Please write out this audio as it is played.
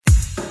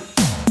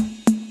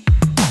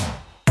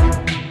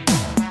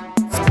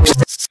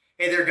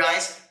there,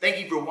 guys. Thank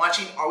you for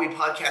watching Are We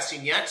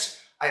Podcasting Yet?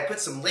 I put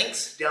some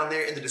links down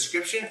there in the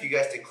description for you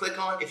guys to click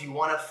on if you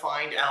want to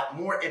find out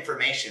more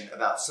information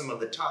about some of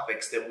the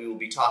topics that we will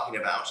be talking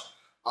about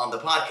on the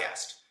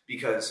podcast.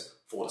 Because,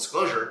 full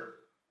disclosure,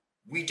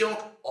 we don't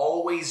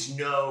always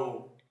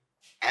know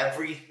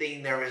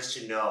everything there is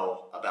to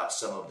know about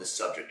some of the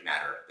subject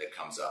matter that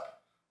comes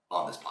up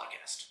on this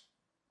podcast.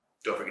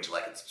 Don't forget to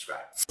like and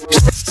subscribe.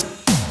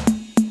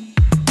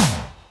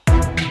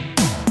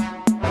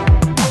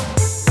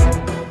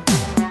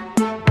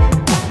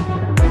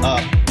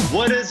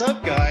 What is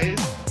up, guys?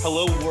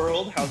 Hello,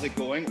 world. How's it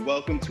going?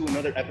 Welcome to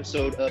another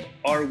episode of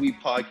Are We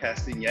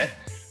Podcasting Yet?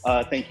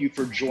 Thank you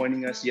for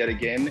joining us yet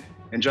again.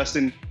 And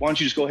Justin, why don't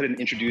you just go ahead and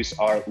introduce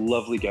our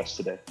lovely guest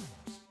today?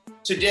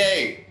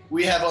 Today,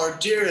 we have our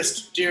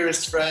dearest,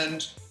 dearest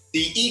friend,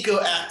 the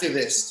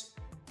eco-activist,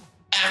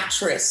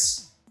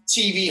 actress,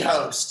 TV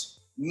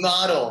host,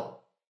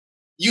 model,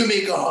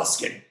 Yumika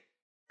Hoskin.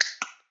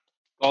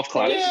 Golf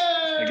clap.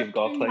 Yay! I give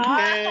golf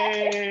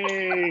clap.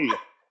 Yay!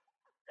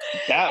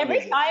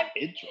 Every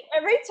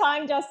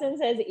time Justin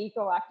says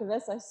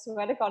eco-activist, I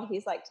swear to God,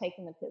 he's like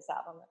taking the piss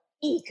out on it.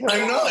 Eco.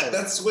 I'm not.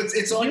 That's what's.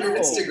 It's on your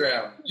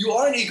Instagram. You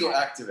are an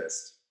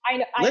eco-activist. I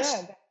know.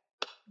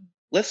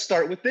 Let's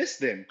start with this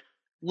then.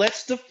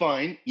 Let's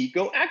define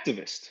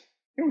eco-activist.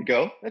 Here we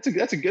go. That's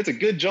a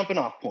good jumping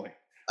off point.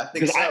 I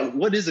think so.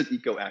 What is an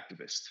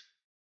eco-activist?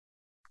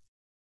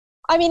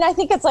 I mean, I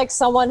think it's like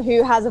someone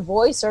who has a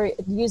voice or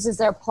uses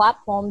their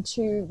platform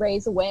to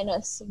raise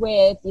awareness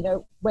with,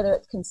 whether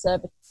it's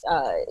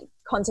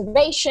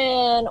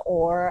conservation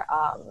or,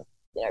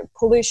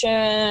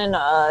 pollution,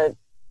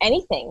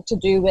 anything to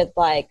do with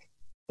like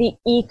the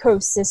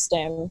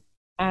ecosystem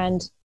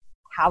and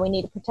how we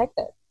need to protect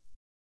it.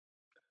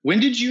 When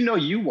did you know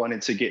you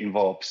wanted to get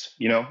involved?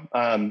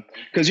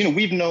 Because,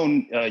 we've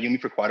known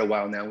Yumi for quite a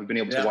while now. We've been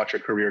able to watch her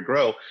career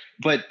grow.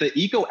 But the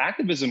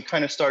eco-activism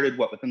kind of started,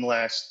 within the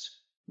last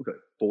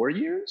 4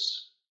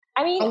 years?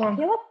 I mean, I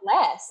feel like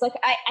less. Like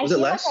I Was it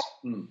less?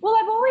 Well,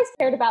 I've always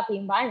cared about the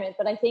environment,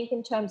 but I think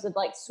in terms of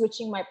like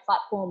switching my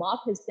platform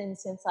up has been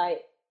since I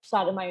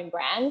started my own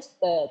brand,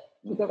 the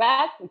Eco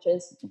Bag, which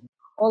is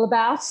all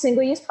about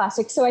single-use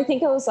plastic. So I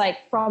think it was like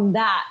from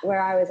that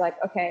where I was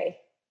like, okay,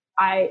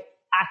 I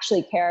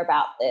actually care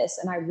about this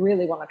and I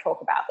really want to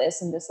talk about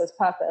this and this has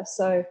purpose.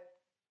 So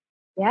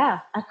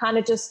yeah, I kind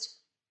of just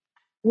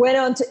went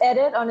on to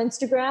edit on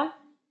Instagram,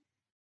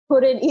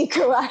 put in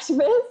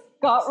eco-activist,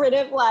 got rid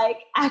of like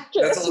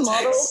actress,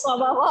 models, blah,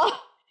 blah, blah.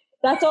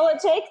 That's all it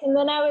takes. And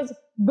then I was,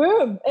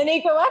 boom, an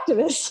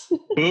eco-activist.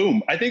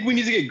 Boom. I think we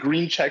need to get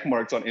green check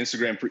marks on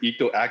Instagram for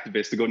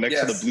eco-activist to go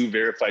next to the blue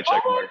verified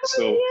check mark.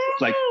 So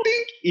like,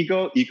 think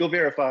eco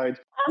verified.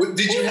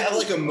 Did you have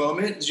like a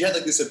moment? Did you have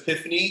like this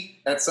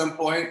epiphany at some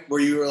point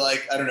where you were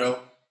like, I don't know,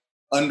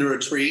 under a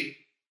tree?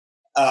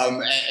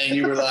 And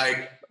you were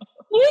like,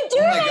 you do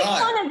oh my make God,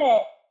 fun of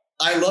it.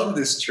 I love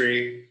this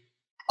tree.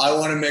 I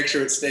want to make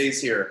sure it stays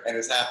here and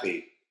is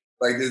happy.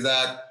 Like, did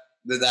that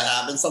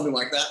happen? Something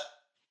like that?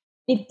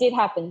 It did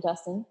happen,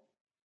 Justin.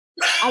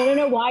 I don't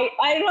know why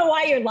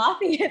you're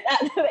laughing at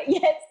that. But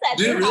yes, that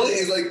did did it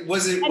really? happen. Like,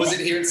 was it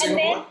here in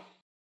Singapore?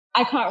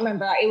 I can't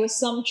remember. It was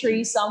some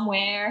tree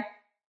somewhere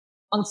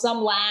on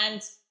some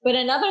land. But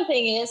another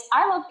thing is,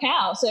 I love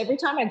cows. So every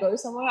time I go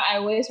somewhere, I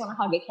always want to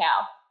hug a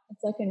cow.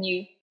 It's like a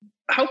new.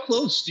 How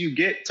close do you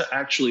get to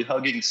actually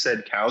hugging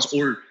said cows?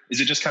 Or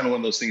is it just kind of one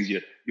of those things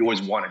you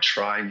always want to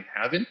try and you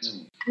haven't?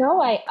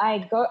 No, I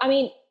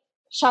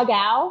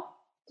Shagao.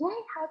 Did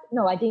I hug?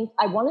 No, I didn't.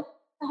 I wanted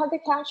to hug a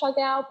cow in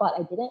Shagao, but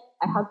I didn't.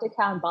 I hugged a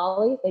cow in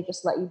Bali. They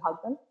just let you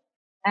hug them.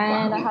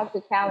 And I hugged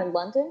a cow in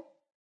London.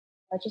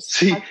 I just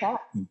hugged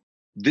cats.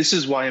 This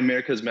is why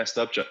America's messed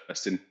up,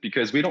 Justin,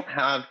 because we don't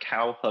have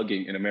cow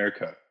hugging in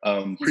America.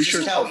 Pretty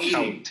sure it's called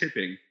cow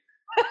tipping.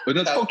 But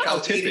that's called cow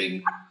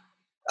tipping.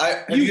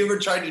 Have you ever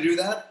tried to do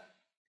that?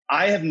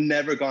 I have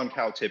never gone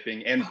cow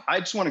tipping, and I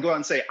just want to go out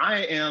and say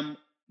I'm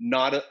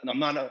not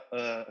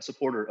a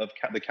supporter of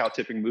the cow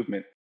tipping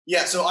movement.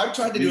 Yeah, so I've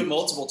tried to do it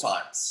multiple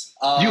times.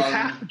 You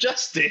have,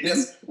 Justin.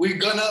 Yes, we've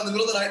gone out in the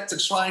middle of the night to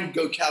try and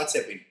go cow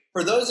tipping.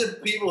 For those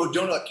of people who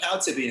don't know what cow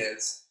tipping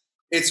is,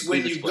 it's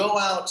when you go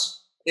out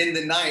in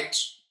the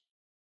night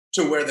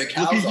to where the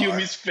cows are. Look at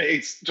Yumi's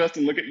face.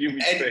 Justin, look at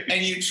Yumi's face.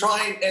 And you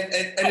try and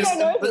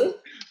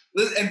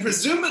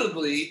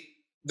presumably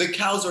the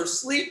cows are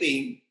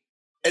sleeping.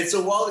 And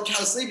so while the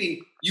cow's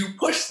sleeping, you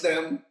push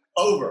them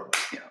over.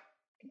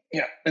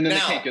 Yeah. And then they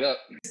can't get up.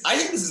 I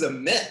think this is a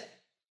myth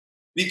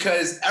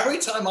because every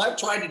time I've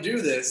tried to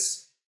do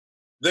this,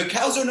 the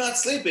cows are not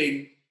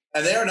sleeping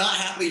and they are not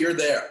happy you're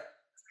there.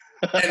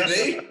 And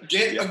they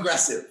get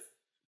aggressive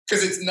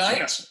because it's night.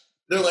 Yeah.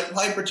 They're like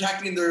probably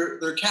protecting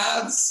their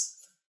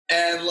calves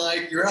and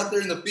like you're out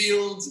there in the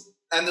fields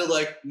and they're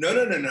like, no.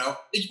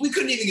 We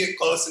couldn't even get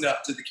close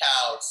enough to the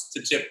cows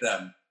to tip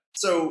them.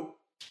 So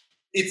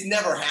it's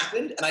never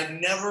happened, and I've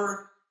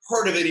never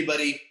heard of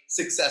anybody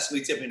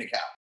successfully tipping a cow.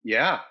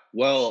 Yeah,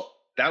 well,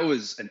 that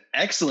was an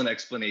excellent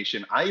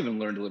explanation. I even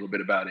learned a little bit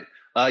about it.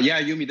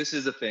 Yeah, Yumi, this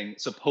is a thing,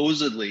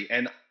 supposedly.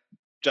 And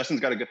Justin's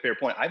got a good fair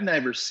point. I've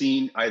never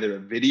seen either a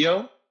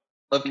video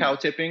of cow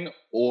tipping,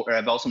 or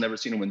I've also never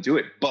seen anyone do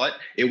it. But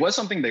it was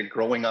something that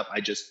growing up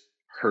I just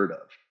heard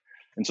of,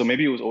 and so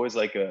maybe it was always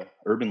like a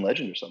urban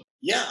legend or something.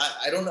 Yeah,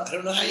 I don't know. I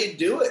don't know how you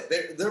do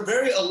it. They're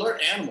very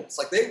alert animals.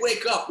 Like they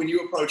wake up when you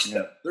approach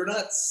them. They're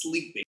not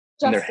sleeping.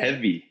 And they're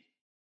heavy.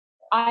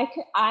 I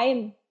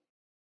am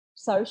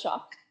so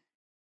shocked.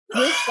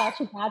 You're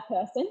such a bad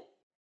person.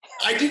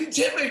 I didn't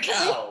tip a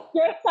cow.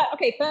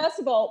 Okay, first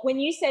of all, when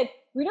you said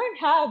we don't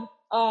have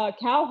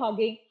cow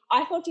hugging,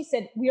 I thought you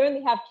said we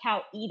only have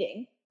cow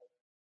eating.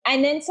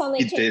 And then suddenly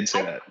You did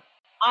say that.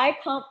 I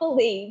can't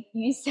believe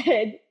you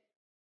said,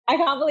 I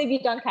can't believe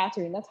you've done cow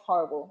tipping. That's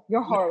horrible.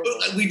 You're horrible.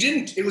 We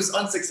didn't. It was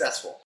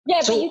unsuccessful.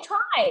 Yeah, but you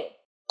tried.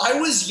 I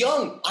was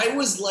young. I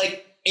was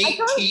like 18. I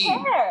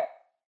don't care.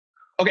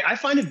 Okay, I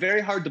find it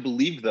very hard to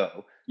believe,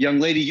 though. Young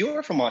lady, you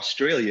are from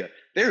Australia.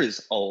 There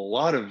is a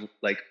lot of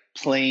like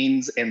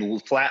plains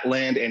and flat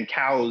land and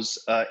cows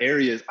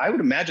areas. I would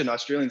imagine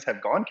Australians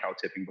have gone cow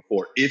tipping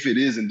before, if it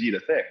is indeed a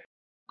thing.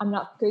 I'm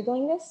not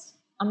Googling this.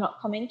 I'm not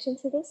commenting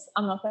to this.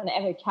 I'm not going to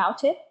ever cow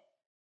tip.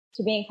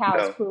 To being cow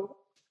is cruel.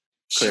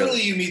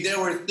 Surely, Yumi, there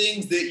were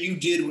things that you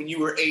did when you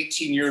were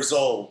 18 years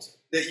old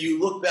that you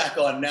look back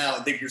on now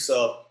and think to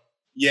yourself,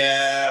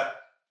 yeah,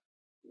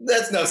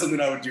 that's not something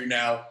I would do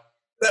now.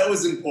 That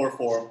was in poor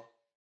form.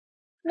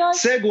 No.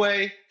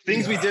 Segue,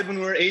 things we did when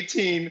we were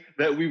 18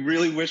 that we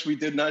really wish we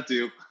did not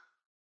do.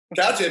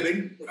 Cow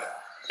tipping.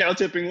 Cow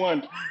tipping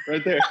one,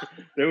 right there.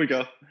 There we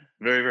go.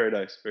 Very, very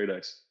nice. Very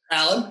nice.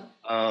 Alan?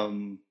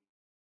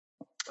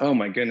 Oh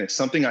my goodness.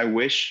 Something I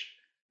wish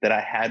that I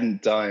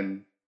hadn't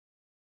done.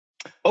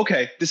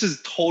 Okay, this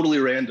is totally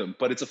random,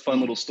 but it's a fun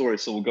little story,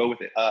 so we'll go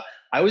with it.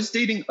 I was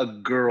dating a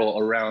girl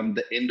around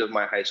the end of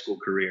my high school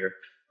career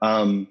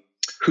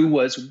who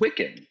was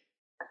Wiccan.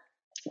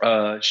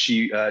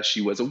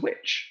 She was a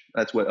witch.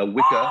 That's what a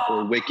Wicca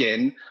or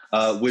Wiccan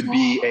would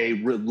be, a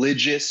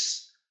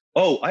religious.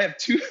 Oh, I have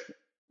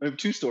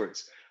two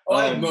stories.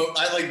 I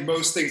like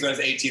most things when I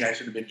was 18 I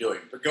should have been doing,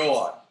 but go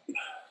on.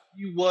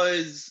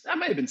 I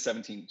might have been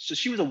 17. So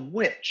she was a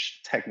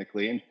witch,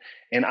 technically.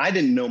 And I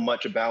didn't know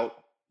much about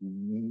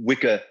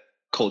Wicca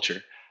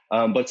culture.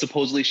 But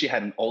supposedly she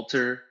had an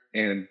altar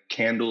and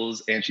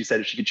candles, and she said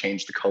if she could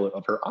change the color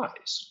of her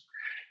eyes.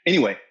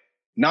 Anyway,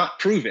 not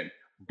proven.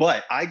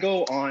 But I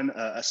go on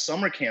a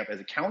summer camp as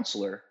a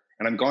counselor,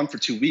 and I'm gone for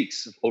 2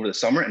 weeks over the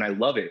summer, and I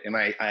love it. And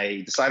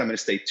I decide I'm going to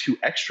stay 2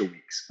 extra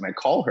weeks. And I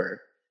call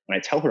her, and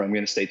I tell her I'm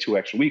going to stay 2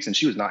 extra weeks, and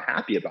she was not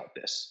happy about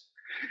this.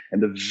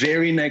 And the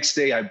very next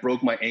day, I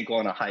broke my ankle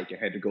on a hike and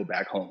had to go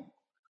back home.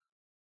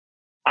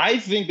 I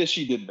think that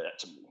she did that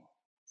to me.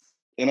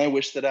 And I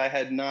wish that I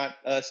had not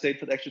stayed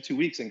for the extra 2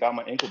 weeks and got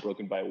my ankle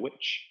broken by a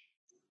witch.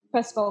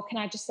 First of all, can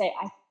I just say,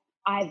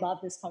 I love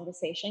this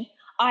conversation.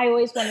 I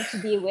always wanted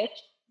to be a witch.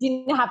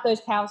 Didn't have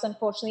those powers,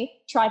 unfortunately.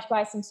 Tried to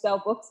buy some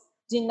spell books.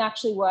 Didn't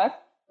actually work.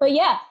 But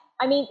yeah,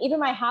 I mean, even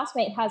my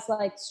housemate has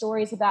like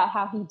stories about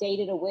how he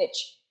dated a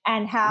witch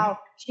and how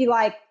she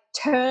like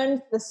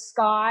turned the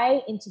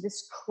sky into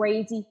this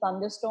crazy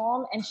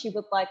thunderstorm, and she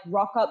would like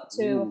rock up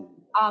to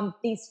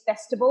these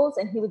festivals,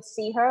 and he would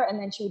see her, and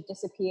then she would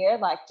disappear,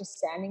 like just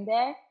standing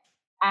there.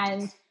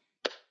 And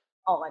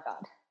oh my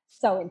God,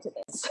 so into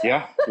this.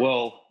 Yeah,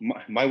 well,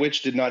 my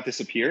witch did not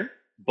disappear,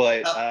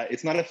 but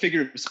it's not a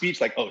figure of speech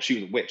like, oh, she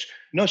was a witch.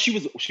 No, she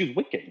was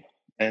Wiccan,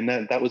 and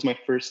that was my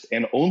first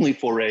and only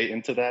foray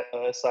into that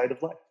side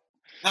of life.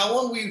 How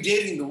long were you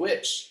dating the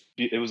witch?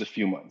 It was a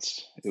few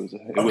months.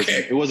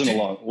 It wasn't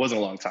a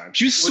long time.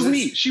 She was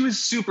sweet. She was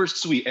super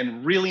sweet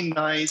and really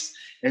nice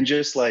and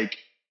just like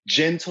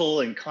gentle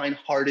and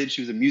kind-hearted.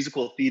 She was a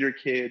musical theater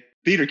kid.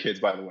 Theater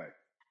kids, by the way.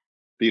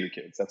 Theater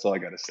kids. That's all I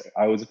got to say.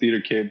 I was a theater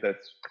kid.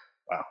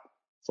 Wow.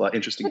 It's a lot of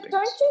interesting things.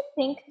 Don't you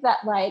think that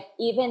like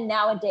even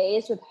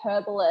nowadays with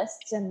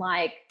herbalists and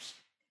like,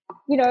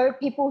 you know,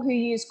 people who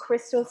use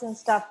crystals and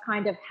stuff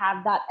kind of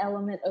have that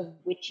element of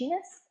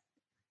witchiness?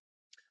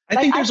 I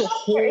think there's a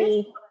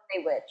whole...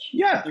 witch.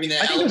 Yeah. I mean,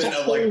 the element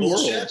of like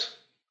bullshit.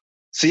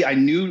 See, I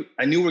knew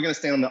we were going to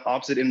stand on the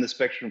opposite end of the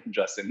spectrum from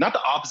Justin. Not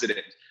the opposite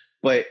end,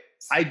 but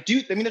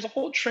there's a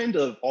whole trend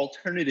of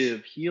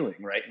alternative healing,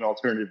 right? And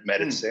alternative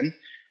medicine.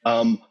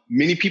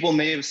 Many people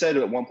may have said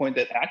at one point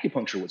that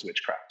acupuncture was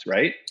witchcraft,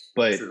 right?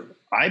 But true.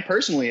 I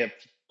personally have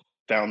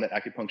found that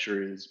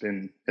acupuncture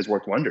has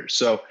worked wonders.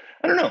 So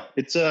I don't know.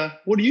 It's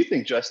what do you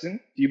think, Justin?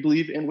 Do you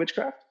believe in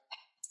witchcraft?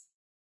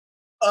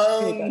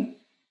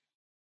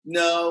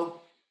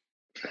 No.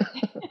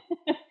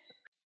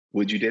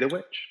 Would you date a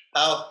witch?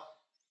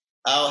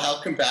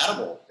 How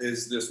compatible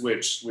is this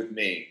witch with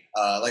me?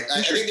 I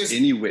think there's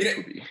any witch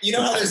would be. You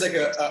know how there's like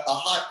a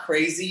hot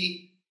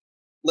crazy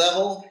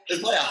level?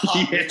 There's probably a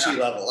hot witchy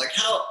level. Like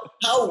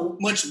how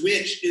much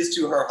witch is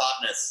to her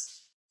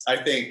hotness? I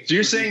think. So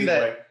you're saying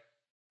that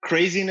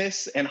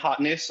craziness and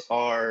hotness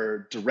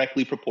are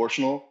directly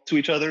proportional to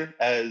each other?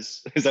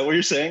 Is that what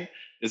you're saying?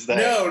 Is that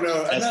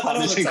no? As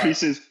hotness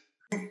increases,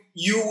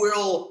 you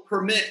will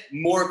permit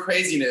more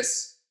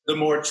craziness the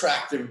more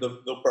attractive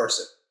the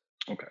person.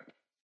 Okay.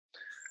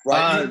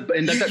 right?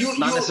 And that's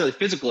not necessarily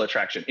physical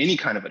attraction, any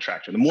kind of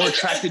attraction. The more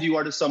attracted you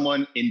are to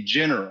someone in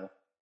general,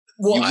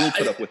 you will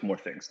put up with more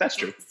things. That's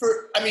true.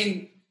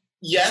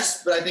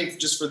 Yes, but I think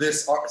just for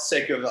this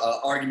sake of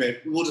argument,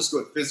 we'll just go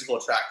with physical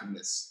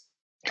attractiveness.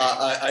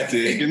 I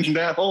dig in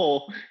that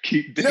hole.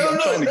 Keep digging. I'm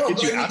trying to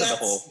get you out of the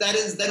hole. That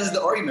is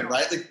the argument,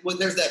 right? Like,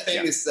 there's that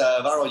famous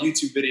viral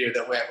YouTube video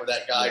that went where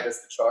that guy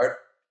does the chart,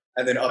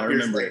 and then up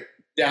here's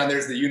down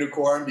there's the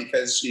unicorn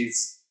because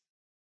she's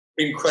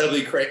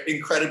incredibly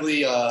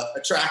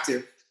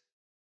attractive,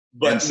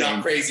 but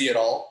not crazy at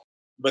all.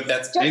 But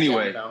that's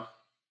anyway.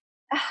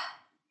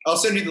 I'll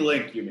send you the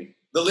link, Yumi.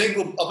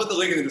 I'll put the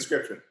link in the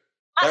description.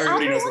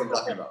 Everybody knows what I'm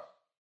talking about.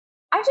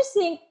 I just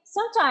think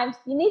sometimes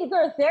you need to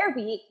go to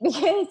therapy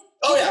because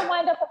you're going to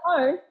wind up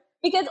alone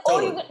because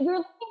all you're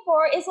looking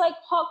for is like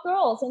hot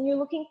girls and you're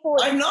looking for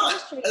I'm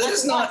not. That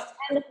is not.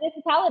 And the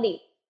physicality.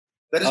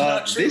 That is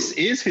not true. This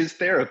is his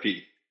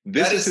therapy.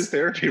 This is his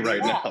therapy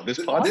right now. This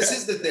podcast. This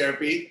is the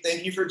therapy.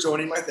 Thank you for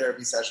joining my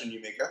therapy session,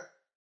 Yumika.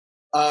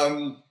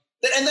 And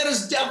that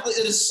is definitely,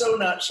 it is so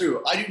not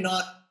true. I do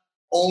not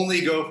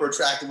only go for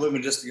attractive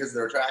women just because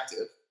they're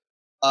attractive.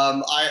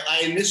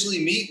 I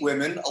initially meet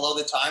women a lot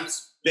of the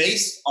times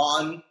based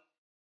on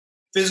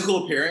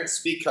physical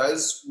appearance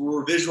because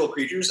we're visual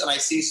creatures and I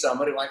see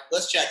somebody like,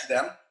 let's chat to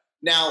them.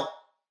 Now,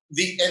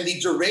 the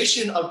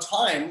duration of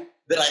time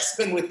that I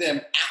spend with them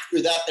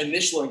after that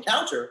initial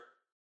encounter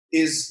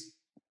is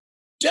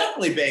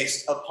definitely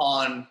based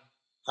upon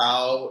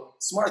how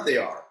smart they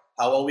are,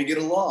 how well we get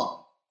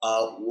along,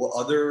 what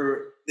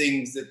other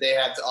things that they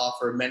have to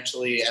offer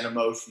mentally and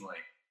emotionally.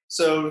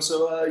 So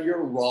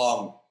you're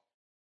wrong.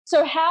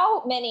 So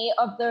how many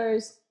of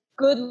those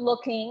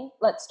good-looking,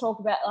 let's talk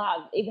about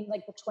even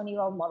like the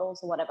 20-year-old models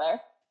or whatever,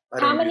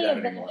 how many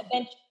of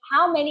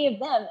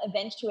them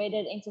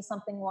eventuated into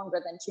something longer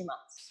than 2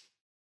 months?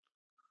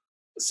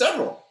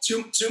 Several.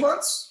 2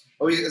 months?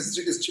 Oh, is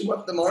 2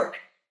 months the mark?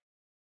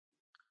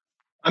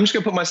 I'm just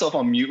going to put myself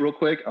on mute real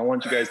quick. I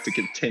want you guys to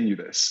continue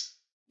this.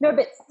 No,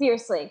 but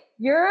seriously,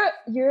 you're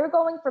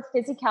going for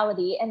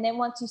physicality, and then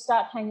once you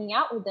start hanging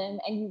out with them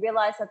and you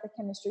realize that the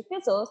chemistry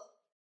fizzles,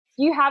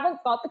 you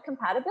haven't got the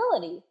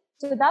compatibility.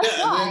 So that's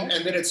why.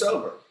 And then it's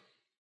over.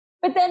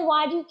 But then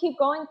why do you keep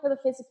going for the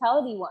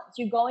physicality ones?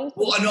 You're going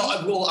for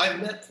I've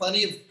met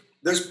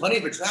there's plenty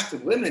of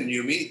attractive women,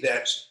 Yumi,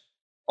 that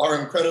are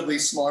incredibly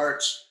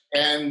smart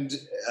and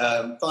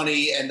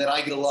funny and that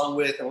I get along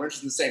with and we're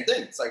interested in the same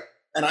thing. It's like,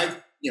 and I've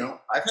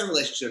had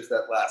relationships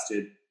that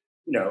lasted,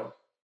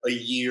 a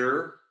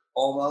year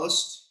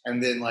almost.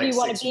 And then like 6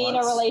 months. Do you want to be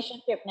in a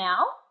relationship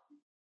now?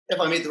 If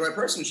I meet the right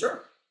person,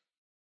 sure.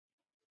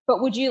 But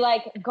would you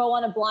like go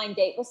on a blind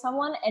date with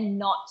someone and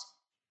not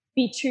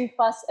be too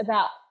fussed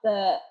about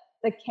the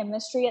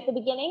chemistry at the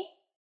beginning?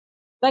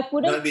 Like,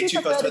 wouldn't not be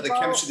too fussed about the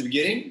chemistry at the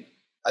beginning?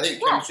 I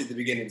think chemistry at the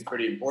beginning is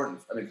pretty important.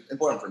 I mean,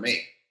 important for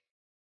me.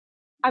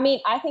 I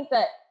mean, I think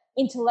that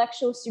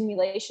intellectual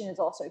stimulation is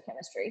also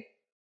chemistry.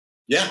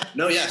 Yeah.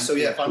 No, yeah. So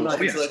yeah, if I'm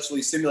not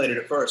intellectually stimulated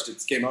at first,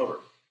 it's game over.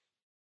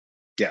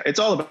 Yeah, it's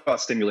all about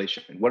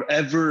stimulation.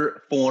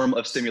 Whatever form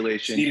of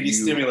stimulation you need to be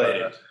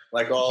stimulated.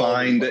 Like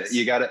all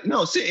you gotta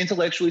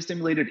intellectually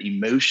stimulated,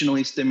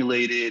 emotionally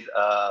stimulated,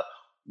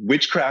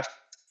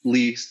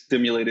 witchcraftly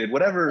stimulated,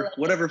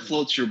 whatever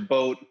floats your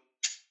boat,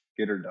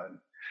 get her done.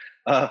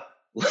 I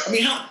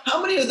mean,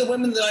 how many of the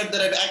women that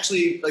I've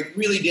actually like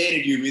really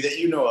dated, Yumi, that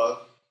you know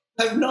of,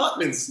 have not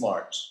been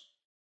smart,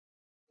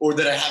 or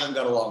that I haven't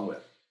got along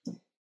with?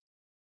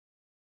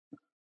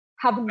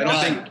 Have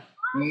not.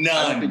 None.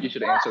 I don't think you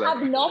should answer that.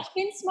 Have not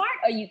been smart?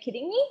 Are you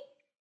kidding me?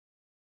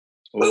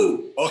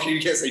 Ooh. Okay, you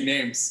can't say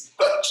names.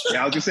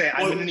 Yeah, I was gonna say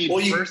I'm gonna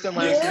need first and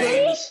last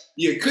names.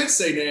 You could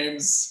say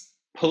names,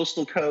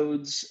 postal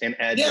codes, and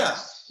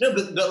address. Yeah, no,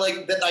 but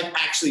like that I've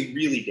actually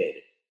really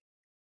dated.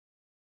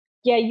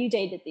 Yeah, you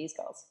dated these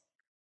girls.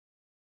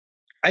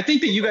 I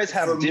think that you guys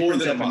have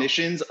different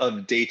definitions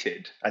of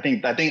dated. I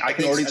think I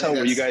can already tell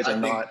where you guys are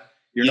not.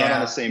 You're not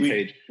on the same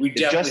page.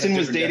 If Justin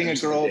was dating a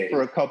girl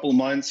for a couple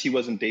months, he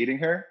wasn't dating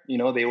her.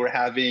 They were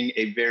having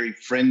a very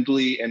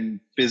friendly and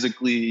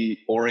physically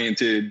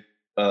oriented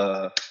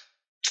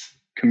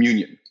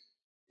communion.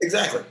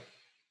 Exactly.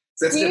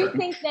 Do you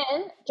think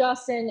then,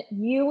 Justin,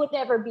 you would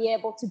never be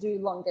able to do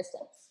long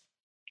distance?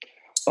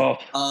 Oh,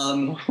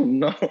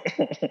 no.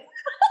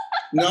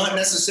 Not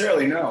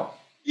necessarily, no.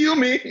 You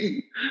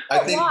mean? I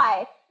think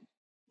why?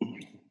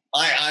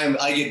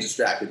 I get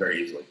distracted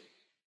very easily.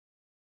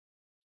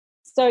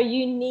 So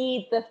you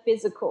need the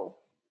physical.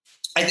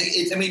 I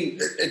think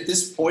at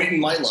this point in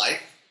my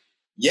life,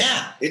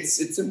 yeah,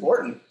 it's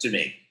important to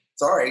me.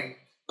 Sorry.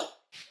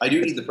 I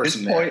do need the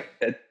person there.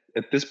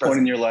 At this point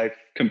in your life,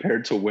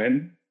 compared to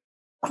when?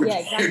 Yeah,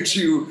 exactly. Compared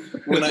to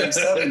when I'm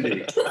 70.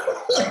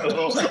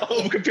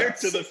 Compared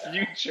to the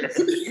future.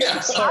 Yeah.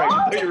 Sorry, I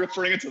thought you were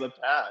referring to the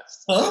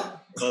past. Huh?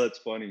 Oh, that's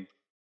funny.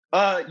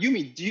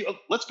 Yumi,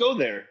 let's go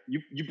there.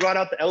 You brought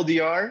out the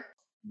LDR.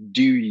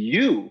 Do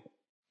you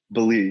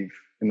believe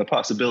in the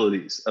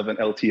possibilities of an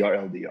LTR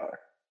LDR?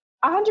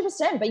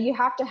 100%, but you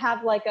have to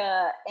have like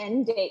a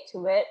end date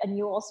to it, and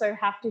you also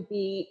have to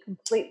be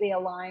completely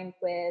aligned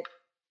with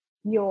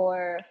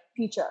your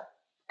future,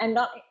 and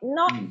not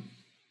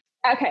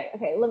okay.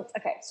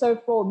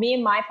 So for me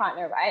and my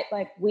partner, right,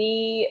 like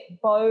we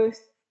both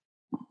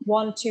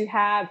want to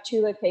have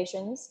 2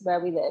 locations where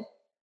we live.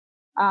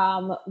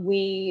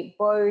 We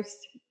both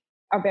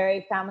are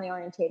very family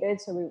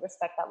orientated, so we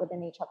respect that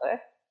within each other.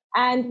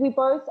 And we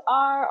both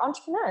are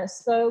entrepreneurs.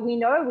 So we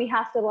know we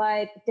have to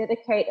like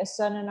dedicate a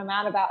certain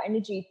amount of our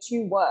energy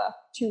to work,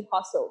 to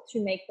hustle,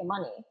 to make the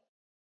money.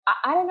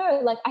 I don't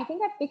know, like I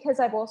think that because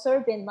I've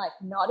also been like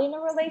not in a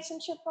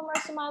relationship for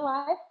most of my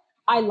life,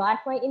 I like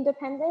my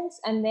independence,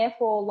 and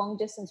therefore long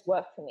distance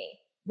worked for me.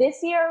 This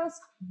year was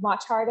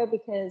much harder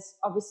because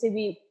obviously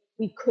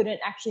we couldn't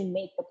actually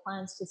make the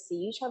plans to see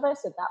each other,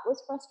 so that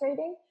was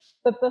frustrating.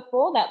 But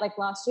before that, like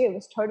last year, it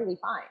was totally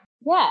fine.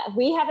 Yeah,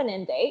 we have an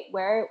end date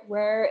where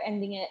we're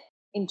ending it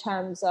in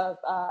terms of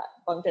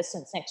long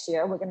distance next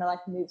year. We're gonna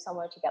like move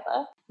somewhere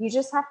together. You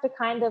just have to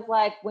kind of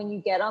like, when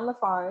you get on the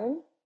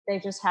phone, they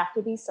just have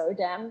to be so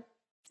damn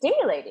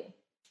stimulating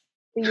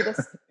for you to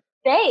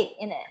stay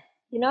in it,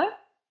 you know?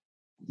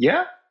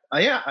 Yeah,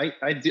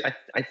 I do.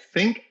 I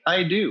think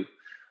I do.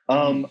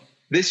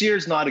 This year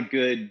is not a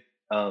good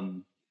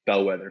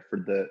bellwether for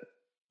the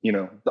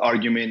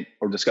argument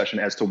or discussion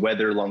as to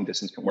whether long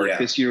distance can work. Yeah. I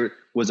think this year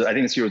was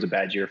a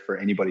bad year for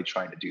anybody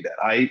trying to do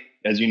that.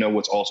 As you know,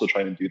 was also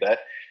trying to do that.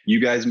 You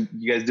guys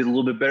did a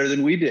little bit better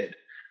than we did.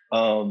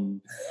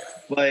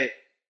 But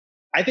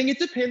I think it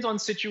depends on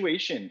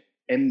situation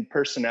and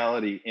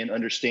personality and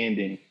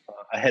understanding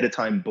ahead of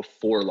time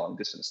before long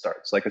distance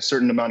starts. Like a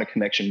certain amount of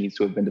connection needs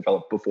to have been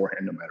developed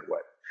beforehand, no matter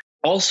what.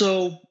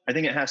 Also, I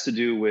think it has to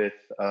do with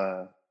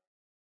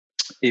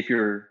if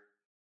you're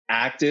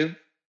active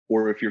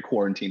or if you're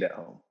quarantined at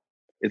home.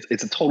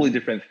 It's a totally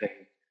different thing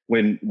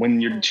when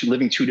you're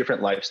living 2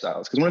 different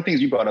lifestyles. Because one of the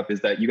things you brought up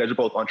is that you guys are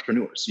both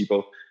entrepreneurs. So you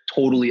both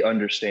totally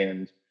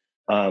understand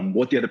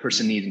what the other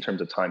person needs in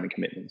terms of time and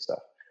commitment and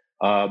stuff.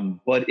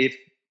 But if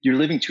you're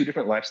living 2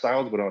 different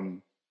lifestyles, but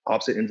on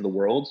opposite ends of the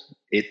world,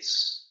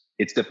 it's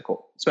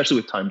difficult, especially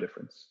with time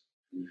difference.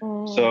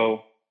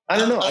 So I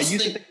don't know. I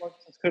used to think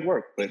this could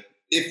work, but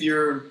if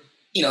your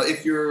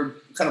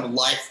kind of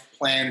life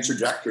plan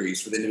trajectories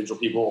for the individual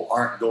people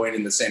aren't going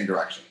in the same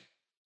direction,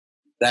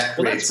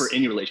 that's for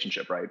any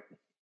relationship, right?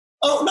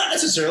 Oh, not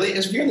necessarily.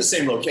 If you're in the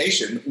same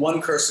location,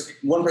 one person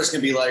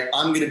can be like,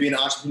 I'm going to be an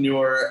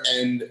entrepreneur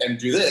and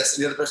do this,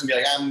 and the other person can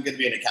be like, I'm going to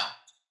be an accountant,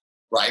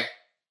 right?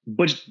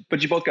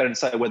 But you both got to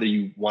decide whether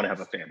you want to have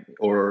a family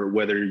or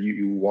whether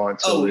you want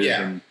to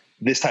live in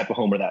this type of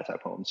home or that type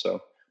of home.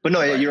 So, but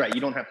no, you're right. You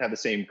don't have to have the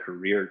same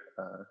career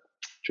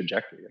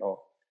trajectory at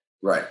all.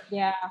 Right.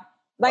 Yeah.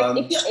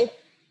 Like if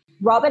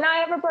Rob and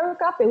I ever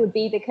broke up, it would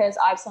be because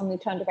I've suddenly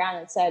turned around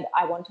and said,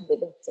 I want to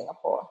live in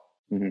Singapore.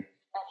 Mm-hmm. And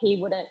he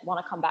wouldn't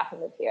want to come back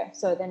and live here.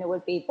 So then it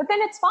would be, but then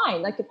it's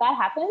fine. Like if that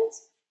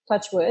happens,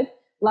 touch wood,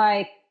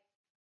 like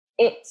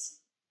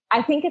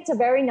I think it's a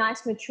very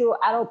nice, mature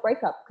adult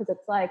breakup, because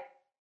it's like,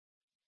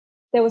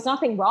 there was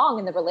nothing wrong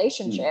in the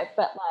relationship,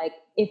 but like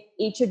if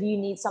each of you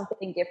needs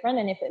something different,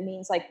 and if it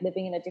means like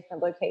living in a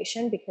different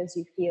location because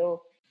you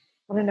feel,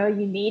 I don't know,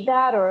 you need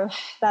that, or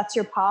that's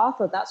your path,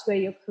 or that's where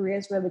your career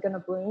is really going to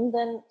bloom,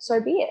 then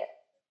so be it.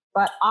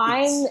 But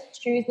I'm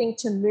choosing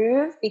to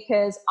move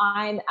because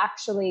I'm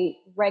actually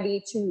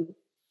ready to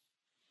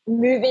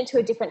move into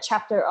a different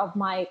chapter of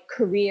my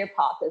career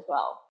path as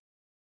well.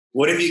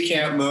 What if you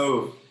can't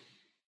move?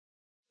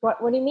 What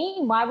do you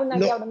mean? Why wouldn't I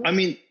be able to move? I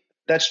mean,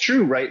 that's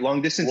true, right?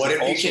 Long distance. What is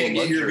if you also can't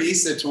get your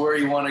visa to where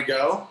you want to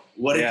go?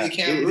 What if you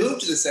can't move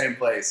to the same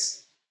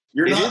place?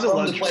 You're not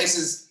from the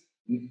places,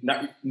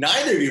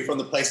 neither of you from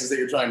the places that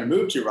you're trying to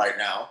move to right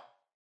now.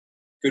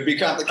 Could be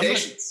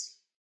complications.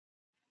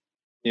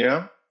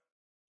 Yeah.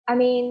 I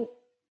mean,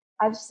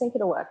 I just think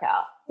it'll work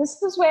out.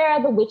 This is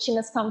where the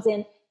witchiness comes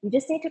in. You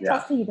just need to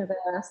trust the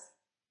universe.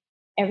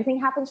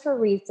 Everything happens for a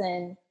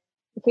reason.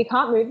 If we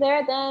can't move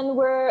there, then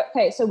we're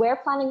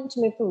planning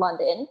to move to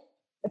London.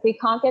 If we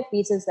can't get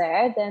visas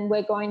there, then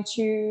we're going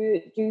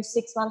to do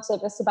 6 months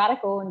of a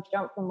sabbatical and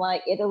jump from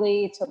like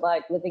Italy to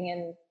like living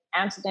in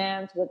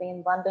Amsterdam to living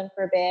in London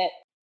for a bit.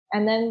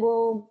 And then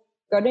we'll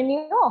go to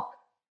New York.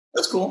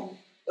 That's cool.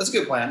 That's a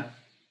good plan.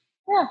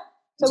 Yeah.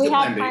 So we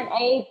have plan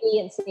A, B,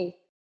 and C.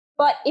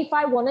 But if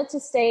I wanted to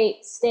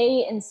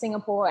stay in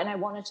Singapore and I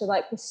wanted to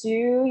like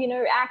pursue,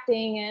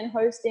 acting and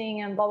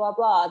hosting and blah, blah,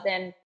 blah,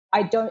 then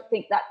I don't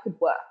think that could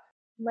work.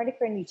 I'm ready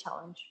for a new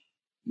challenge.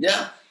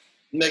 Yeah,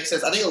 makes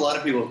sense. I think a lot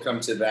of people have come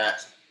to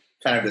that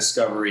kind of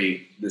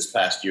discovery this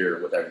past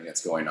year with everything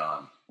that's going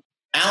on.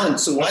 Alan,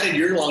 so why did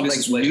your long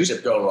distance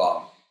relationship go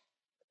wrong?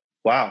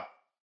 Wow,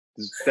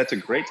 that's a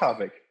great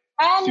topic.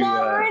 And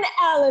now we're in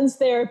Alan's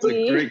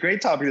therapy. It's a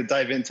great topic to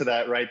dive into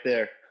that right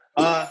there.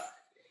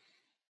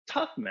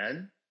 Tough,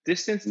 man.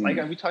 Distance, like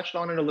we touched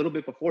on it a little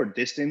bit before.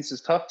 Distance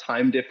is tough.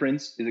 Time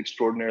difference is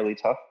extraordinarily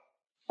tough.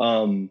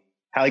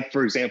 Like,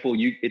 for example,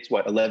 it's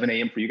 11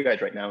 a.m. for you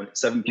guys right now, and it's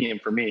 7 p.m.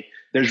 for me.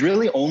 There's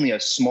really only a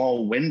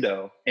small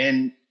window.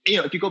 And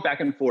if you go back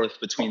and forth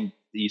between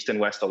the East and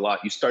West a lot,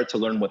 you start to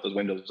learn what those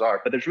windows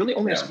are. But there's really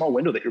only a small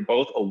window that you're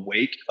both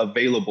awake,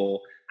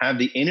 available, have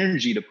the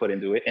energy to put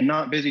into it, and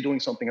not busy doing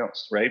something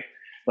else, right?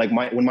 Like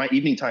when my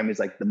evening time is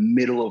like the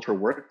middle of her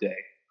workday,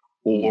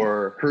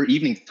 or her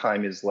evening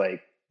time is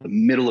like the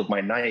middle of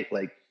my night,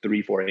 like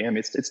 3, 4 a.m.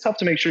 It's tough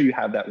to make sure you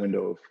have that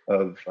window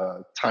of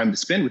time to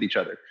spend with each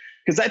other.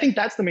 Because I think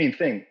that's the main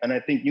thing. And I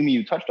think, Yumi,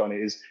 you touched on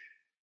it, is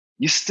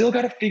you still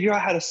got to figure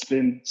out how to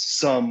spend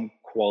some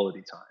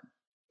quality time.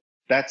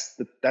 That's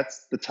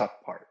the tough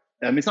part.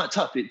 I mean, it's not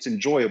tough, it's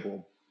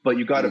enjoyable, but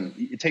you got to,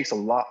 it takes a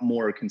lot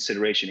more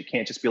consideration. It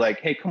can't just be like,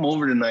 hey, come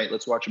over tonight,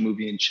 let's watch a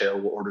movie and chill,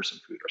 we'll order some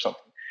food or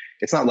something.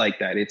 It's not like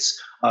that. It's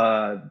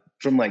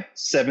from like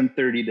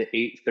 7:30 to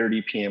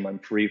 8:30 p.m. I'm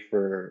free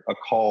for a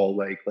call.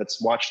 Like,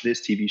 let's watch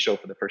this TV show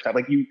for the first time.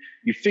 Like you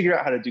figure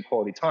out how to do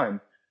quality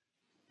time.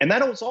 And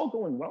that was all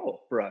going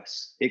well for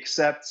us,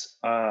 except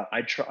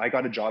I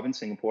got a job in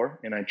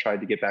Singapore, and I tried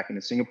to get back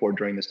into Singapore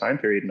during this time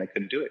period, and I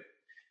couldn't do it.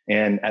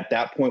 And at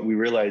that point, we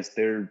realized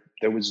there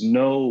was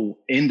no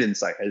end in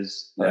sight,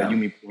 as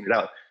Yumi pointed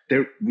out.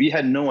 We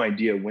had no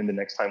idea when the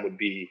next time would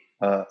be,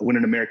 when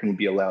an American would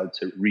be allowed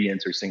to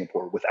re-enter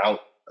Singapore without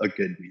a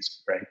good reason,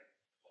 right?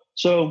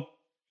 So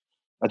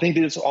I think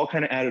this all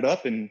kind of added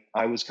up, and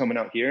I was coming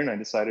out here, and I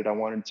decided I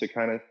wanted to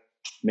kind of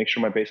make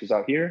sure my base was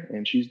out here,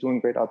 and she's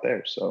doing great out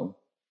there. So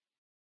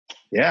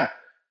yeah,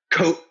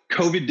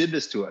 COVID did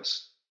this to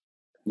us.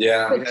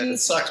 Yeah, it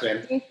sucks,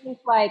 man. Do you think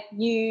like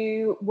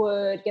you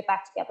would get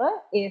back together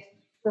if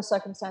the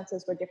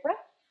circumstances were different?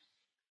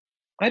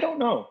 I don't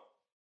know.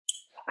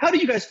 How do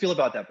you guys feel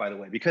about that, by the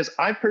way? Because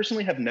I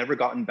personally have never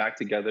gotten back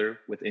together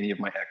with any of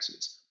my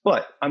exes.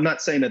 But I'm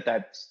not saying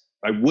that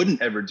I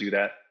wouldn't ever do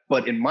that.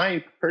 But in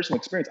my personal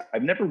experience,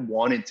 I've never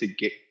wanted to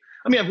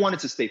I've wanted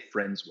to stay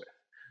friends with,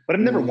 but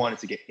I've never wanted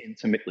to get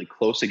intimately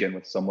close again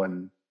with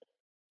someone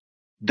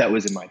that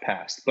was in my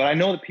past. But I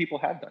know that people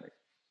have done it.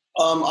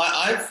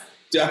 I've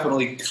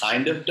definitely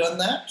kind of done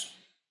that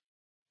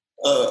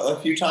a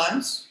few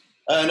times.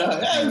 And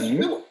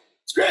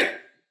it's great.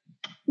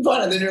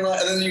 Fun. And then you're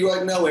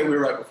like, no, wait, we were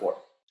right before.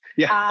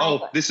 Yeah.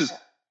 This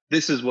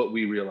is what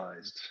we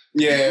realized.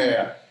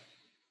 Yeah.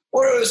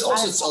 Or it's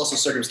also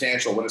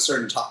circumstantial. When a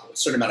certain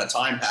amount of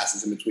time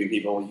passes in between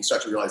people, you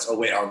start to realize, oh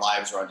wait, our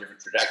lives are on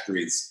different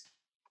trajectories.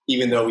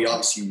 Even though we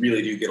obviously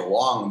really do get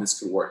along, and this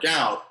could work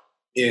out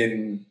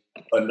in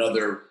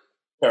another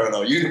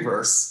parallel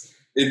universe.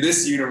 In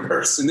this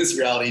universe, in this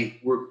reality,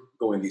 we're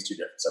going these two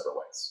different separate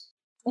ways.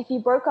 If you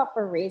broke up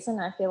for a reason,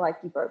 I feel like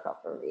you broke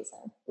up for a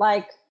reason.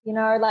 Like,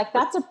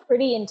 that's a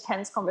pretty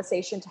intense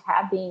conversation to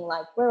have, being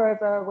like, we're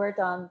over, we're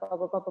done, blah,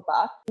 blah, blah, blah,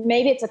 blah.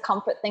 Maybe it's a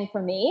comfort thing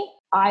for me.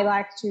 I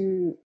like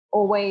to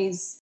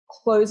always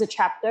close a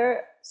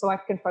chapter so I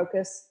can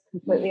focus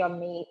completely on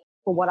me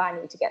for what I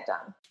need to get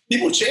done.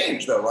 People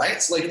change though, right?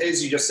 It's like,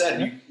 as you just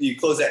said, you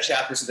close that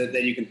chapter so that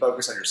then you can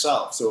focus on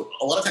yourself. So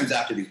a lot of times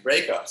after these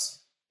breakups,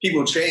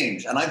 people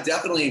change. And I've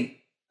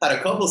definitely had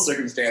a couple of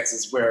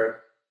circumstances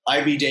where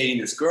I'd be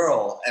dating this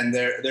girl, and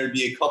there'd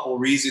be a couple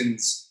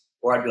reasons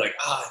where I'd be like,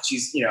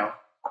 she's,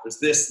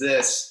 there's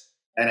this.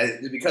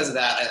 And because of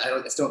that,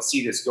 I just don't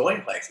see this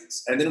going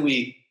places. And then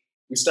we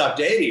stopped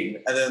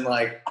dating. And then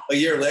like a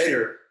year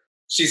later,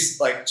 she's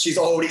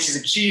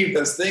achieved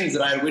those things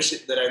that I wish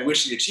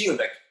she'd achieved.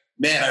 Like,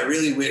 man, I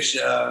really wish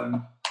I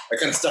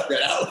kind of stuck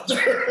that out with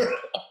her.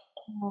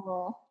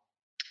 Oh,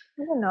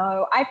 I don't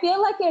know. I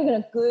feel like in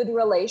a good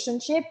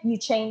relationship, you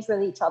change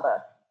with each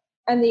other.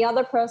 And the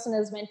other person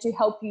is meant to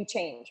help you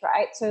change,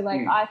 right? So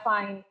like I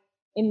find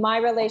in my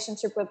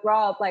relationship with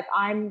Rob, like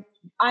I'm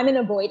an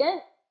avoidant.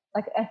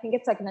 Like I think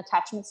it's like an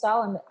attachment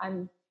style.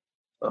 I'm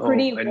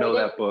pretty avoidant. I know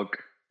that book.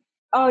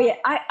 Oh yeah.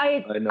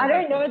 I don't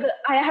know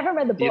I haven't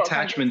read the book. The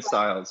attachment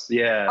styles.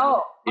 Yeah.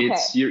 Oh, okay.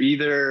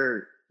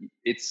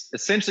 It's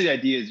essentially the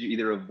idea is you're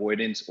either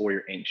avoidant or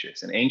you're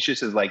anxious. And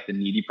anxious is like the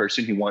needy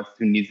person who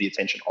needs the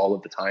attention all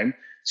of the time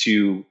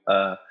to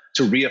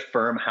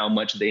reaffirm how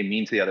much they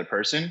mean to the other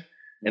person.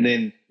 And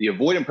then the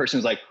avoidant person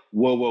is like,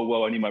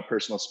 whoa, I need my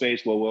personal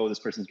space. Whoa, this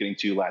person's getting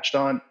too latched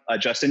on.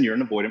 Justin, you're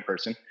an avoidant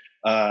person.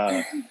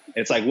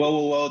 It's like,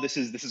 whoa, this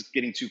is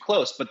getting too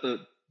close. But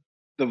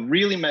the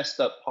really messed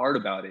up part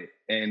about it,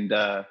 and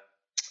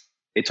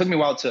it took me a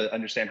while to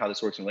understand how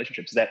this works in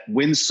relationships, is that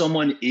when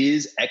someone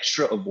is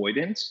extra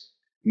avoidant,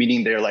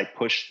 meaning they're like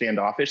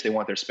standoffish, they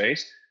want their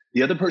space,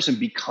 the other person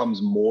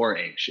becomes more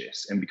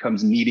anxious and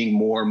becomes needing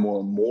more and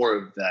more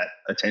of that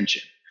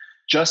attention.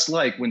 Just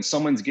like when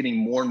someone's getting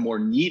more and more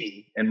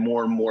needy and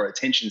more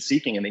attention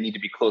seeking, and they need to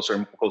be closer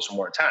and closer,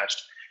 more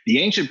attached,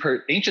 the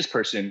anxious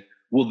person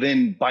will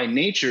then by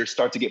nature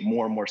start to get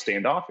more and more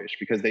standoffish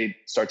because they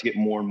start to get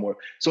more and more.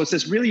 So it's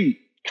this really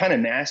kind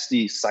of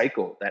nasty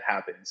cycle that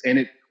happens.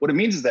 And what it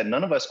means is that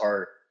none of us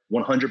are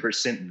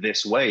 100%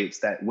 this way. It's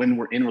that when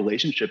we're in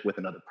relationship with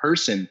another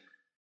person,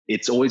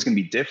 it's always going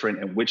to be different.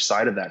 And which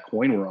side of that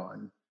coin we're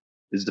on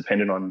is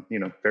dependent on,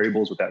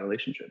 variables with that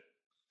relationship.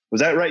 Was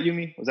that right,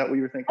 Yumi? Was that what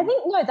you were thinking? I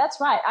think, no, that's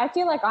right. I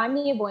feel like I'm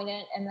the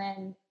avoidant and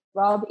then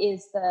Rob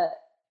is the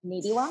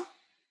needy one.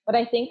 but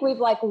I think we've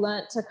like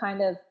learned to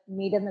kind of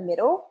meet in the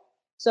middle.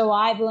 So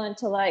I've learned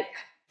to like,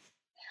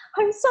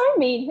 I'm so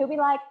mean. He'll be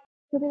like,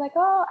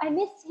 oh, I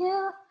miss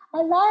you.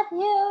 I love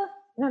you.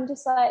 And I'm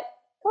just like,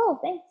 cool,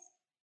 thanks.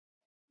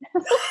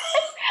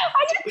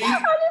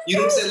 You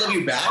don't say love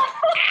you back?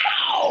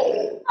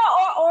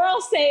 or I'll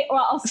say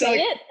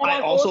it. And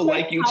I also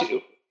like you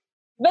too.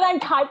 But I'm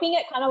typing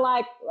it kind of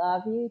like,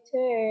 love you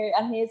too.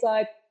 And he's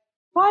like,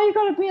 why you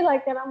gotta be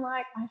like that? I'm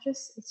like, it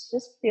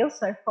just feels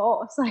so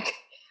forced. Like,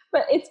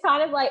 but it's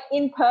kind of like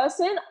in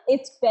person,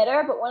 it's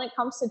better. But when it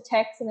comes to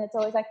text and it's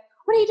always like,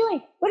 what are you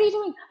doing? What are you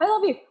doing? I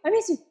love you. I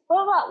miss you.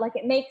 Blah, blah, blah. Like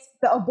it makes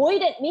the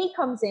avoidant me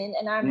comes in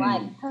and I'm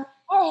like,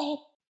 hey,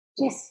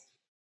 just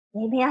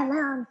leave me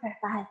alone for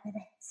 5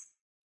 minutes.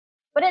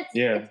 But it's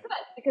good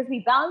because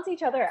we balance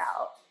each other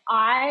out.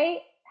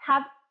 I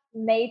have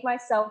made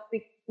myself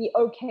be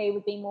okay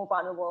with being more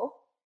vulnerable.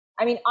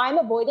 I mean, I'm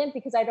avoidant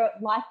because I don't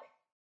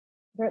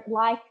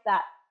like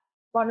that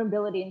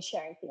vulnerability and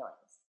sharing feelings.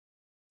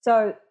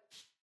 So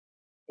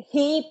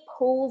he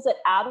pulls it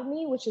out of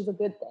me, which is a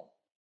good thing.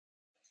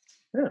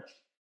 Yeah,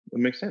 that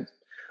makes sense.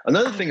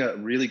 Another thing a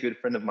really good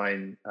friend of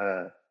mine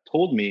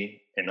told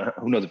me, and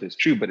who knows if it's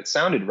true, but it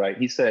sounded right.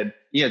 He said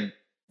he had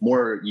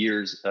more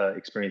years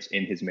experience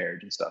in his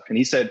marriage and stuff. And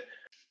he said,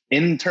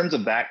 in terms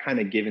of that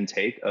kind of give and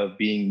take of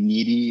being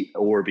needy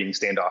or being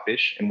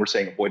standoffish, and we're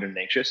saying avoidant and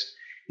anxious,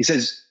 he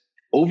says,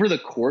 over the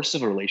course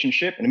of a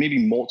relationship, and it may be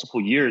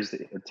multiple years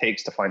that it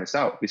takes to find this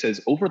out, he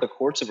says, over the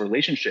course of a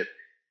relationship,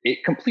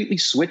 it completely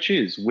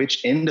switches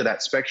which end of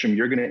that spectrum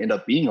you're going to end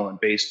up being on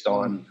based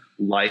on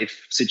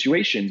life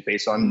situations,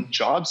 based on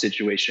job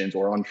situations,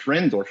 or on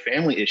friends or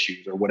family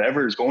issues or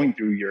whatever is going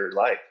through your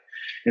life.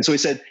 And so he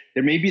said,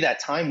 there may be that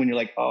time when you're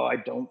like, oh, I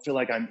don't feel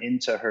like I'm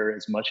into her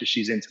as much as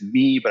she's into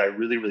me, but I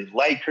really, really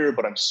like her.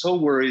 But I'm so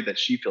worried that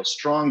she feels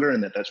stronger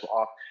and that's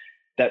off.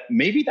 That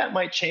maybe that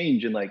might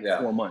change in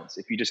 4 months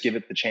if you just give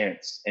it the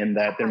chance, and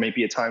that there may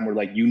be a time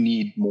where you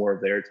need more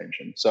of their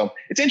attention. So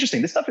it's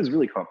interesting. This stuff is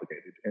really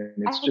complicated, and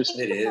it's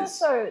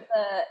also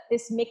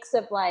this mix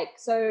of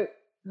so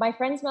my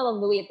friends Mel and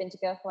Louie have been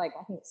together for I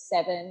think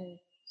 7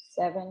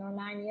 or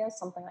 9 years,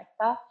 something like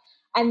that.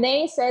 And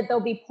they said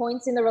there'll be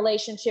points in the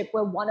relationship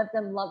where one of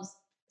them loves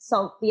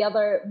the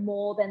other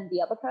more than the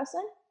other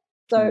person.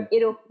 So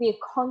it'll be a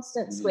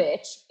constant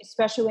switch,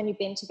 especially when you've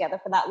been together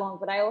for that long.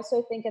 But I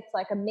also think it's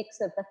a mix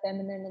of the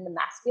feminine and the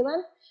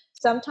masculine.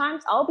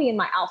 Sometimes I'll be in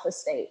my alpha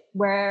state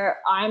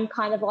where I'm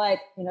kind of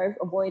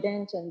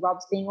avoidant and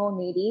Rob's being all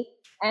needy.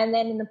 And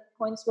then in the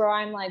points where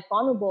I'm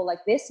vulnerable,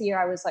 like this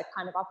year, I was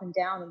kind of up and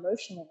down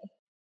emotionally.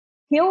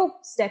 He'll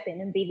step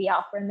in and be the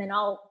alpha, and then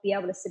I'll be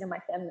able to sit in my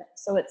feminine.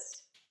 So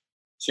it's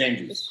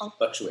changes,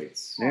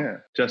 fluctuates. Yeah.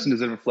 Justin,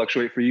 does it ever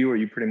fluctuate for you, or are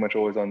you pretty much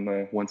always on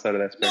the one side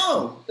of that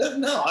spectrum?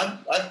 No.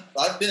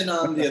 I've been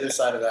on the other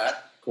side of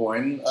that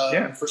coin,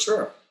 for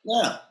sure.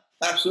 Yeah,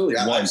 absolutely.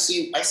 I've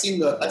seen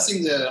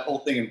the whole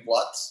thing in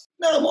flux.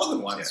 No, more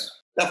than once.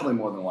 Yeah. Definitely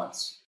more than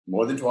once.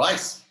 More than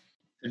twice.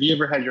 Have you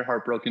ever had your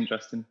heart broken,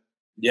 Justin?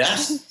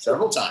 Yes,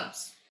 several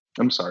times.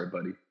 I'm sorry,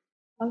 buddy.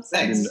 I'm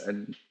sorry.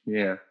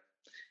 Yeah.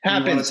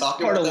 Happens. You want to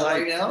talk about that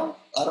right now?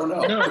 I don't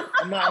know. No,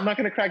 I'm not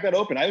going to crack that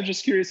open. I was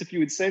just curious if you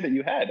would say that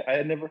you had. I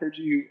had never heard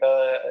you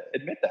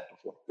admit that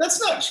before. That's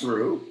not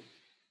true.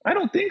 I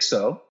don't think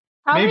so.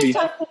 How many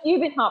times have you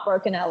been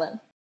heartbroken,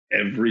 Ellen?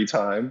 Every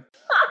time.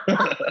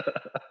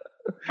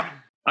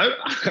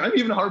 I'm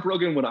even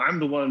heartbroken when I'm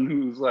the one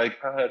who's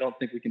like, I don't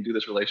think we can do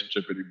this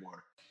relationship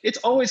anymore. It's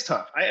always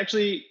tough. That's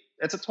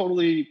a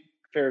totally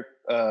fair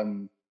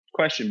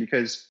question,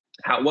 because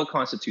what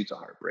constitutes a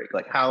heartbreak?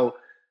 How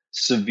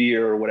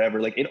severe or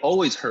whatever, it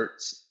always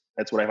hurts.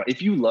 That's what I find.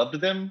 If you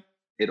loved them,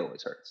 it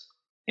always hurts.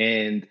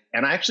 And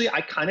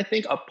I kind of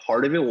think a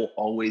part of it will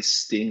always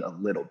sting a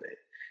little bit.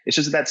 It's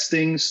just that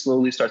sting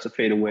slowly starts to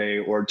fade away,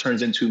 or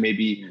turns into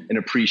maybe an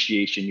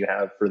appreciation you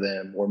have for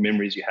them, or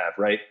memories you have,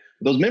 right?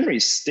 Those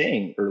memories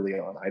sting early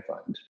on, I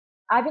find.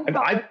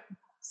 I've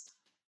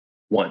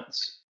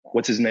once.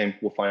 What's his name?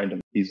 We'll find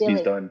him. He's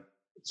done.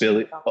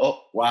 Billy.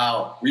 Oh,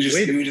 wow. We just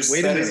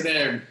said his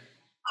name.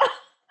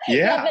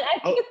 Yeah.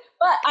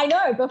 But I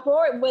know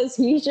before it was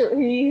he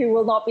who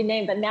will not be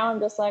named, but now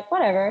I'm just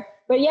whatever.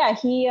 But yeah,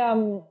 we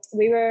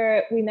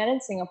met in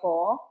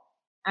Singapore,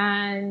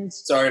 and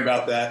sorry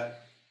about that.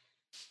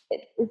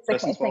 It's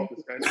okay. Thank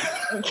you.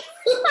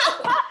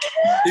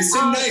 He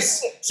seemed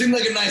nice. Seemed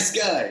like a nice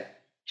guy.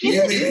 He's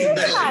a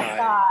nice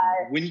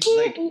guy.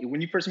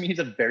 When you first meet, he's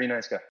a very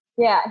nice guy.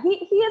 Yeah, he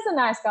is a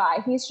nice guy.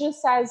 He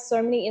just has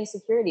so many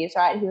insecurities,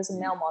 right? He was a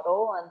male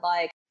model,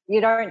 and you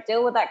don't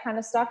deal with that kind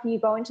of stuff. You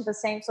go into the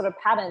same sort of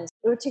patterns.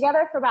 We were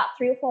together for about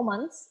 3 or 4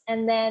 months,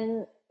 and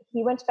then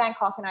he went to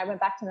Bangkok and I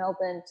went back to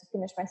Melbourne to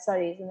finish my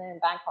studies. And then in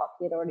Bangkok,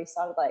 he had already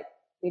started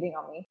beating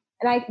on me.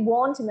 And I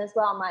warned him as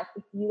well. I'm like,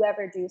 if you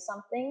ever do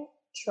something,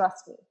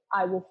 trust me,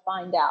 I will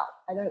find out.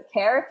 I don't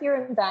care if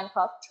you're in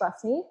Bangkok,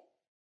 trust me,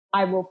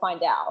 I will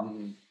find out.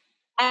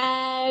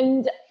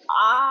 And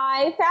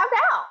I found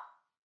out.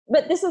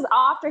 But this is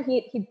after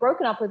he'd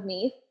broken up with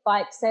me,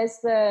 says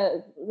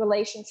the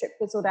relationship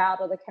fizzled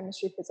out or the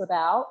chemistry fizzled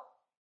out.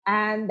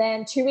 And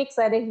then 2 weeks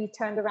later, he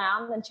turned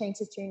around and changed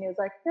his tune. He was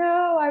like,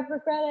 no, I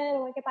regret it. I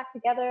want to get back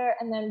together.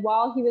 And then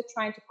while he was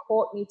trying to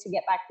court me to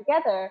get back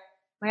together,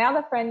 my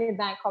other friend in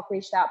Bangkok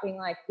reached out being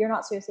like, you're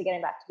not seriously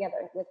getting back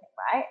together with him,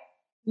 right?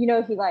 You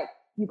know,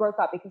 you broke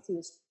up because he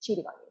was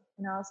cheating on you.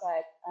 And I was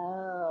like,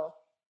 oh,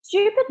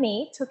 stupid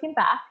me, took him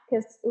back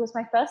because it was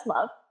my first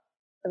love,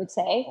 I would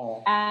say.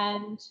 Oh.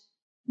 And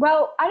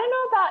well, I don't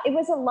know about, it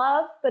was a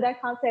love, but I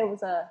can't say it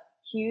was a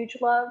huge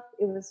love.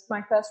 It was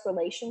my first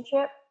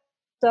relationship.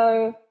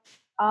 So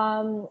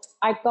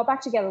I got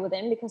back together with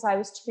him because I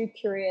was too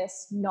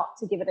curious not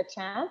to give it a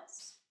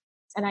chance.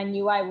 And I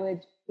knew I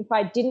would, if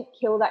I didn't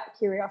kill that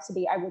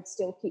curiosity, I would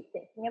still keep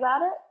thinking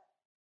about it.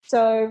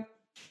 So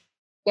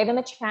gave him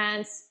a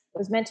chance. I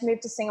was meant to move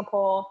to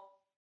Singapore,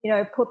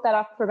 put that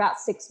up for about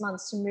 6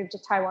 months to move to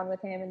Taiwan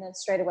with him. And then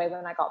straight away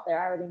when I got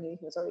there, I already knew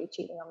he was already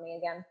cheating on me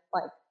again,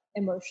 like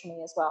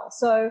emotionally as well.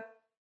 So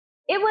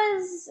it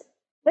was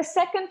the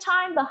second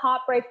time, the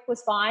heartbreak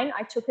was fine.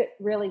 I took it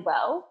really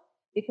well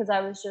because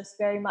I was just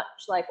very much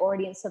like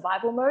already in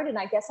survival mode. And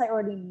I guess I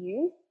already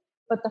knew.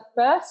 But the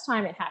first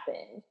time it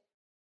happened,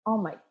 oh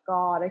my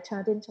God, I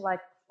turned into like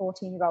a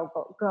 14-year-old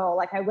girl.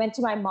 Like I went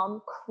to my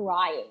mom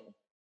crying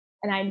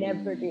and I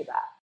never do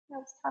that. That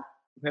was tough.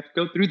 We have to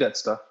go through that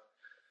stuff.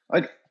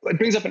 It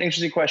brings up an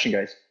interesting question,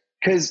 guys,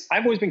 because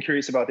I've always been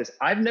curious about this.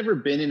 I've never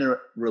been in a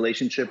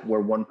relationship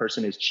where one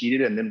person is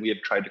cheated and then we have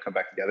tried to come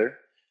back together.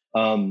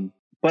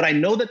 But I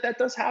know that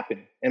does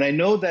happen. And I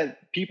know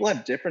that people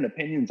have different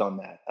opinions on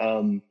that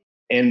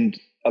and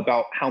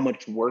about how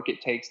much work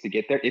it takes to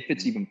get there, if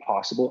it's even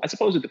possible. I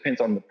suppose it depends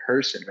on the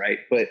person, right?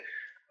 But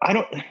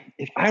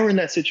if I were in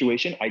that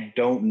situation, I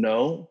don't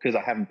know because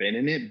I haven't been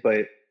in it,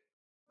 but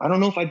I don't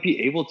know if I'd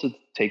be able to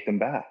take them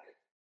back.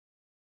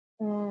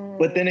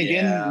 But then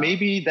again,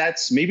 maybe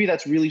that's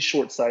really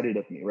short-sighted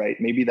of me, right?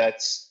 Maybe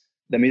that's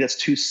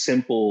too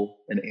simple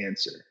an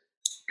answer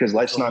because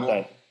life's not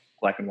that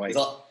black and white.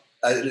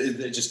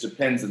 It just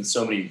depends on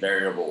so many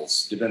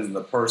variables. Depends on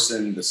the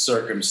person, the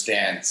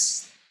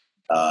circumstance.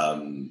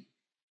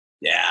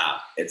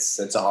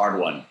 It's a hard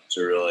one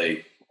to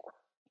really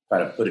try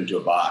to put into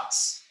a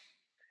box.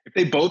 If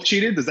they both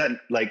cheated, does that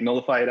like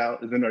nullify it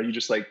out? Then are you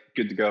just like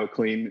good to go,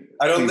 clean?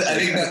 I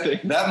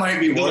think that might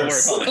be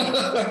worse.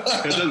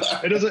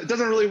 It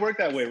doesn't really work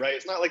that way, right?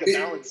 It's not like a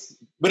balance.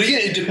 But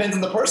again, it depends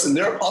on the person.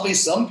 There are probably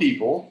some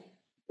people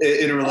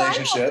in a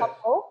relationship.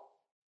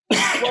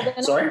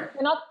 Sorry?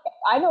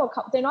 I know a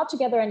couple, they're not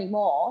together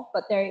anymore,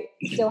 but they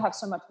still have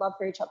so much love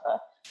for each other.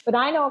 But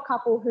I know a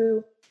couple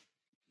who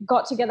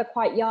got together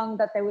quite young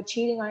that they were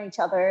cheating on each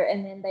other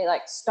and then they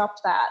like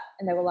stopped that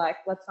and they were like,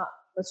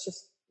 let's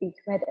just be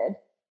committed.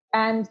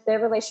 And their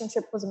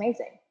relationship was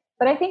amazing.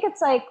 But I think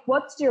it's like,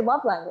 what's your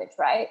love language,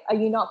 right? Are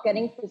you not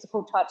getting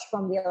physical touch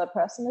from the other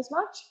person as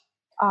much?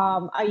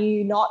 Are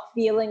you not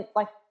feeling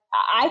like,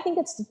 I think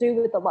it's to do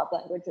with the love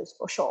languages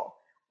for sure.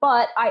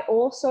 But I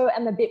also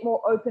am a bit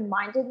more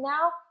open-minded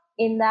now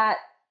in that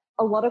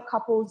a lot of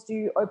couples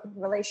do open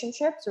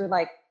relationships or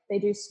like they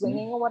do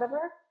swinging or whatever.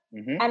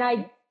 Mm-hmm.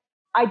 And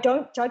I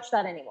don't judge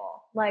that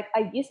anymore. Like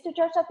I used to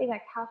judge that, being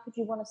like, how could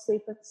you want to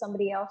sleep with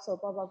somebody else or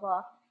blah, blah,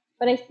 blah.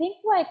 But I think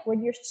like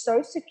when you're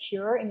so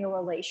secure in your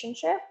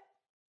relationship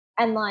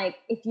and like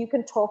if you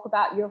can talk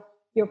about your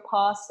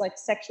past like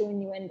sexual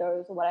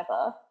innuendos or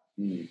whatever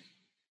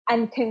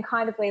and can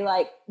kind of be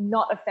like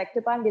not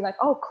affected by it and be like,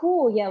 oh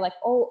cool, yeah, like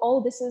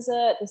oh this is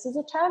a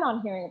turn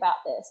on hearing about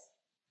this.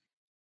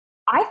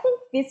 I think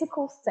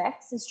physical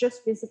sex is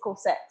just physical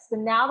sex.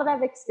 And now that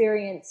I've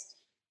experienced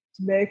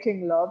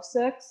making love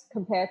sex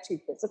compared to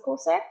physical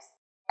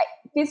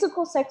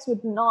sex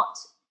would not,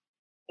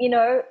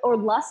 or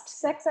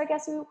lust sex, I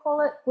guess we would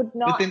call it, would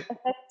not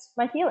affect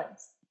my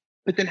feelings.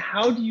 But then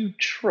how do you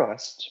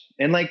trust?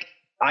 And like,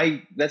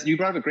 you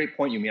brought up a great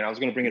point, Yumi, and I was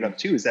going to bring it up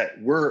too, is that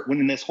when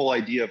in this whole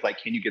idea of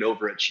like, can you get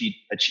over a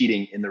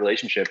cheating in the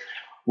relationship?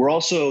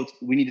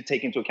 We need to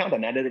take into account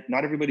that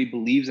not everybody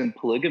believes in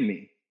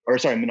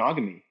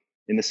monogamy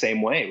in the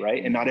same way,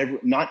 right? And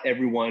not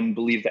everyone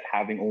believes that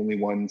having only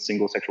one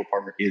single sexual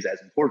partner is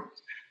as important.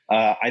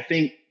 I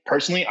think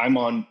personally, I'm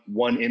on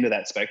one end of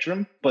that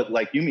spectrum, but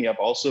like Yumi, I've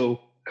also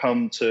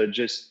come to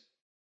just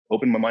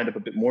open my mind up a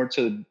bit more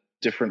to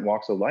different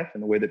walks of life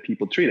and the way that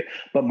people treat it.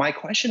 But my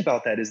question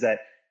about that is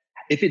that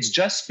if it's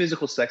just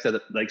physical sex,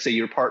 like say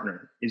you're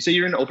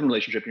in an open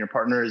relationship and your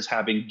partner is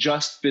having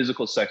just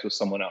physical sex with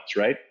someone else,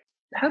 right?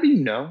 How do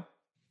you know?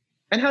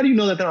 And how do you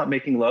know that they're not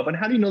making love? And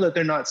how do you know that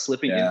they're not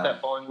slipping into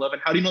that falling love?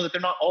 And how do you know that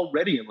they're not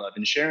already in love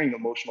and sharing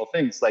emotional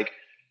things? Like,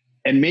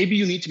 and maybe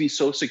you need to be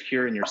so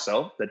secure in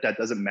yourself that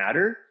doesn't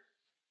matter.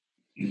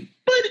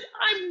 But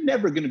I'm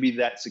never going to be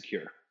that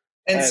secure.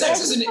 And sex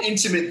is an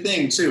intimate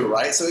thing too,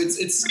 right? So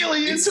it's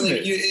really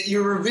intimate. Like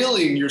you're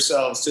revealing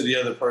yourselves to the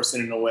other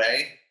person in a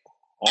way.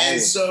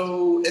 And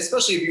so,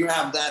 especially if you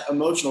have that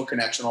emotional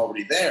connection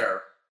already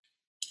there,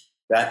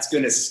 that's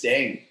going to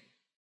sting.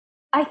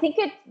 I think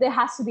there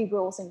has to be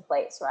rules in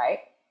place, right?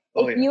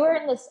 If you were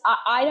in this,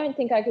 I don't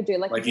think I could do it.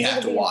 Like you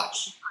have to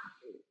watch.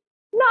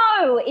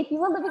 No, if you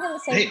were living in the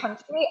same Hey,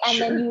 country and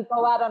sure. then you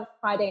go out on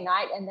Friday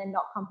night and then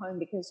not come home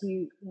because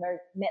you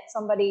met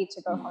somebody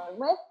to go home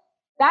with,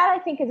 that I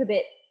think is a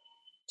bit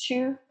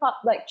too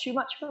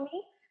much for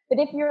me. But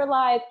if you're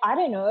like, I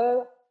don't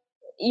know,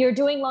 you're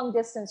doing long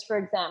distance, for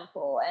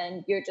example,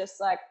 and you're just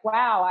like,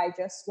 wow, I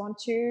just want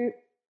to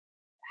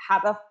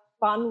have a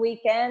fun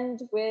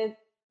weekend with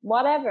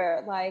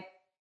whatever, like,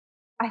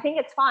 I think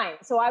it's fine.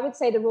 So I would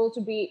say the rules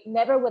would be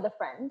never with a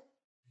friend,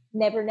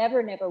 never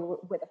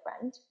with a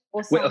friend,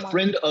 or Wait, someone. a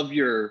friend of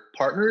your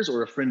partner's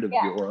or a friend of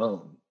your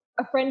own?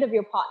 A friend of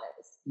your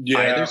partner's. Yeah.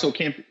 Either, so it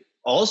can't be,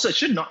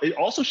 it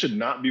also should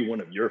not be one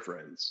of your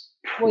friends.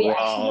 Well, yeah,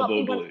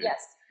 Probably.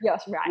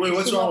 yes, right. Wait,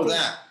 what's wrong with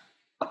that?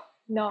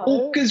 No.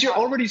 Well, because you're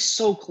already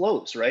so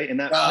close, right? And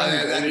that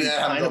friend is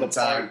already kind of a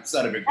time. It's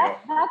not a big deal.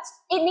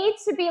 It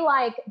needs to be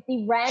like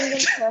the random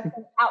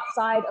person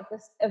outside of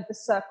the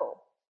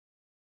circle.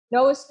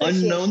 No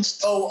association.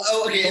 Unknowns.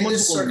 Oh, okay. In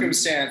this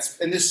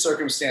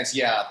circumstance,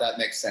 yeah, that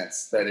makes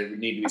sense. That it would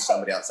need to be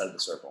somebody outside of the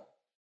circle.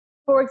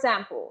 For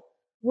example,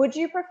 would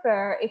you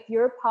prefer if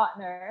your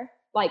partner,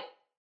 like,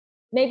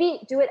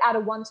 maybe do it out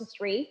of 1 to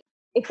 3?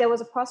 If there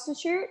was a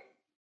prostitute,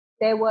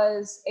 there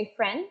was a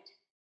friend,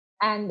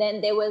 and then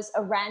there was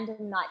a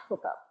random night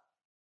hookup.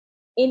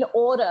 In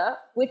order,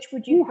 which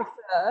would you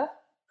prefer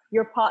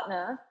your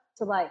partner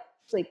to like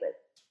sleep with?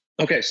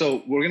 Okay,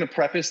 so we're gonna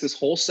preface this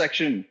whole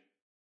section.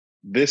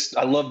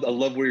 I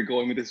love where you're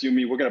going with this,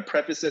 Yumi. We're gonna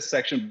preface this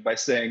section by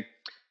saying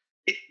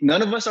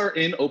none of us are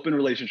in open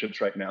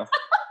relationships right now.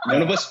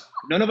 None of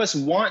us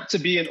want to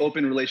be in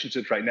open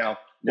relationships right now.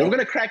 Nope. We're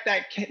gonna crack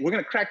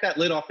that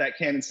lid off that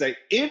can and say,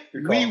 if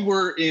we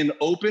were in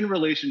open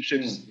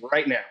relationships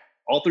right now,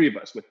 all three of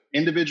us with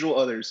individual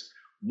others,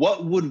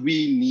 what would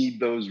we need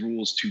those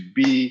rules to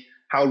be?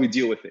 How do we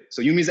deal with it?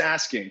 So Yumi's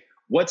asking,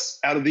 what's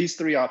out of these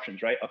three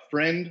options, right? A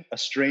friend, a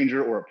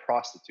stranger, or a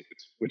prostitute,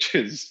 which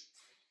is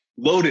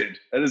loaded.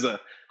 That is a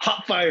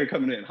hot fire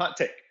coming in, hot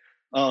take.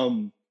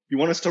 You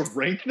want us to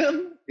rank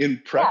them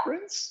in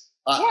preference?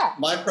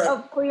 My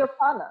for your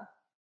partner.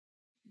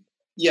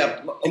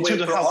 Yeah, for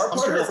our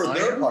partner or for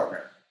their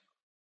partner?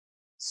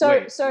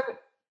 So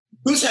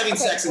who's having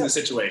sex in the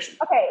situation?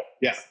 Okay.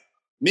 Yeah.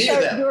 Me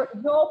or them?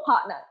 Your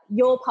partner.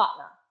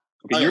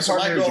 Okay, your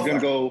partner is going to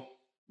go.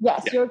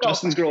 Yes, your girlfriend.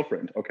 Justin's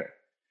girlfriend. Okay.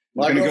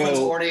 My girlfriend's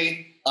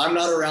horny. I'm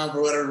not around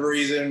for whatever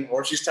reason,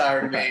 or she's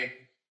tired of me.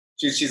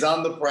 She's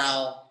on the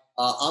prowl.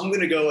 I'm going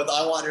to go with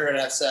I want her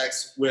to have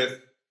sex with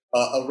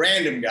a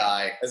random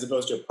guy as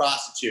opposed to a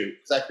prostitute,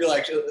 because I feel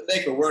like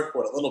they could work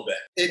for it a little bit.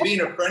 It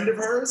being a friend of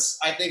hers,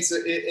 I think is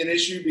an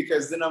issue,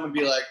 because then I'm going to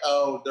be like,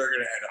 oh, they're going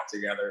to end up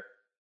together.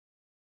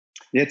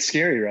 Yeah, it's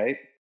scary, right?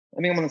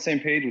 I think I'm on the same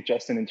page with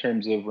Justin in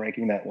terms of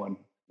ranking that one.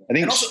 I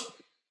think also,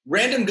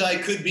 random guy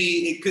could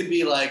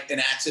be like an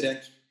accident.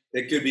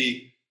 It could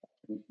be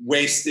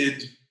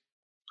wasted.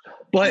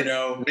 But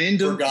forgot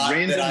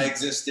that I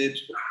existed.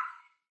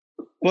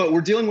 But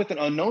we're dealing with an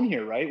unknown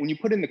here, right? When you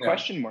put in the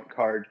question mark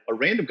card, a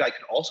random guy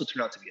could also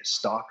turn out to be a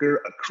stalker,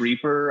 a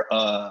creeper,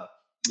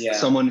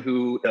 someone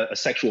who a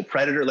sexual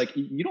predator. Like,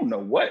 you don't know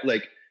what.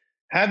 Like,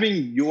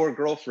 having your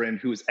girlfriend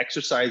who is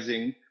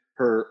exercising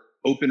her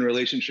open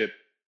relationship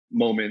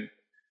moment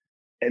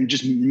and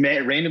just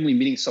randomly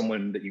meeting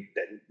someone that you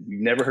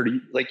never heard of,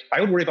 like,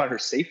 I would worry about her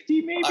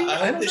safety. Maybe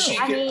I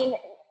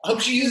hope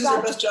she uses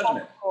her best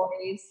judgment.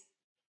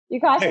 You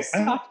guys are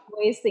such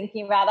boys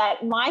thinking about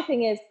that. My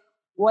thing is,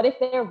 what if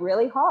they're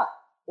really hot?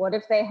 What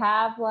if they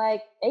have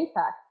like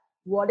APAC?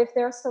 What if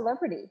they're a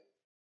celebrity?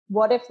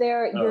 What if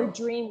they're your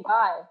dream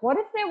guy? What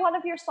if they're one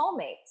of your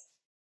soulmates?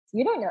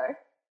 You don't know.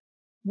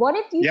 What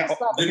if you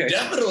just love them?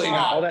 Definitely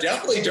not.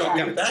 Definitely don't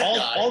get that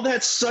guy. All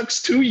that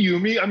sucks too,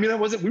 Yumi. I mean,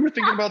 we were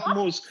thinking about the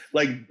most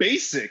like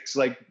basics,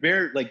 like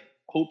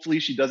hopefully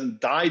she doesn't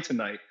die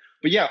tonight.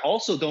 But yeah,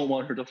 also don't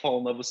want her to fall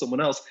in love with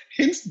someone else.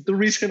 Hence the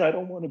reason I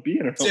don't want to be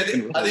in her.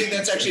 I think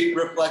that's actually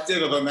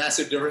reflective of a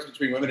massive difference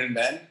between women and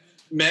men.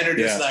 Men are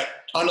just like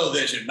tunnel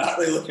vision, not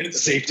really looking at the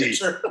safety. Big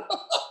picture.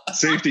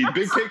 Safety,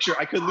 big picture.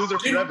 I could lose her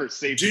forever.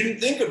 Safety.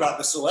 Didn't think about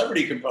the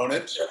celebrity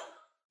component.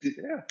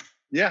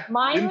 Yeah.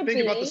 Didn't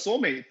think about the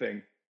soulmate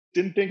thing.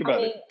 Didn't think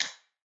about it.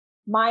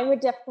 Mine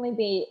would definitely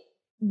be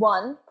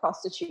one,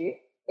 prostitute.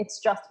 It's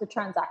just a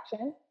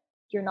transaction.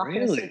 You're not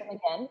going to see them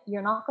again.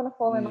 You're not going to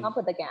fall in love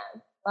with again.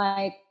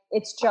 Like,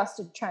 it's just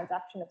a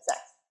transaction of sex.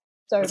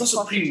 So it's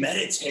also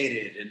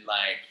premeditated and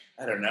like,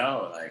 I don't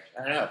know.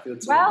 I feel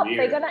too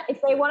weird.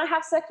 If they want to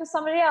have sex with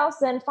somebody else,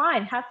 then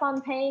fine. Have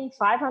fun paying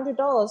 $500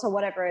 or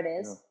whatever it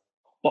is. Yeah.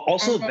 But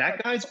also,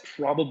 that guy's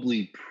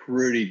probably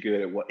pretty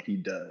good at what he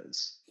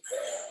does.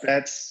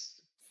 That's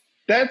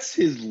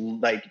his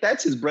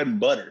bread and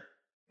butter.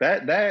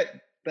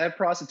 That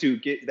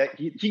prostitute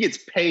he gets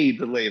paid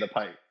to lay the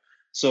pipe.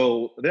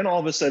 So then all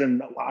of a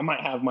sudden, I might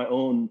have my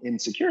own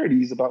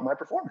insecurities about my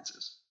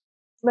performances.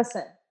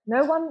 Listen,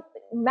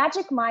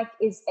 Magic Mike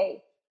is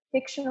a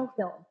fictional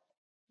film.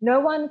 No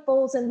one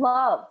falls in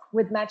love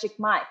with Magic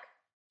Mike.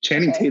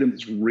 Channing Tatum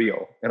is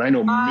real. And I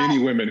know many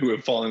women who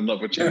have fallen in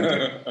love with Channing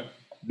Tatum.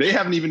 They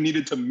haven't even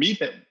needed to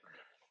meet him.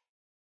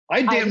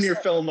 I damn near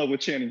fell in love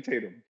with Channing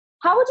Tatum.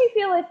 How would you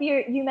feel if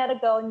you met a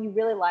girl and you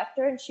really liked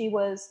her and she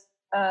was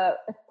a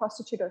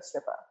prostitute or a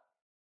stripper?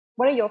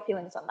 What are your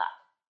feelings on that?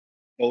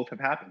 Both have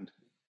happened.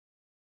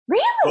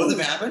 Really? Both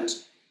have happened?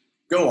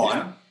 Go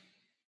on.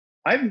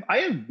 I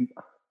have,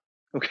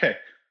 okay.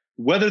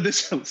 Whether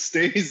this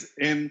stays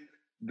in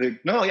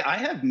I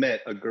have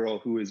met a girl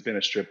who has been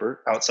a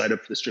stripper outside of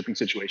the stripping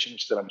situation.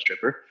 She said, I'm a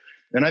stripper.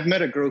 And I've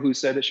met a girl who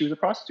said that she was a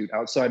prostitute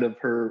outside of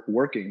her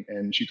working.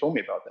 And she told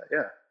me about that.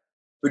 Yeah.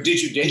 But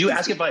did you date them? Did you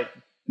ask if I,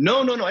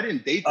 no, I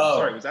didn't date them.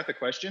 Sorry. Was that the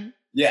question?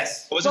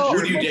 Yes. I wasn't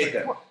sure. Would you date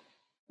them?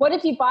 What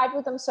if you vibed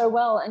with them so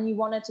well and you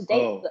wanted to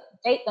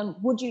date them?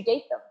 Would you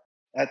date them?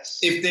 That's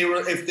if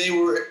they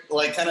were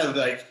like kind of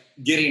like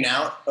getting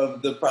out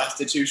of the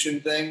prostitution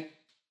thing.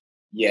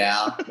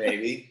 Yeah,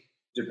 maybe.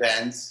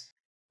 Depends.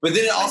 But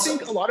then I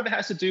think a lot of it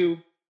has to do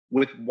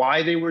with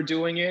why they were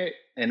doing it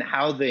and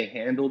how they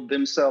handled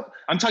themselves.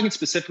 I'm talking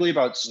specifically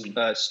about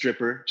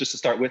stripper, just to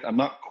start with. I'm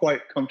not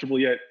quite comfortable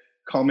yet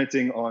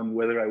commenting on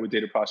whether I would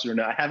date a prostitute or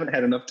not. I haven't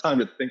had enough time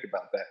to think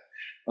about that.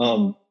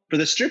 For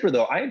the stripper,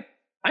 though, I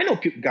know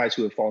guys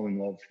who have fallen in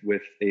love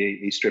with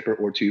a stripper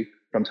or two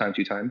from time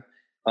to time.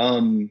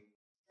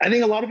 I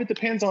think a lot of it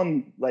depends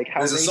on like how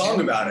there's a song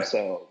about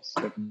themselves.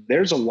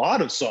 There's a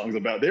lot of songs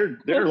about there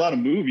are a lot of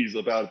movies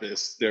about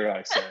this, dare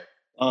I say.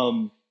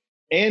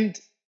 And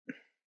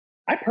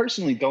I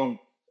personally don't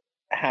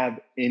have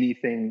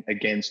anything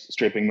against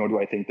stripping, nor do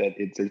I think that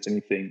there's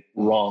anything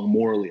wrong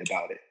morally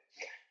about it.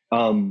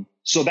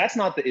 So that's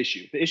not the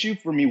issue. The issue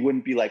for me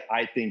wouldn't be like,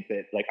 I think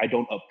that like, I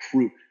don't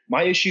approve.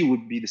 My issue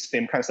would be the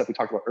same kind of stuff we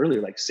talked about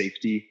earlier, like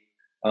safety,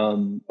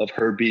 of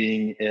her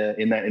being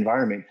in that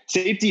environment,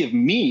 safety of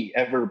me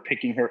ever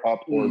picking her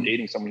up or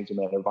dating someone who's in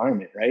that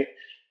environment. Right.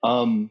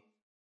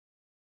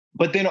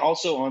 But then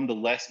also on the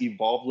less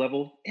evolved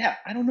level,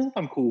 I don't know if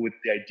I'm cool with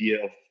the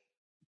idea of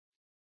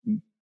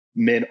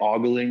men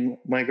ogling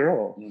my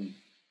girl.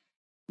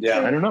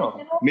 Yeah. I don't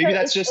know. Maybe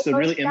that's just a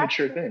really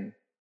immature thing.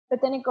 But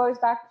then it goes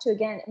back to,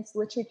 again, it's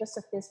literally just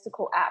a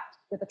physical act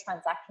with a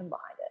transaction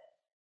behind it.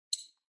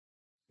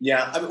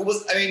 Yeah.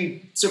 I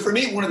mean, so for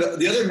me, one of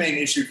the other main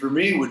issue for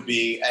me would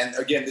be, and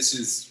again, this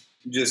is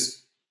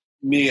just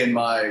me and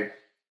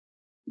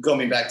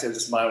going back to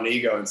just my own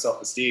ego and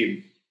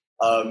self-esteem.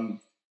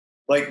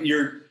 Like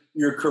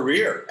your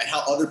career and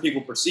how other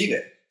people perceive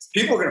it.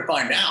 People are going to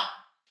find out.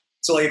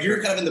 So like if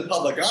you're kind of in the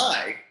public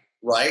eye,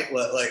 right?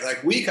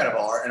 Like we kind of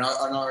are, and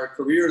our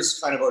careers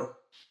kind of are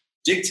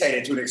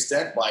dictated to an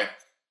extent by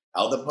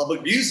how the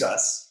public views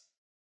us.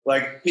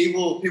 Like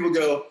people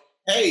go,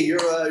 hey,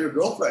 your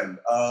girlfriend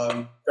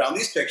found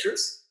these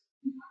pictures.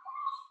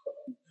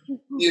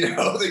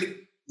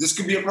 This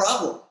could be a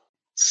problem.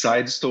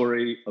 Side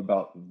story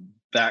about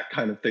that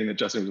kind of thing that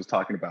Justin was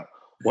talking about.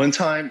 One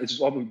time,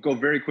 I'll go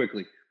very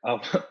quickly.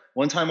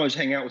 One time I was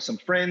hanging out with some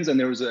friends and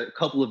there was a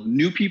couple of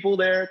new people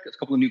there, a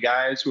couple of new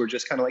guys who were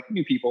just kind of like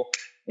new people.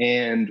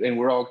 And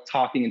we're all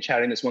talking and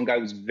chatting. This one guy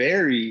was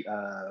very,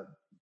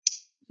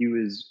 he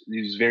was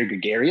very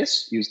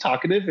gregarious. He was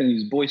talkative and he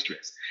was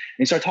boisterous.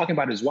 And he started talking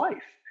about his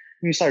wife.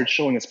 And he started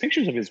showing us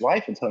pictures of his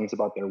wife and telling us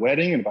about their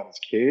wedding and about his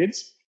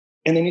kids.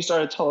 And then he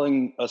started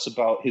telling us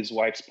about his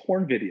wife's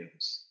porn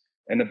videos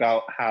and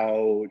about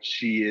how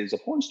she is a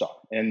porn star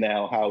and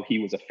now how he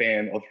was a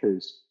fan of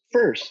hers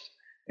first.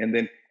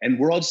 And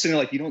we're all just sitting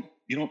there like,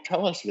 you don't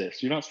tell us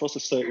this. You're not supposed to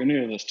say any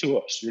of this to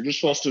us. You're just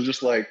supposed to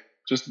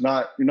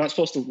you're not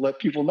supposed to let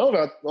people know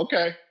about,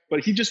 okay. But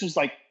he just was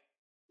like,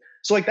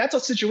 so like, that's a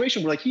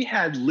situation where like, he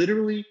had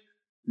literally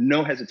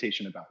no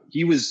hesitation about it.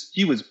 He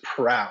was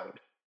proud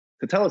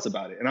to tell us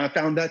about it. And I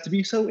found that to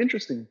be so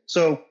interesting.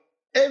 So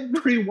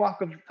every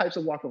types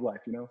of walk of life,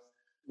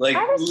 like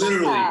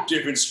literally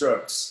different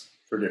strokes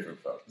for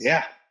different folks.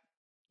 Yeah.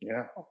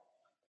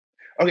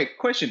 Okay.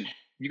 Question.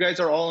 You guys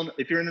are all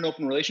if you're in an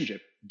open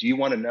relationship, do you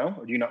want to know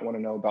or do you not want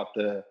to know about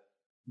the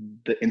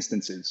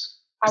instances?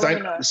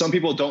 Because some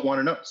people don't want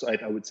to know. So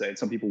I would say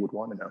some people would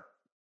want to know.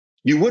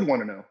 You would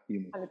want to know.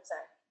 100%.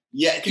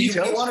 Yeah. Because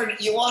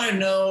you want to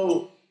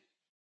know,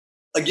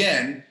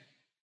 again,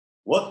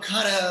 what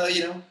kind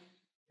of,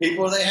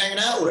 people are they hanging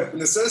out with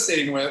and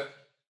associating with?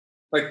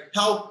 Like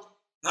how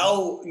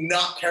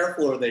not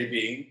careful are they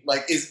being?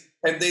 Like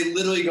have they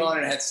literally gone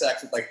and had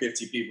sex with like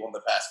 50 people in the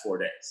past 4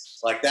 days?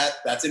 Like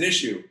that's an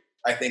issue.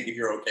 I think if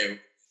you're okay,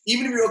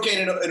 even if you're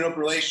okay in an open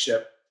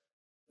relationship,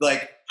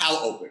 like how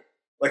open?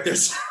 Like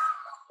there's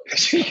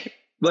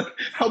like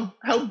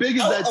how big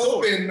is that door? How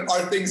open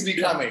are things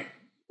becoming?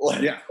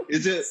 Like, yeah.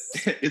 Is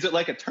it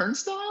like a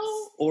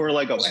turnstile or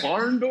like a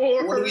barn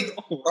door?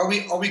 Are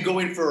we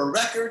going for a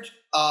record?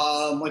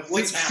 Like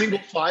what's happening? Single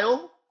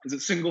file? Is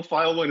it single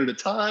file one at a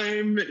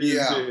time? Is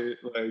it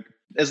like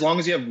as long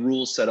as you have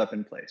rules set up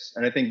in place?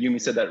 And I think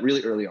Yumi said that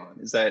really early on,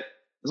 is that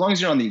as long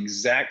as you're on the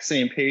exact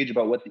same page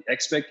about what the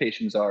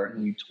expectations are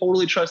and you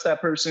totally trust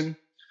that person,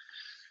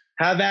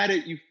 have at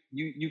it,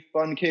 you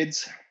fun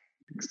kids.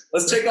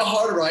 Let's take a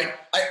hard right.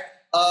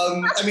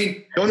 I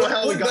mean, don't know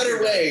how what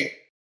better way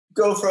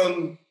go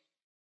from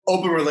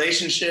open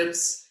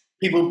relationships,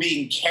 people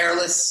being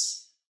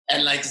careless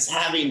and like just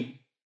having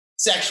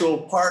sexual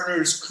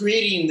partners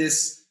creating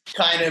this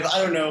kind of,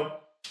 I don't know,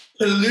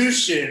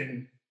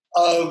 pollution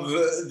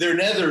of their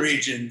nether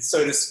region,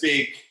 so to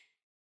speak,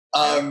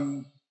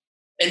 and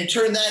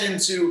turn that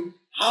into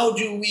how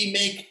do we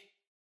make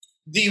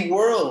the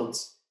world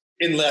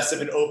in less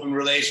of an open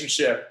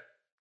relationship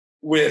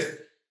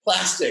with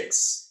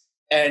plastics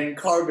and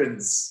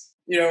carbons?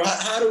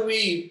 How do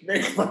we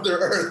make Mother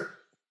Earth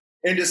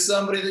into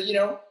somebody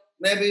that,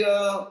 maybe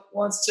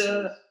wants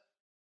to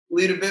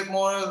lead a bit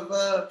more of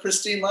a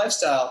pristine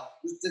lifestyle?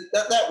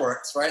 That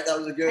works, right? That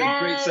was a great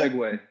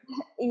segue.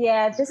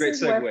 Yeah, this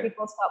is where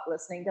people stop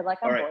listening. They're like,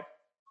 I'm bored.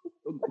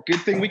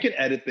 Good thing we can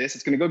edit this.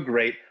 It's going to go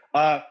great.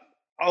 I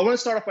want to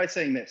start off by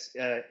saying this.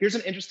 Here's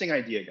an interesting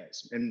idea,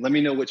 guys, and let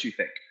me know what you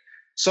think.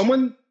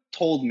 Someone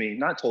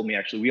not told me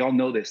actually, we all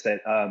know this,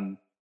 that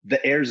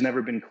the air's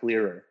never been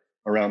clearer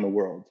around the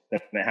world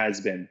than it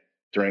has been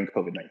during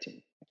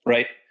COVID-19,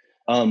 right?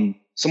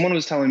 Someone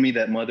was telling me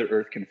that Mother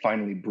Earth can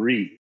finally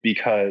breathe,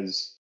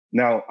 because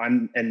now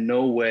I'm in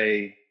no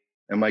way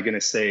am I going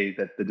to say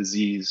that the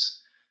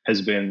disease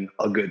has been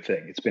a good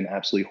thing. It's been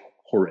absolutely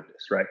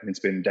horrendous, right? And it's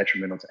been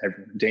detrimental to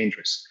everyone,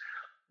 dangerous.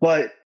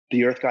 But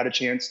the Earth got a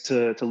chance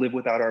to live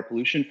without our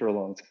pollution for a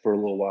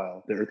little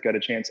while. The Earth got a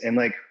chance, and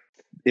like,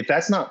 if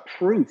that's not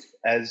proof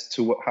as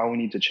to how we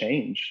need to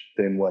change,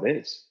 then what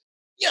is?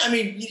 Yeah, I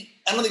mean,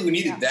 I don't think we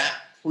needed that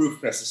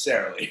proof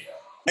necessarily.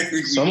 I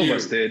think some of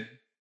us did.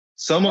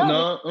 Some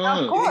of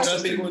course.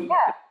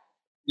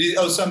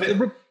 Some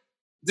people.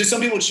 Did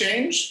some people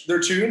change their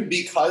tune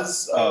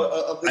because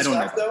of this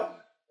stuff, though?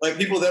 Like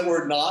people that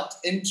were not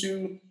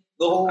into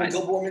the whole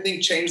global warming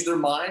thing changed their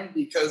mind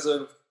because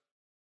of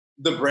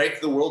the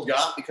break the world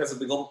got because of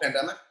the global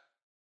pandemic?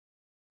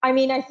 I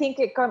mean, I think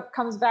it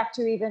comes back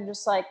to even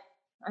just like,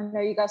 I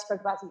know you guys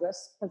spoke about the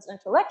US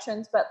presidential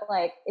elections, but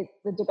like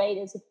the debate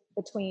is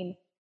between,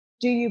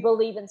 do you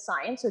believe in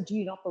science or do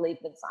you not believe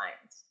in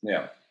science?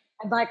 Yeah.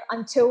 And like,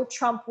 until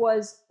Trump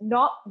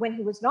when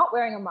he was not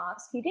wearing a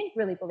mask, he didn't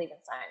really believe in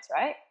science,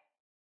 right?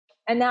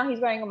 And now he's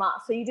wearing a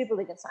mask, so you do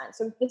believe in science.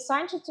 So the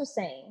scientists are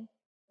saying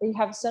that you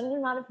have a certain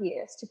amount of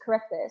years to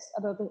correct this,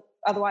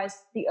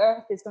 otherwise the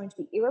Earth is going to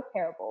be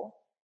irreparable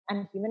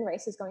and the human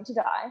race is going to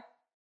die.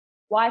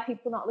 Why are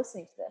people not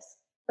listening to this?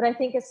 But I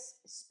think a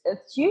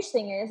huge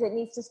thing is it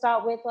needs to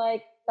start with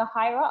like the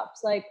higher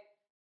ups. Like,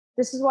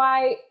 this is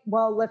why,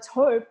 well, let's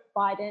hope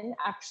Biden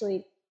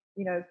actually,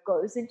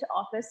 goes into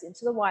office,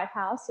 into the White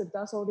House, and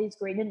does all these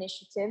green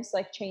initiatives,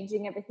 like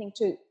changing everything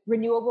to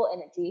renewable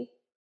energy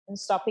and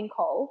stopping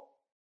coal.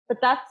 But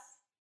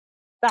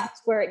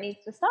that's where it needs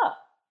to start.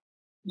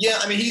 Yeah,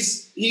 I mean, he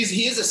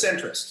is a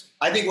centrist.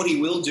 I think what he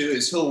will do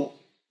is he'll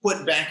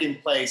put back in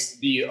place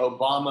the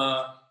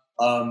Obama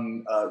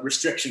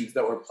restrictions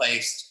that were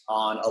placed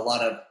on a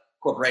lot of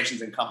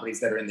corporations and companies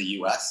that are in the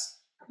U.S.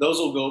 Those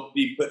will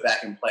be put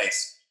back in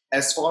place.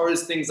 As far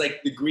as things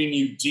like the Green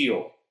New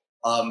Deal,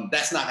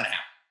 that's not going to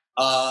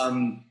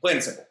happen. Plain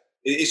and simple.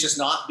 It's just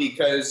not,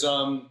 because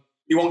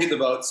he won't get the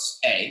votes,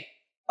 A.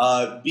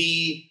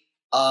 B,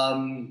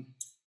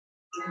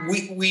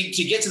 we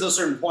to get to those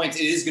certain points,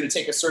 it is going to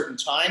take a certain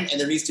time, and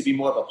there needs to be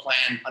more of a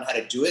plan on how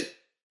to do it.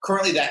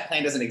 Currently, that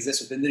plan doesn't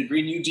exist within the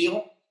Green New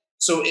Deal.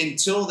 So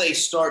until they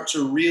start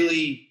to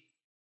really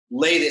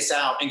lay this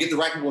out and get the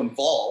right people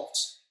involved,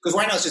 because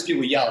right now it's just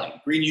people yelling,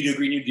 Green New Deal,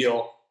 Green New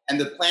Deal, and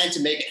the plan to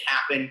make it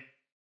happen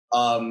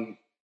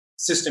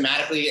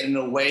systematically and in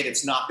a way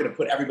that's not going to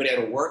put everybody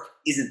out of work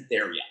isn't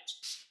there yet.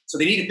 So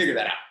they need to figure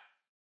that out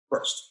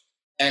first.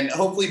 And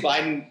hopefully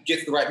Biden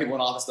gets the right people in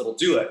office that'll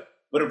do it.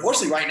 But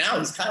unfortunately, right now,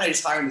 he's kind of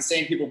just hiring the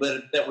same people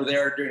that were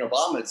there during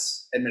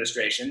Obama's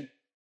administration,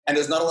 and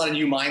there's not a lot of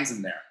new minds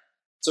in there.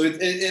 So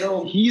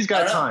it'll. He's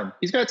got time.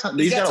 He's got time.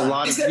 He's got a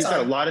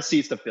lot of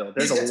seats to fill.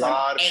 There's a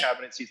lot of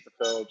cabinet seats to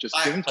fill. Just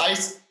give him time.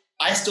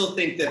 I still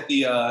think that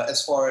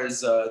as far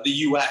as the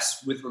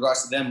U.S. with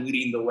regards to them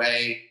leading the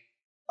way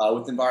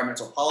with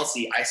environmental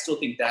policy, I still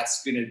think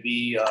that's going to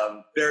be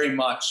very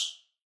much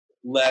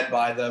led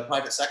by the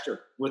private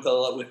sector with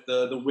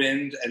the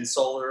wind and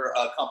solar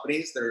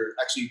companies that are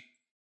actually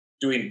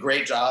doing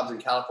great jobs in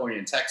California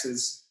and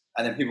Texas,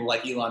 and then people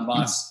like Elon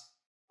Musk.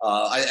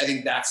 I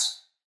think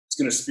it's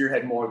going to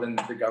spearhead more than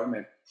the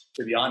government,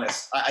 to be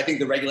honest. I think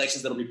the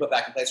regulations that will be put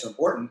back in place are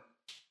important.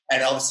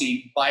 And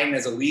obviously, Biden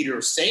as a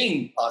leader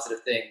saying positive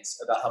things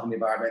about helping the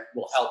environment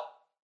will help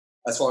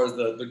as far as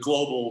the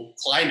global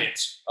climate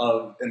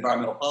of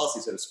environmental policy,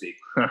 so to speak.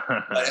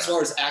 But as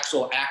far as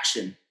actual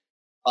action,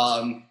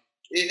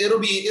 it'll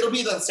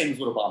be the same as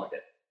what Obama did.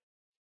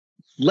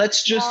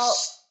 Let's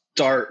just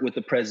start with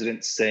the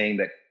president saying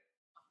that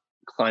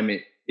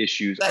climate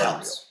issues that are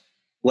helps.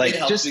 real. It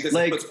helps because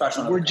it puts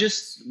pressure on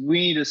we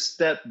need to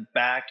step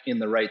back in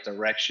the right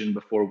direction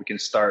before we can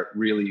start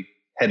really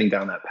heading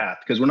down that path,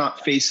 because we're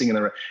not facing in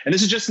the right, and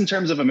this is just in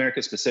terms of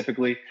America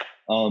specifically,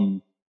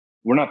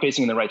 we're not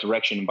facing in the right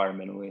direction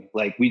environmentally.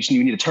 Like we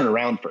need to turn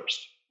around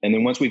first. And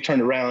then once we've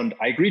turned around,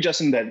 I agree,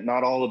 Justin, that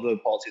not all of the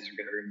policies are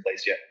going to be in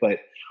place yet, but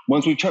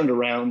once we've turned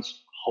around,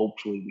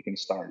 hopefully we can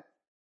start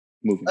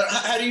moving.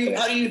 How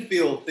do you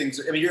feel things?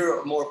 I mean,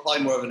 you're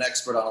probably more of an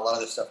expert on a lot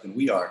of this stuff than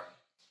we are.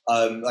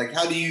 Like,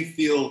 how do you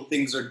feel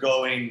things are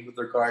going with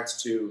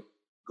regards to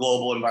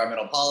global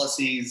environmental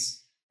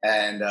policies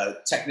and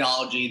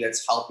technology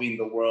that's helping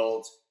the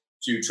world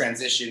to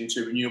transition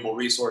to renewable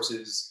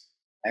resources,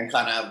 and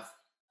kind of,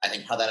 I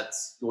think, how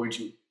that's going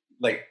to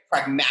like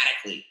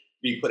pragmatically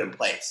be put in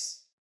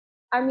place?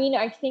 I mean,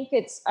 I think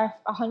it's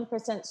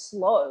 100%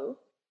 slow,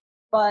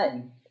 but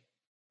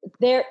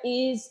there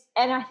is,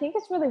 and I think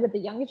it's really with the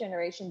younger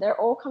generation, they're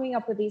all coming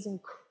up with these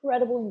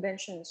incredible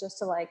inventions just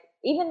to like,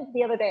 even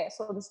the other day I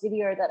saw this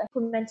video that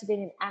implemented it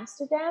in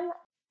Amsterdam.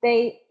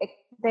 They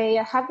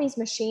have these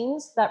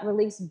machines that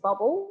release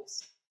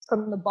bubbles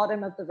from the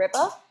bottom of the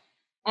river.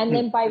 And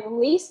then by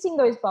releasing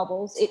those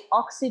bubbles, it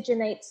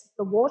oxygenates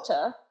the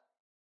water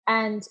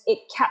and it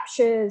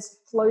captures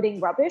floating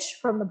rubbish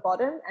from the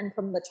bottom and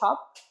from the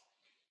top,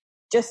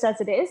 just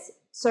as it is,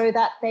 so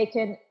that they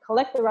can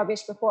collect the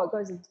rubbish before it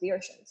goes into the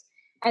oceans.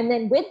 And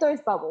then with those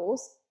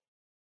bubbles,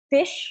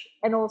 fish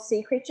and all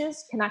sea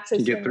creatures can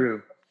actually get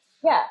through.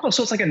 Yeah. Oh,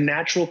 so it's like a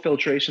natural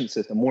filtration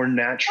system, more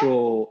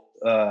natural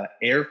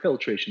air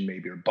filtration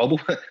maybe, or bubble.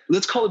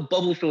 Let's call it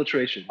bubble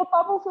filtration.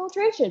 Bubble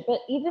filtration,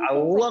 but even I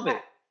love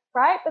it.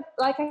 Right? But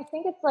like, I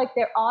think it's like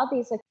there are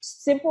these like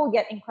simple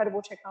yet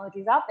incredible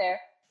technologies out there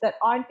that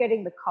aren't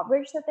getting the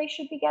coverage that they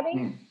should be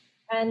getting.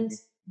 And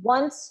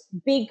once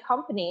big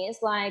companies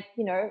like,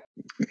 you know,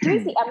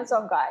 who's the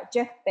Amazon guy?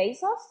 Jeff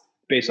Bezos?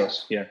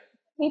 Bezos, yeah.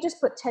 He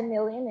just put 10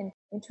 million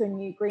into a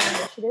new green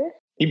initiative.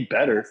 He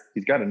better.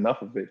 He's got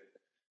enough of it.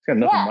 He's got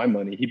enough of my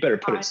money. He better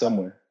put it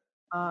somewhere.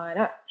 I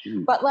know.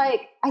 But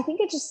like, I think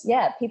it just,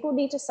 people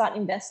need to start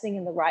investing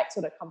in the right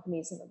sort of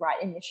companies and the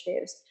right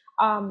initiatives.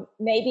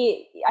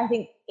 Maybe I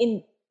think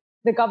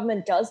the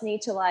government does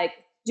need to like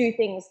do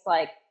things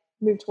like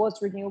move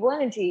towards renewable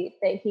energy.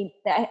 I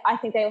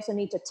think they also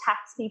need to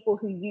tax people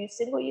who use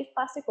single-use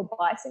plastic or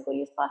buy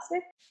single-use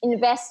plastic.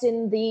 Invest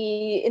in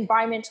the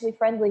environmentally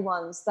friendly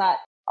ones that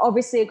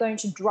obviously are going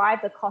to drive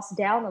the cost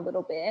down a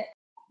little bit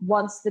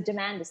once the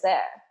demand is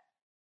there.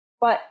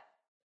 But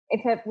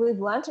if we've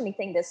learned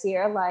anything this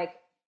year, like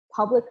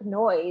public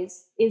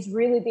noise is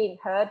really being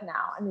heard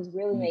now and is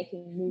really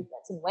making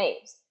movements and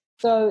waves.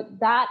 So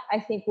that I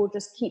think will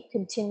just keep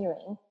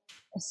continuing,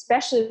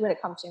 especially when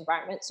it comes to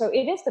environment. So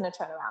it is going to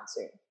turn around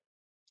soon.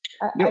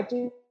 I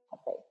do have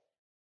faith.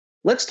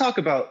 Let's talk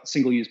about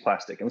single-use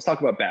plastic and let's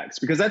talk about bags,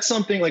 because that's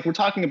something like we're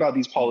talking about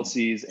these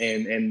policies,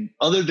 and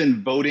other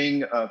than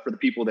voting for the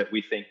people that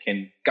we think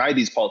can guide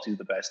these policies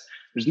the best,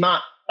 there's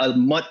not a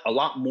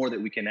lot more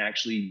that we can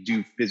actually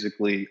do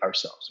physically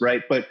ourselves,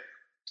 right? But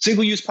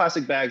single-use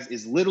plastic bags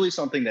is literally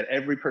something that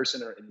every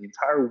person in the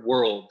entire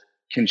world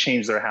can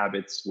change their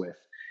habits with.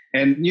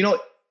 And you know,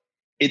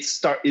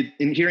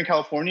 here in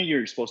California,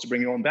 you're supposed to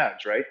bring your own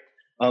bags, right?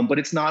 But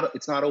it's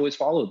not always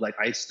followed. Like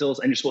and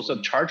you're supposed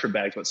to charge for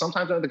bags, but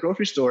sometimes I'm at the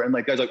grocery store and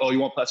like guys are like, oh, you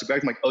want plastic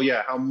bags? I'm like, oh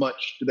yeah, how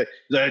much do they?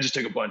 He's like, I just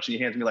take a bunch, and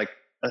he hands me like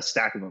a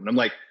stack of them. And I'm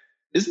like,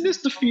 isn't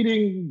this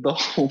defeating the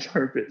whole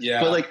purpose?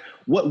 Yeah. But like,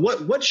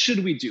 what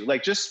should we do?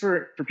 Like, just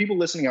for people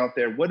listening out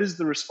there, what is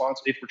the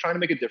response if we're trying to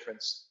make a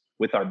difference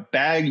with our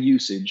bag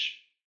usage?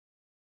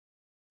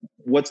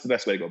 What's the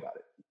best way to go about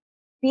it?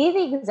 Be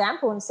the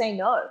example and say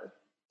no,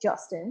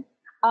 Justin.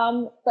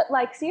 But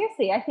like,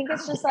 seriously, I think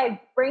it's just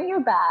like, bring your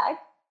bag,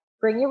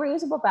 bring your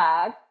reusable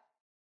bag.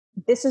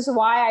 This is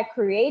why I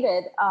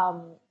created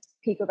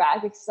Pico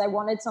Bag, because I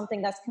wanted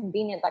something that's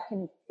convenient, that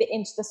can fit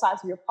into the size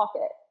of your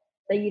pocket,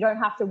 that you don't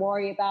have to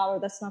worry about, or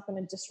that's not going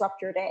to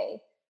disrupt your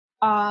day.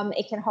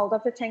 It can hold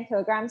up to 10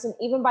 kilograms. And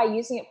even by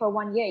using it for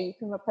 1 year, you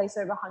can replace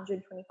over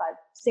 125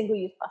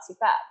 single-use plastic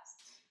bags.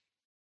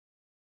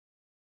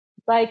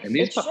 Like,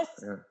 it's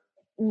just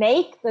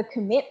make the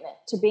commitment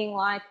to being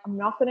like, I'm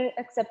not going to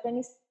accept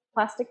any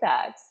plastic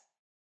bags.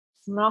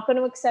 I'm not going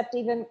to accept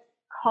even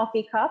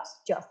coffee cups,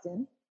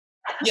 Justin.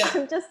 Yeah.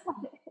 I'm just like...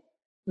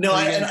 No,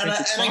 I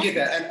get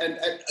that. And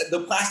the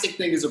plastic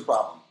thing is a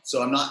problem.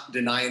 So I'm not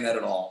denying that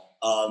at all.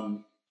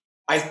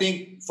 I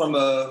think I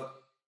like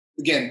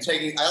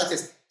to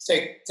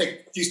take a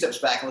few steps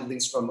back and look at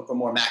things from a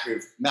more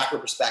macro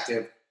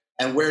perspective.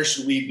 And where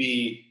should we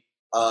be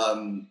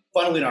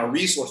funneling our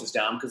resources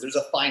down? Because there's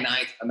a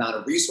finite amount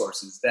of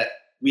resources that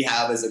we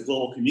have as a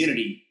global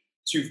community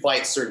to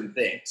fight certain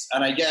things.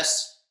 And I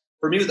guess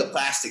for me with the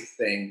plastic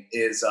thing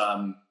is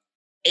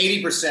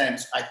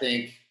 80%, I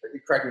think,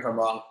 correct me if I'm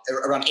wrong,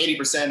 around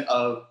 80%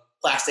 of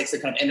plastics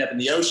that kind of end up in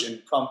the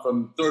ocean come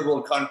from third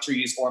world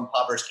countries or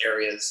impoverished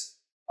areas,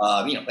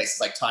 places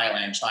like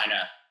Thailand,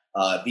 China,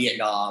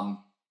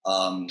 Vietnam.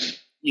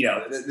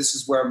 This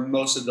is where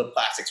most of the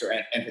plastics are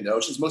entering the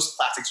oceans. Most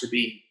plastics are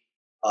being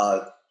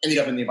ended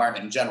up in the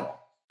environment in general.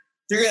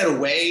 Figuring out a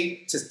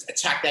way to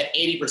attack that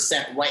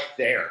 80% right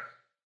there,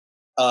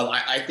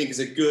 I think is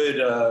a good,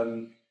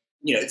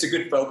 it's a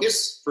good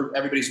focus for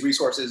everybody's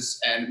resources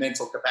and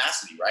mental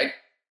capacity, right?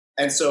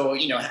 And so,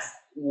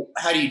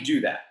 how do you do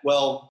that?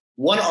 Well,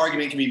 one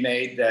argument can be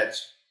made that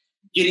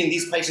getting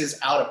these places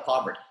out of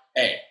poverty,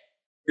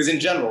 because in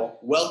general,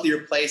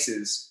 wealthier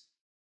places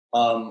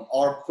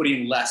are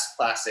putting less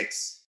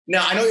plastics.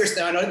 Now, I know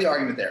the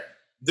argument there.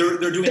 They're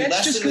doing That's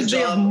less just than the because they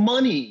have job.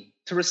 money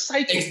to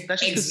recycle.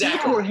 That's just because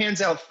Exactly. Singapore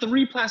hands out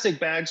 3 plastic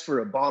bags for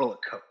a bottle of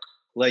Coke.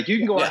 Like you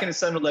can go walk into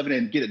 7-Eleven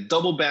and get a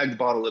double bagged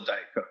bottle of Diet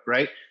Coke,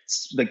 right?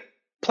 It's like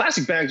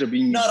plastic bags are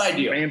being Not used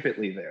ideal.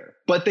 rampantly there.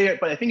 But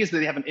I think is that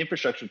they have an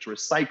infrastructure to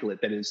recycle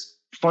it that is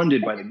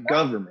funded by the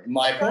government.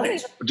 My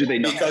point. Or do they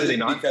not? Because- do they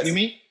not? because- You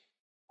mean?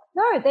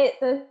 No,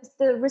 the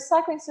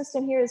recycling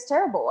system here is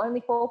terrible.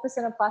 Only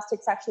 4% of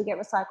plastics actually get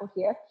recycled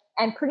here.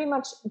 And pretty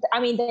much, I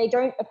mean, they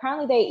don't,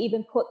 apparently they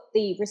even put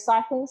the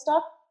recycling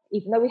stuff,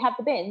 even though we have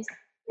the bins,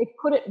 they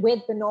put it with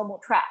the normal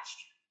trash.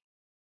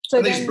 So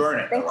and they just burn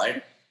it, though,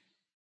 right?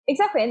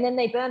 Exactly. And then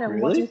they burn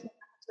them. What do you think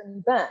happens when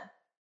you burn?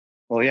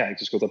 Well, yeah, it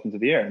just goes up into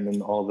the air, and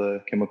then all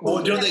the chemicals.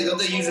 Well, don't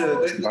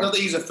they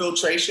use a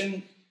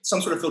filtration,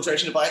 some sort of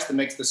filtration device that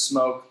makes the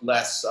smoke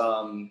less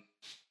clean?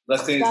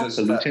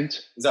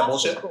 Pollutant? Is that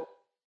bullshit? Cool.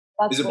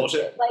 Is it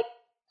bullshit? Like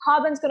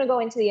carbon's going to go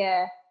into the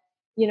air,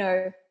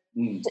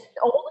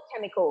 all the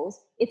chemicals.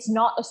 It's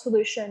not a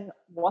solution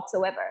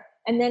whatsoever.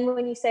 And then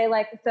when you say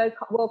like the third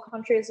world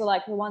countries are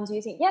like the ones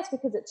using it, yes,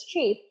 because it's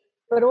cheap,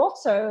 but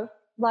also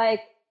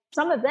like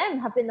some of them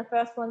have been the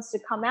first ones to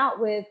come out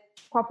with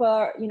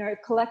proper,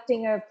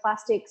 collecting of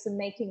plastics and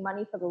making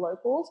money for the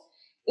locals.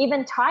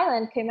 Even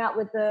Thailand came out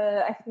with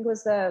I think it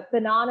was the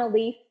banana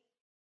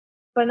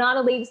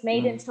leaves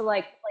made into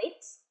like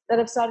plates that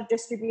have started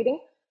distributing.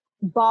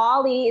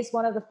 Bali is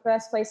one of the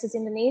first places,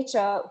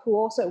 Indonesia, who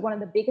also one of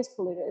the biggest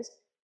polluters,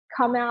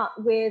 come out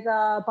with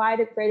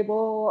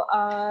biodegradable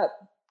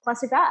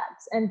plastic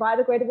bags and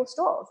biodegradable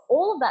straws.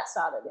 All of that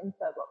started in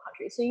third world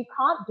countries. So you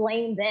can't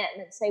blame them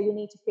and say we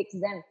need to fix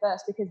them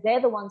first, because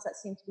they're the ones that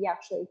seem to be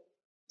actually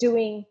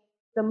doing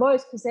the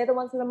most, because they're the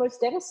ones that are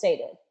most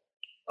devastated.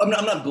 I'm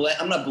not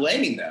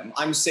blaming them.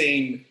 I'm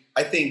saying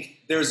I think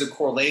there's a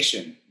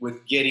correlation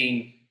with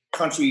getting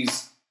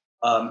countries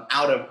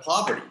out of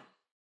poverty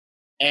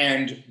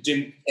and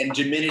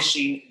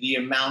diminishing the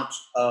amount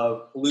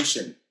of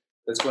pollution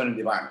that's going into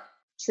the environment.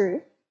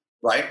 True.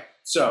 Right?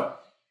 So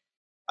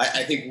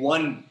I think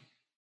one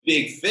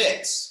big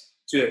fix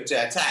to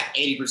attack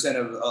 80%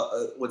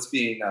 of what's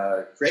being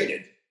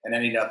created and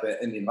ending up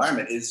in the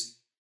environment is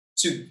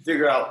to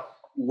figure out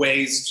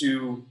ways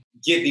to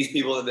give these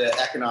people the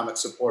economic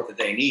support that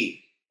they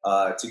need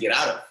to get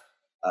out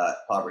of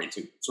poverty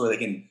too, so they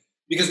can,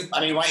 because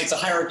I mean, right, it's a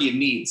hierarchy of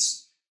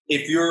needs.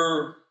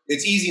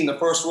 It's easy in the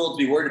first world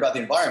to be worried about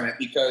the environment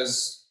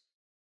because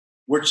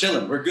we're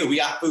chilling, we're good, we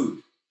got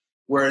food.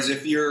 Whereas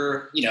if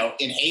you're,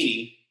 in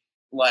Haiti,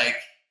 like,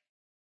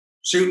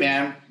 shoot,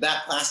 man,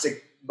 that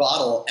plastic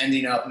bottle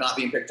ending up not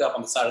being picked up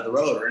on the side of the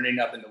road or ending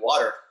up in the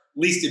water,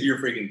 least of your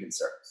freaking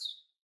concerns.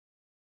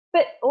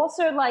 But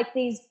also, like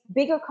these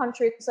bigger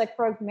countries, like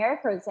for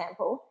America,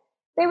 example,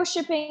 they were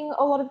shipping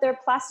a lot of their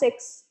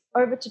plastics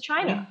over to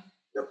China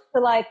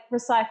to like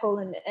recycle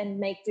and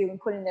make do and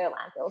put in their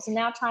landfills. And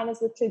now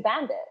China's literally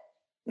banned it.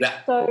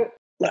 Yeah. So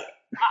my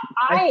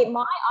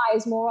eye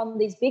is more on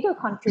these bigger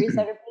countries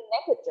that are being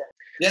negligent.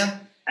 Yeah.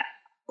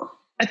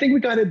 I think we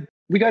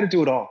gotta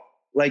do it all.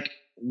 Like,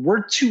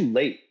 we're too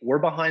late. We're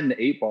behind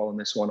the 8 ball in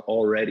this one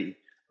already.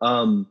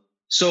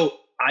 So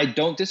I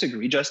don't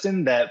disagree,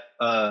 Justin, that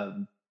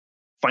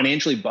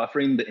financially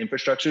buffering the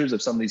infrastructures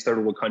of some of these third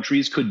world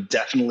countries could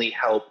definitely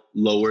help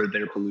lower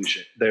their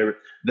pollution, the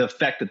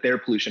effect that their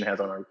pollution has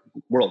on our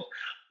world.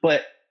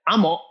 But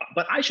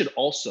I should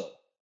also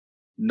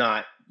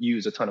not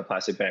use a ton of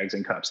plastic bags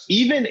and cups,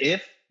 even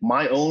if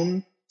my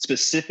own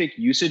specific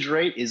usage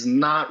rate is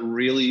not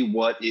really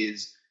what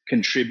is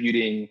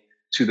contributing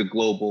to the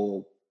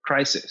global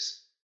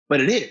crisis.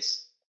 But it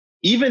is,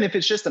 even if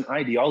it's just an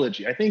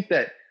ideology. I think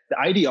that the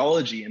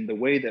ideology and the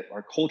way that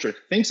our culture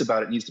thinks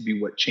about it needs to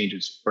be what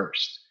changes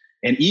first.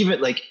 And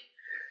even like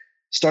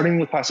starting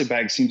with plastic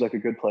bags seems like a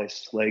good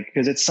place, like,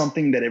 because it's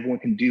something that everyone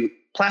can do.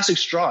 Plastic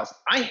straws.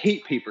 I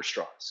hate paper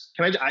straws.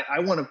 I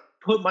want to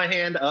put my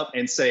hand up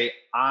and say,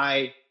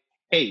 I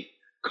hate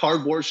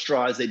cardboard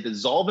straws. They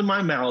dissolve in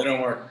my mouth. They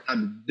don't work.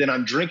 Then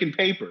I'm drinking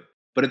paper.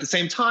 But at the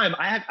same time,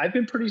 I've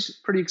been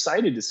pretty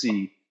excited to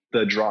see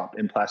the drop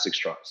in plastic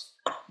straws.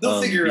 They'll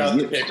figure out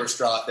the paper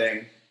straw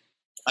thing.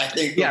 I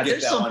think they'll get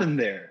there's that something one.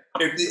 there.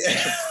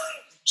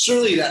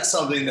 Surely that's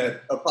something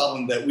a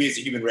problem that we as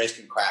a human race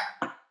can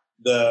crack.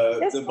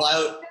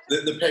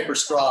 The paper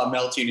straw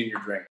melting in your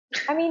drink.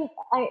 I mean,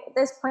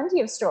 there's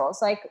plenty of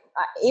straws. Like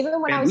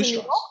even when I was in New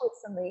York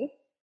recently,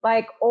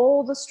 like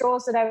all the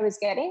straws that I was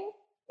getting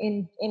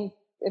in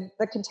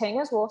the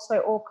containers were also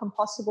all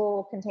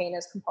compostable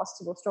containers,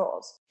 compostable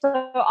straws. So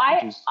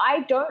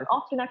I don't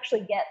often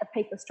actually get a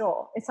paper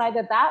straw. It's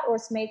either that or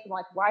it's made from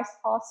like rice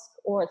husk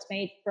or it's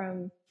made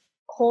from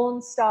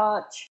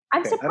cornstarch.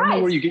 I'm surprised. I don't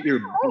know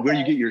where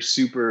you get your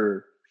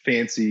super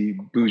fancy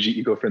bougie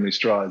eco-friendly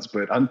straws,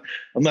 but I'm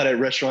not at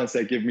restaurants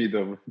that give me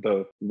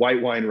the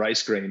white wine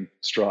rice grain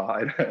straw.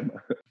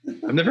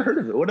 I've never heard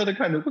of it. What other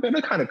kind of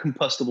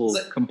compostable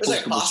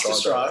pasta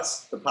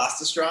straws? The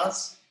pasta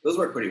straws, those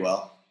work pretty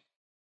well.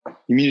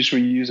 You mean just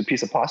where you use a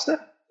piece of pasta?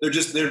 They're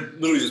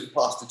literally just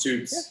pasta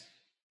tubes.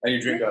 and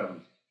you drink out of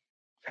them.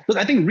 Look,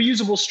 I think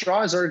reusable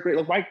straws are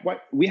great. Like,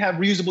 why we have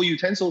reusable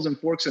utensils and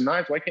forks and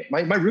knives. Why can't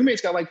my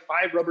roommate's got like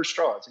 5 rubber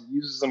straws and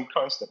uses them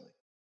constantly.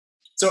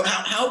 So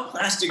how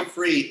plastic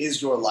free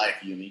is your life,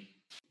 Yumi?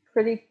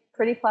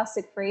 Pretty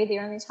plastic free. The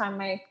only time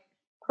I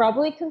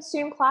probably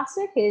consume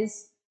plastic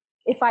is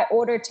if I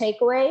order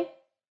takeaway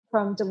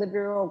from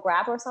delivery or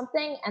grab or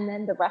something, and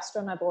then the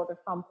restaurant I've ordered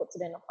from puts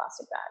it in a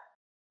plastic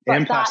bag.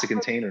 And plastic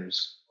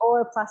containers.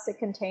 Or a plastic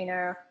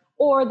container.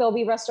 Or there'll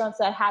be restaurants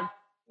that have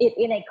it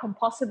in a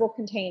compostable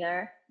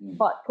container,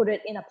 but put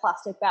it in a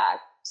plastic bag.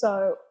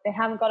 So they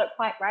haven't got it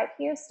quite right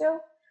here still.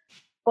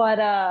 But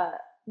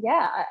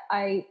yeah,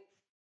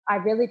 I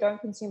really don't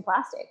consume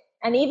plastic.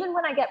 And even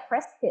when I get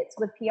press kits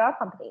with PR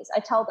companies, I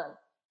tell them,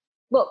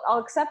 look, I'll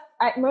accept,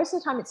 most of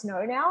the time it's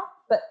no now,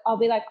 but I'll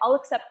be like, I'll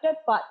accept it,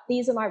 but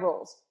these are my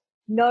rules.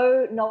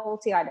 No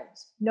novelty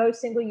items, no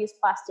single-use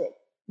plastic,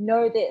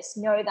 no this,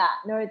 no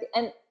that,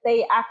 and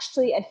they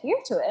actually adhere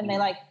to it, and they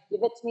like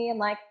give it to me in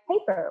like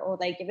paper, or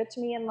they give it to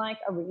me in like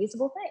a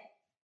reusable thing.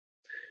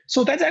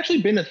 So that's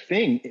actually been a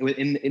thing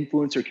in the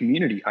influencer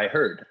community. I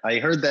heard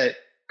that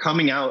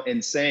coming out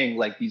and saying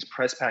like these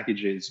press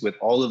packages with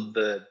all of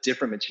the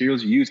different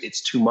materials you use,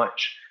 it's too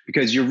much,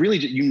 because you're really,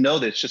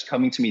 that it's just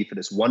coming to me for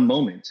this one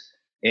moment,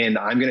 and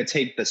I'm going to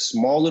take the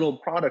small little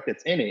product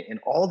that's in it and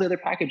all the other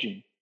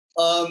packaging.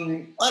 I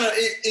don't know.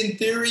 In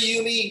theory,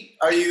 Yumi,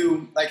 are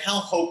you like, how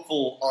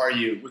hopeful are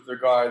you with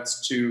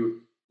regards to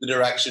the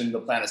direction the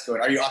planet's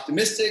going? Are you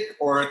optimistic,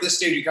 or at this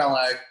stage you kind of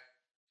like,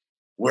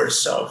 we're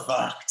so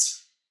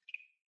fucked?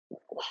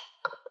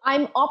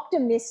 I'm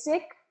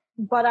optimistic,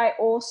 but I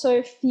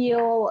also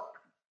feel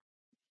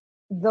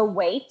the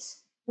weight,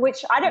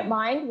 which I don't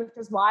mind, which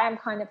is why I'm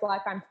kind of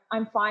like,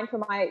 I'm fine for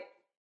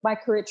my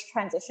career to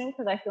transition,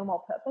 because I feel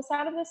more purpose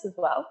out of this as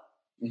well.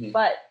 Mm-hmm.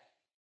 But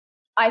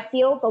I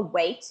feel the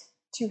weight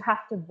to have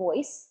to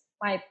voice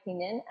my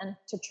opinion and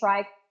to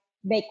try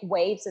make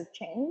waves of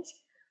change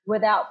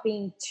without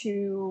being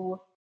too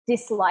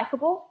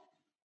dislikable.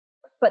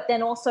 But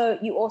then also,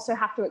 you also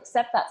have to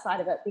accept that side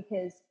of it,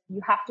 because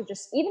you have to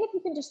just, even if you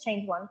can just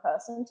change one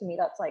person, to me,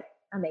 that's like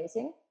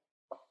amazing.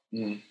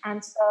 Mm.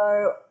 And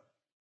so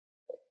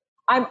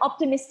I'm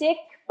optimistic,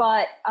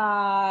 but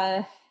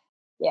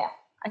yeah,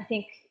 I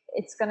think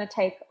it's going to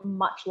take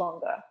much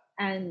longer.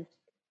 And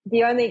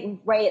the only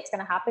way it's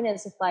going to happen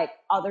is if like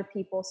other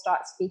people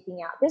start speaking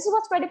out. This is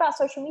what's great about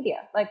social media.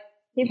 Like,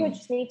 people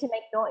just need to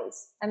make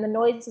noise, and the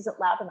noise isn't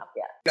loud enough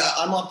yet. Yeah,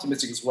 I'm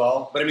optimistic as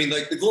well. But I mean,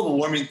 like the global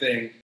warming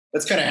thing,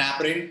 that's kind of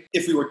happening.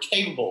 If we were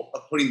capable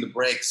of putting the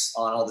brakes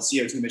on all the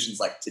CO2 emissions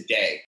like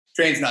today,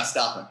 trains not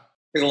stopping.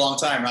 Take a long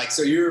time, right?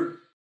 So your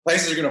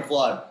places are going to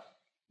flood.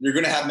 You're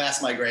going to have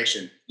mass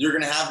migration. You're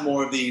going to have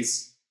more of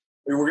these.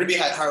 We're going to be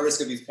at higher risk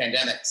of these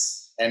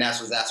pandemics and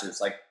natural disasters.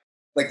 Like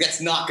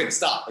that's not going to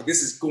stop. Like,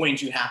 this is going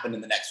to happen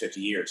in the next 50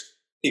 years,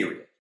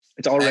 period.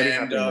 It's already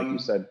happening, like you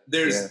said.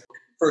 There's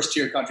first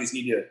tier countries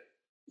need to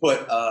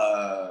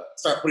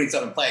start putting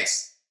stuff in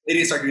place. They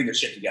need to start getting their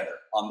shit together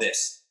on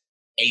this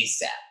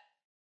ASAP,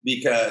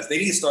 because they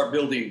need to start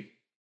building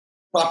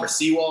proper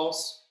seawalls,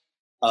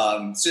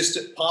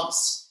 system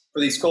pumps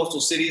for these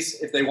coastal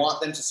cities if they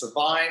want them to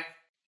survive.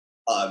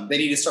 They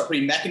need to start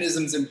putting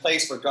mechanisms in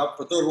place for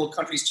third world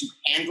countries to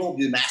handle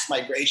the mass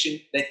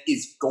migration that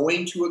is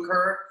going to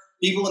occur.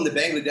 People in the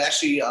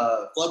Bangladeshi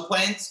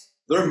floodplains,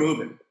 they're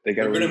moving. They're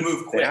going to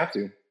move quick. They have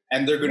to.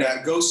 And they're going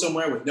to go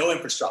somewhere with no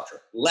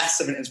infrastructure,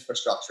 less of an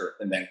infrastructure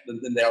than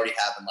they already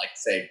have in, like,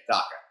 say,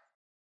 Dhaka.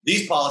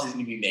 These policies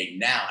need to be made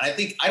now. And I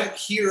think I don't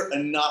hear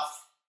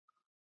enough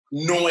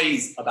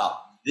noise about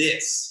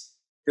this,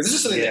 because this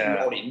is something that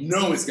you already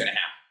know is going to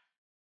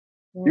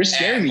happen. You're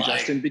scaring me,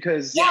 Justin,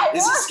 because... Yeah,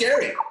 this is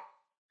scary.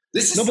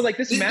 This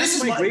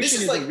mass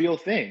migration is a real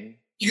thing.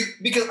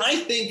 Because I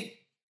think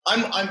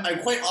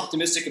I'm quite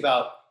optimistic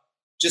about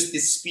just the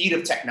speed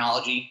of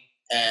technology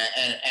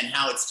and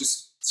how it's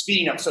just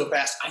speeding up so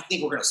fast. I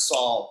think we're going to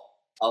solve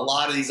a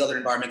lot of these other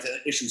environmental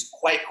issues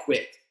quite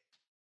quick.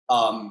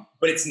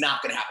 But it's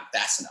not going to happen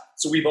fast enough.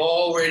 So we've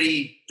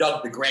already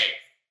dug the grave.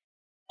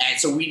 And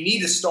so we need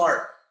to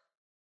start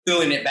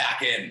filling it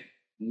back in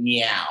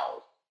now.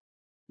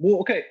 Well,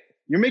 okay.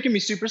 You're making me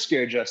super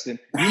scared, Justin.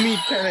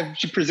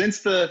 She presents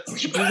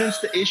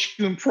the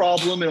issue and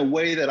problem in a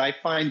way that I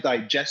find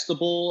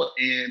digestible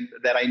and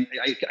that I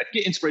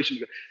get inspiration.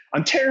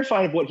 I'm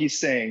terrified of what he's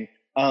saying,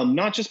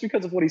 not just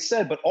because of what he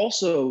said, but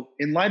also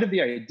in light of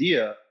the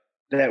idea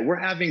that we're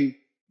having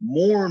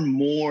more and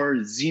more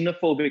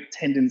xenophobic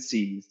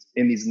tendencies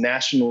in these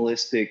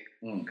nationalistic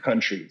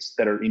countries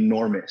that are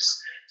enormous.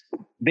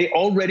 They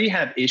already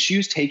have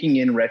issues taking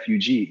in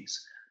refugees,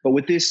 but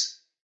with this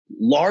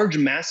large,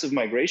 massive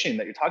migration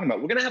that you're talking about,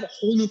 we're going to have a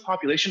whole new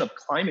population of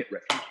climate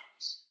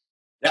refugees.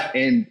 Yeah.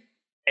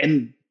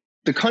 And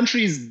the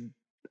countries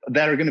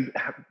that are going to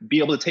be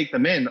able to take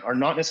them in are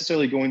not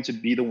necessarily going to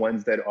be the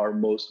ones that are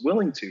most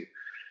willing to.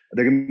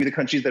 They're going to be the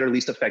countries that are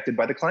least affected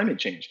by the climate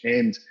change.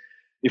 And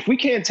if we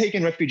can't take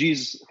in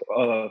refugees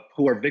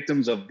who are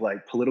victims of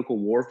like political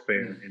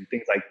warfare and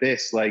things like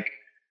this, like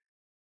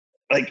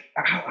like,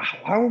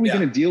 how are we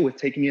going to deal with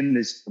taking in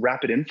this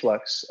rapid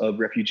influx of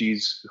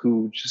refugees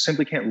who just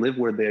simply can't live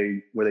where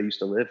they used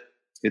to live?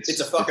 It's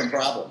a fucking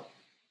problem.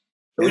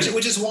 Yeah.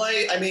 Which is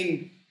why, I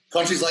mean,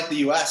 countries like the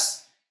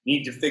U.S.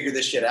 need to figure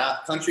this shit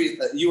out.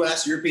 Countries,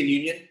 U.S., European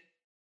Union,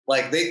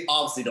 like they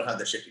obviously don't have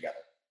their shit together.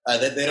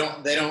 They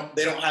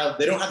don't have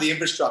the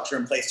infrastructure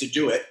in place to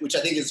do it, which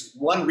I think is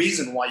one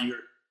reason why you're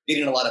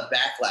getting a lot of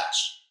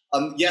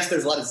backlash. Yes,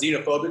 there's a lot of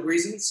xenophobic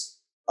reasons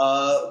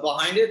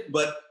behind it,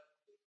 but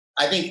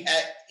I think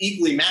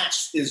equally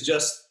matched is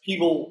just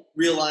people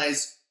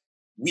realize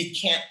we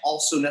can't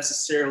also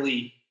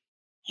necessarily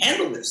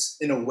handle this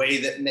in a way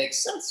that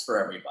makes sense for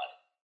everybody.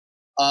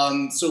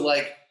 So,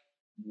 like,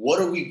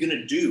 what are we going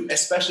to do,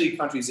 especially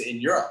countries in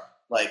Europe?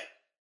 Like,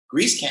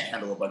 Greece can't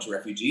handle a bunch of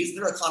refugees.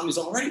 Their economy is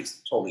already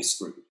totally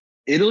screwed.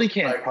 Italy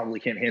probably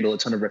can't handle a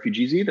ton of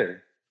refugees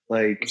either.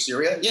 Like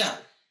Syria, yeah.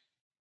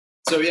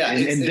 So yeah,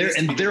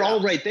 and they're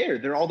all right there.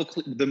 They're all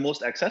the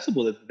most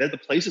accessible. They're the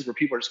places where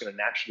people are just going to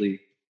naturally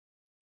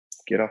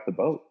get off the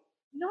boat.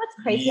 You know what's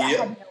crazy? Yeah. I had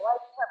no idea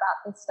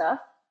about this stuff.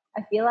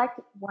 I feel like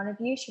one of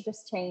you should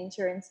just change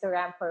your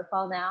Instagram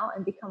profile now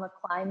and become a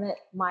climate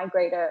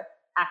migrator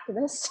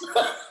activist.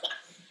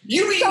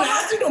 You don't even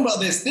have to know about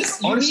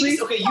this. Honestly,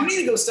 you need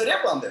to go study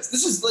up on this.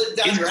 This is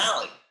down your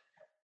alley.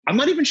 I'm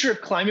not even sure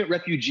if climate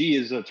refugee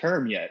is a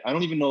term yet. I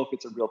don't even know if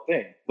it's a real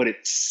thing, but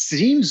it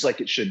seems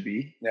like it should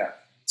be. Yeah.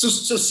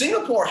 So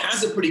Singapore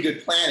has a pretty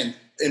good plan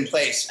in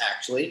place,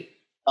 actually.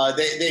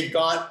 They've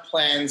got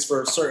plans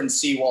for certain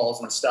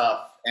seawalls and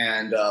stuff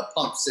and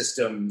pump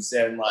systems.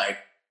 And, like,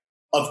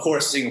 of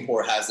course,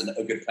 Singapore has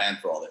a good plan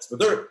for all this.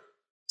 But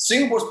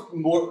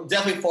Singapore's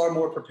definitely far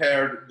more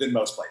prepared than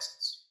most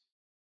places,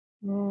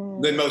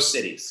 than most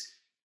cities.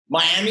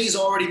 Miami's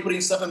already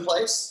putting stuff in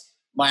place.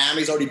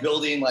 Miami's already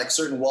building, like,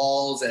 certain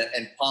walls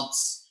and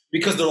pumps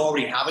because they're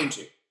already having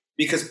to.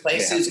 Because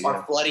places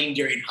are flooding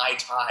during high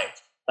tide,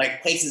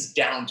 like places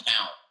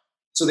downtown.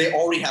 So they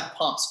already have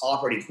pumps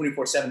operating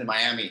 24/7 in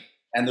Miami,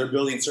 and they're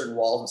building certain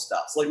walls and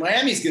stuff. So, like,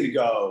 Miami's going to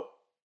go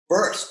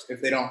first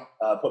if they don't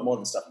put more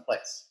of the stuff in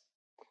place.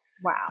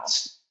 Wow.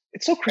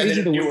 It's so crazy.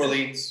 And then New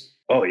Orleans.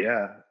 Oh,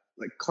 yeah.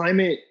 Like,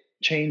 climate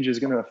change is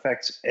going to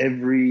affect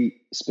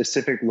every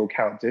specific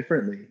locale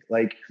differently.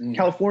 Like,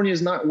 California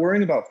is not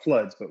worrying about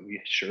floods, but we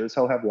sure as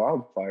hell have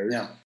wildfires.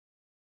 Yeah.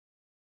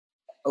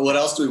 What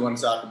else do we want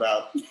to talk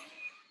about?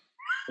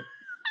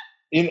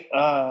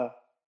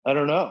 I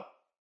don't know.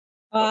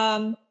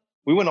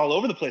 We went all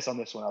over the place on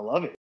this one. I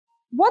love it.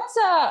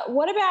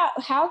 What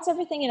about how's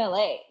everything in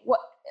LA?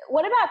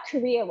 What about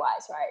career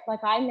wise, right?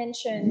 Like I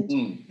mentioned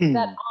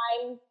that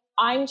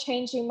I'm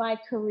changing my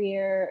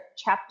career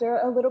chapter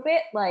a little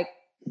bit. Like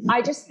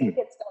I just think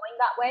it's going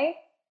that way.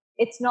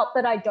 It's not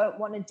that I don't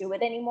want to do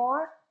it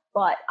anymore,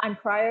 but I'm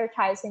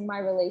prioritizing my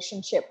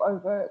relationship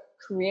over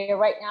career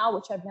right now,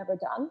 which I've never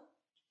done.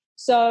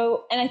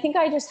 So, and I think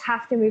I just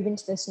have to move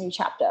into this new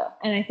chapter,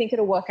 and I think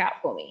it'll work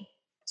out for me.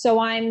 So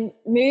I'm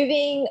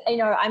moving,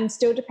 I'm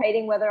still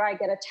debating whether I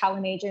get a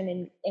talent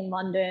agent in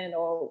London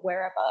or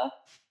wherever.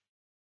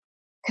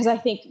 Because I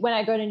think when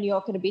I go to New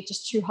York, it'll be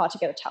just too hard to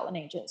get a talent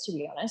agent, to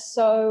be honest.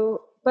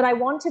 So, but I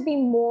want to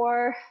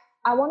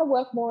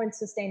work more in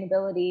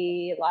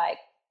sustainability. Like,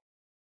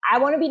 I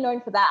want to be known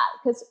for that.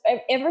 Because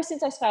ever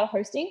since I started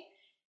hosting,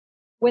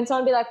 when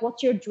someone be like,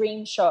 what's your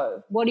dream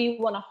show? What do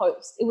you want to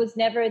host? It was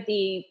never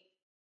the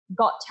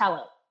Got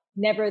Talent,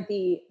 never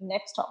the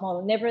Next Top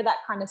Model, never that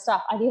kind of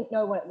stuff. I didn't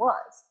know what it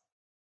was.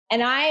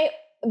 And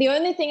the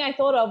only thing I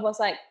thought of was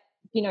like,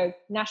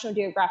 National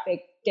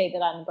Geographic,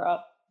 David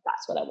Attenborough.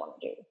 That's what I want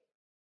to do.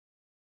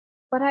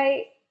 But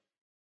I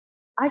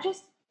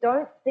just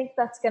don't think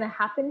that's going to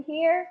happen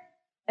here.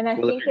 And I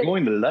think if you're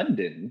going to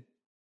London,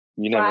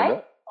 you never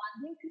know.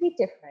 London could be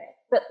different.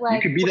 But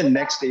like, you could be the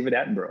next David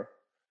Attenborough.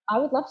 I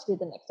would love to be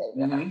the next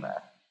David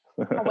Attenborough.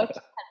 I work with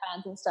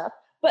headbands and stuff.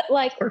 But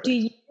like, do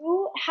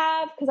you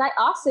have, because I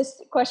asked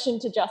this question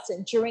to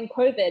Justin during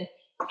COVID,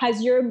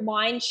 has your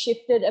mind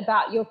shifted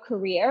about your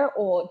career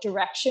or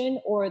direction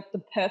or the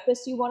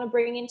purpose you want to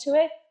bring into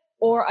it?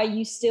 Or are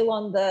you still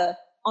on the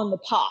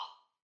path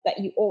that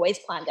you always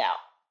planned out?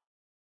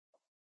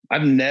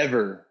 I've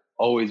never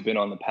always been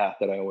on the path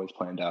that I always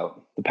planned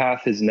out. The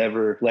path has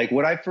never, like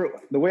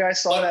the way I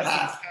saw that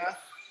path.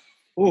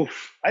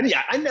 Oof.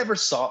 I never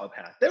saw a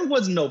path. There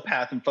was no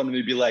path in front of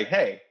me to be like,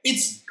 hey,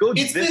 it's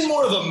been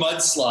more of a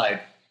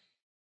mudslide.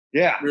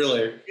 Yeah.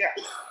 Really? Yeah.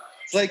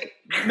 It's like,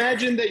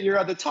 imagine that you're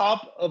at the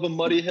top of a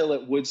muddy hill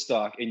at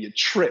Woodstock and you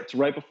tripped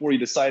right before you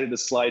decided to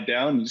slide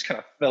down and you just kind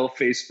of fell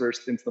face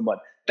first into the mud.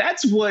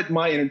 That's what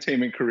my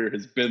entertainment career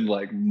has been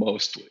like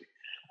mostly.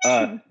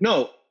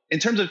 No, in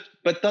terms of,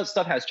 but that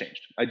stuff has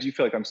changed. I do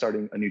feel like I'm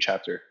starting a new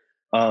chapter.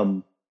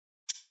 And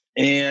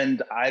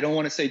I don't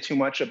want to say too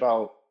much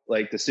about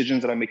like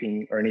decisions that I'm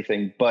making or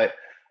anything, but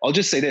I'll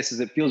just say this, is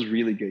it feels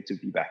really good to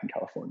be back in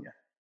California.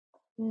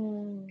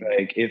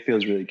 Like it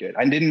feels really good.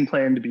 I didn't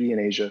plan to be in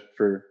Asia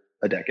for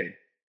a decade.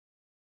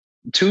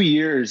 2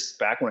 years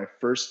back when I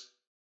first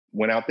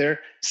went out there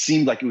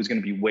seemed like it was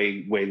going to be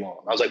way, way long.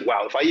 I was like,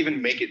 wow, if I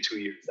even make it 2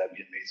 years, that'd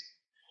be amazing.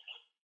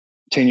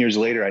 10 years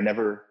later, I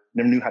never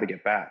knew how to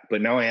get back.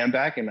 But now I am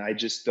back, and I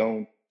just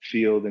don't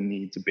feel the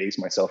need to base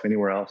myself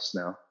anywhere else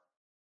now.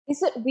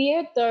 Is it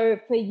weird though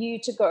for you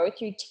to go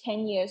through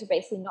 10 years of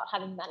basically not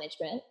having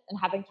management and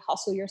having to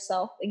hustle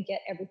yourself and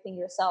get everything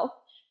yourself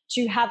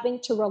to having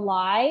to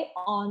rely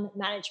on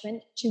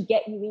management to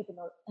get you even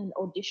an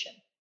audition?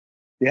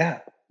 Yeah,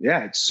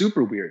 it's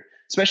super weird,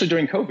 especially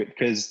during COVID,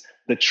 because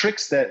the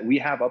tricks that we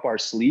have up our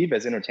sleeve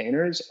as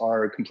entertainers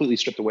are completely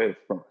stripped away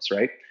from us,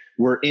 right?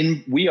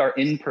 We are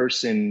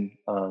in-person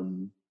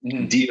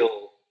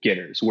deal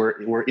getters.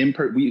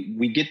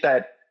 We get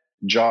that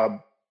job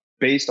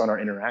based on our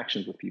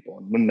interactions with people.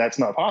 And when that's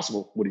not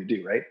possible, what do you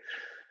do, right?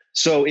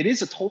 So it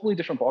is a totally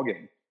different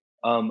ballgame.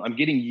 I'm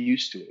getting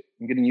used to it.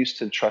 I'm getting used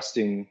to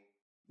trusting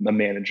a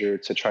manager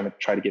to try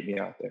to get me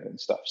out there and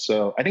stuff.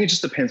 So I think it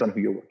just depends on who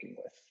you're working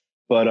with.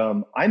 But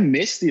I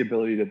miss the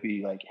ability to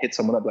be like, hit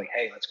someone up like,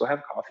 hey, let's go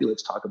have coffee.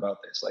 Let's talk about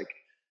this. Like,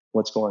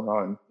 what's going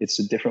on? It's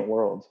a different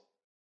world.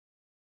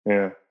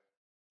 Yeah.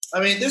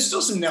 I mean, there's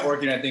still some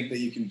networking I think that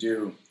you can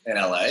do in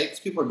LA because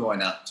people are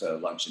going out to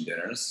lunch and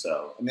dinners.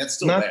 So I mean, that's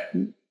still there.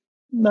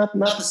 Not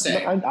the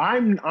same.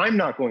 I'm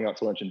not going out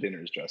to lunch and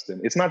dinners, Justin.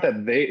 It's not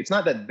that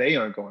they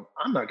aren't going.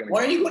 I'm not going to.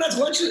 Why are you going out to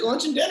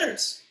lunch and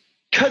dinners?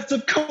 Because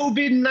of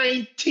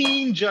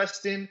COVID-19,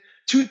 Justin.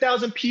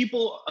 2,000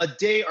 people a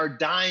day are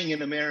dying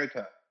in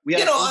America.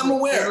 I'm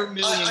aware.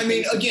 I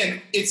mean,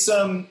 again, it's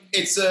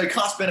a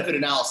cost benefit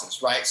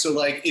analysis, right? So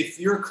like, if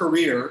your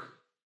career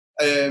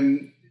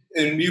and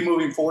you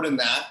moving forward in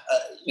that,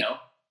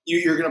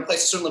 you're going to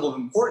place a certain level of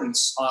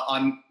importance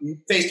on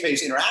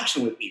face-to-face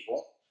interaction with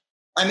people.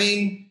 I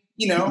mean,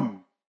 you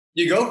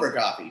go for a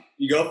coffee,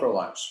 you go for a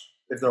lunch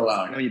if they're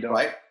allowing. No, you don't.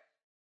 Right?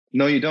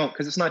 No, you don't,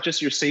 because it's not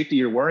just your safety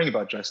you're worrying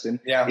about, Justin.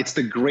 Yeah. It's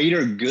the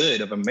greater good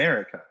of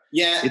America.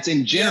 Yeah. It's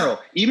in general.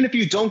 Yeah. Even if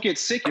you don't get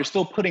sick, you're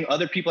still putting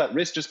other people at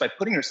risk just by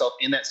putting yourself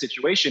in that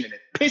situation. And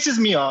it pisses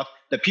me off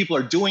that people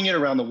are doing it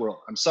around the world.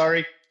 I'm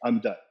sorry. I'm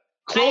done.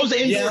 Close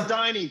indoor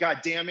dining, God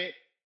damn it.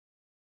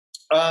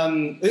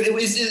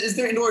 Is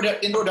there indoor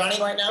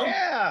dining right now?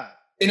 Yeah.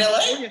 In LA?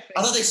 I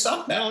thought they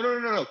stopped that.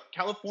 No.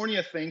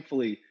 California,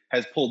 thankfully,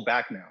 has pulled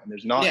back now, and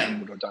there's not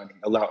indoor dining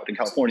allowed in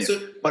California.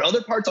 But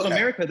other parts of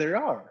America, there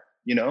are,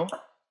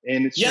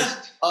 and it's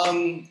just.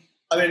 I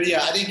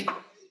think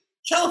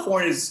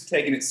California's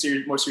taking it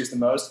more serious than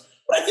most.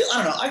 But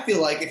I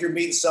feel like if you're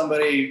meeting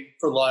somebody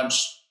for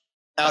lunch,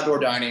 outdoor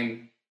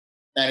dining,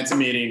 and it's a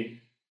meeting,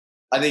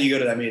 I think you go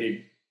to that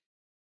meeting.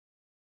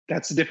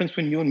 That's the difference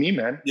between you and me,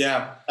 man.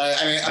 Yeah.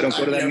 I don't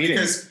go to that meeting.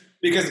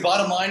 Because the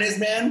bottom line is,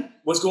 man,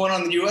 what's going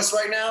on in the U.S.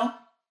 right now?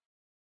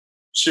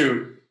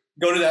 Shoot,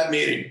 go to that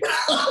meeting.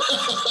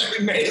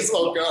 You may as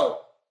well go.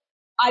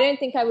 I don't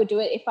think I would do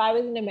it. If I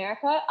was in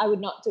America, I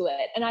would not do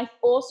it. And I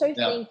also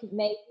think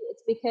maybe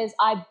it's because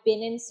I've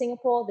been in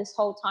Singapore this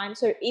whole time.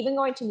 So even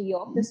going to New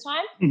York this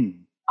time,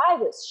 I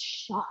was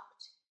shocked.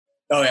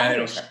 Oh, yeah, I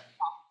don't care.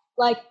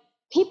 Like,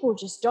 people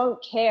just don't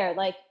care.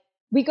 Like,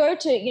 we go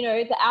to,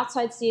 the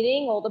outside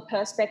seating, all the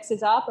perspex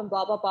is up and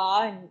blah, blah,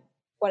 blah, and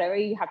whatever,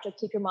 you have to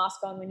keep your mask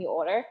on when you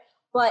order.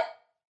 But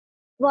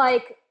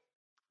like,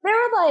 there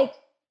were like,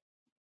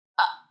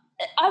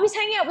 I was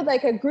hanging out with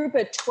like a group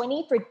of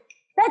 20 for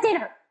that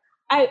dinner.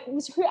 I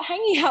was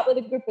hanging out with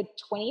a group of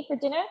 20 for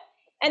dinner.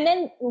 And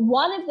then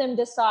one of them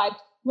decides,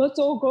 let's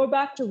all go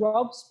back to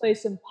Rob's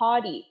place and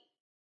party.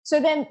 So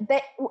then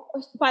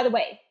by the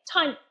way,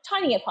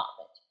 tiny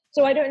apartment.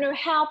 So I don't know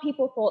how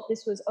people thought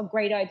this was a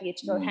great idea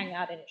to go hang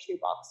out in a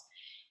shoebox.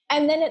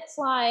 And then it's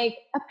like,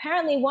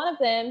 apparently one of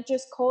them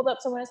just called up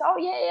someone and said, oh,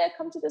 yeah,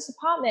 come to this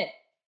apartment.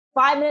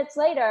 5 minutes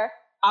later,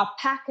 a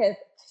pack of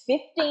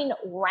 15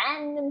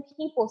 random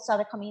people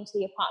started coming into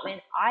the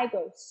apartment. I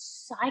go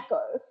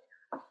psycho,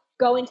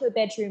 go into the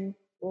bedroom,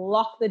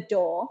 lock the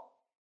door.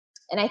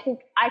 And I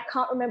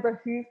can't remember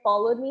who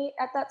followed me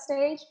at that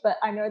stage, but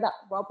I know that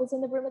Rob was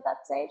in the room at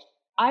that stage.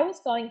 I was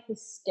going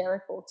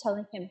hysterical,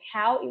 telling him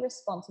how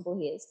irresponsible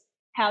he is,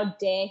 how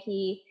dare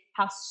he,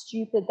 how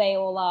stupid they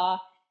all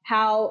are,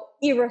 how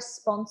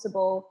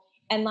irresponsible.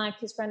 And like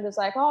his friend was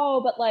like,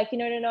 oh, but like,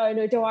 no,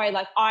 don't worry.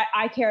 Like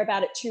I care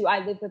about it too.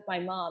 I live with my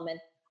mom. And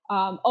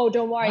oh,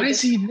 don't worry. Why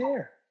is he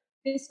there?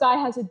 This guy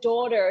has a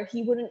daughter.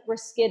 He wouldn't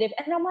risk it.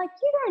 And I'm like,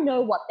 you don't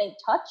know what they've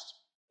touched.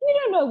 You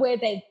don't know where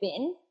they've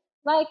been.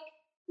 Like,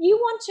 you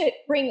want to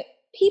bring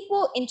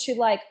people into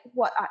like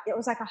it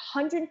was like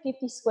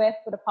 150 square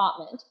foot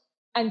apartment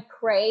and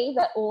pray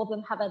that all of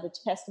them have had a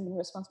test and been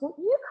responsible.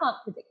 You can't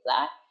predict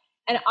that.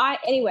 And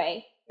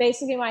anyway,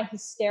 basically my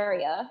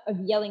hysteria of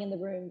yelling in the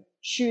room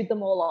shooed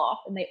them all off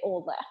and they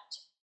all left.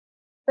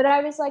 But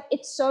I was like,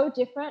 it's so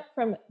different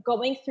from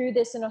going through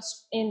this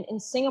in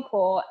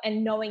Singapore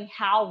and knowing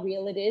how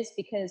real it is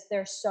because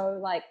they're so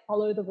like,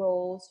 follow the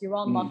rules, you're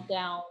on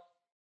lockdown,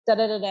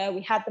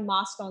 We had the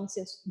mask on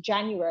since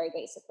January,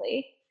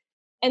 basically.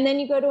 And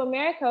then you go to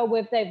America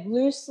where they've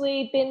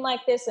loosely been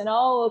like this and,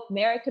 oh,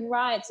 American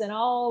rights and,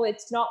 oh,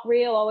 it's not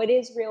real. Oh, it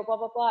is real, blah,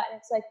 blah, blah. And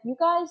it's like, you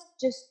guys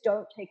just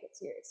don't take it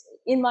seriously,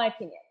 in my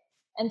opinion.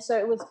 And so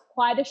it was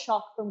quite a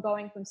shock from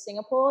going from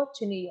Singapore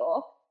to New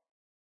York.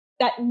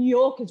 that New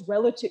York is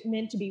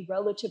meant to be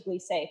relatively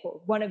safe, or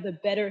one of the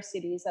better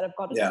cities that have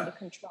got it under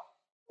control.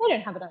 They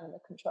don't have it under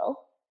control.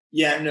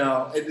 Yeah,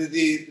 no.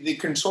 The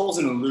control's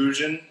an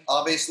illusion,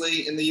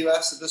 obviously, in the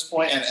U.S. at this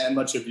point, and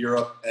much of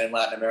Europe and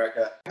Latin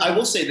America. I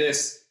will say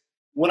this.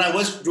 When I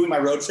was doing my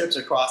road trips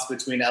across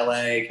between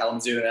L.A.,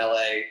 Kalamazoo and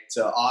L.A.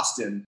 to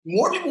Austin,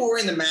 more people were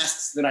wearing the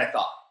masks than I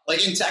thought.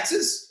 Like in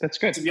Texas, that's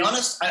good. To be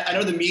honest, I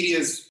know the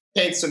media's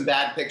painted some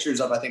bad pictures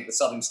of, I think, the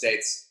southern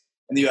states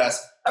in the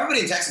U.S.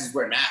 Everybody in Texas was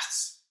wearing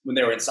masks when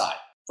they were inside,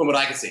 from what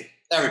I could see.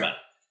 Everybody.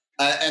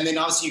 And then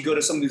obviously you go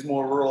to some of these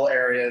more rural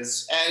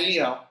areas,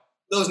 and,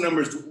 those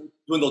numbers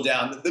dwindle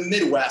down. The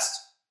Midwest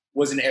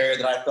was an area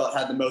that I felt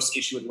had the most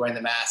issue with wearing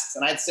the masks.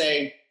 And I'd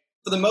say,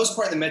 for the most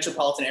part, in the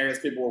metropolitan areas,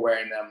 people were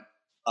wearing them.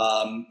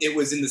 It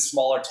was in the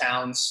smaller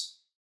towns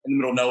in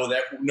the middle of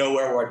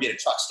nowhere where I'd be at a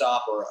truck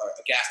stop or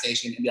a gas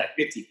station and be like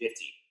 50-50.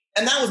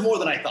 And that was more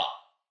than I thought.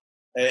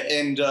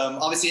 And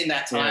obviously in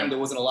that time, there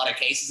wasn't a lot of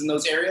cases in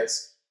those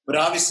areas. But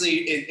obviously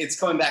it's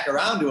coming back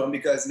around to them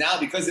because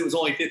it was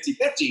only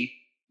 50-50,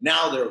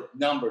 now their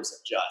numbers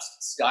have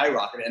just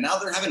skyrocketed. And now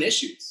they're having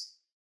issues.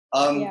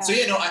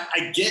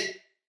 I get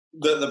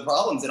the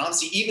problems. And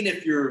honestly, even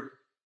if you're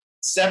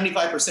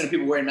 75% of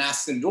people wearing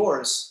masks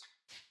indoors,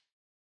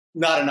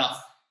 not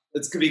enough.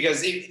 It's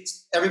because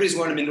everybody's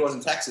wearing them indoors in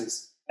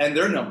Texas, and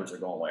their numbers are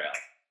going way up.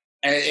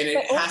 And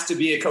it has to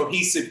be a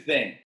cohesive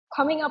thing.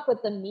 Coming up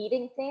with the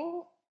meeting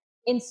thing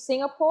in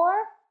Singapore,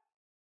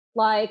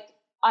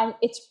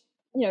 it's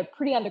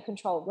pretty under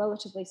control,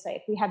 relatively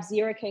safe. We have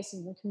 0 cases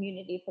in the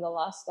community for the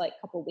last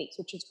couple of weeks,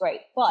 which is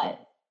great. But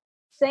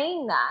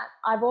saying that,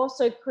 I've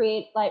also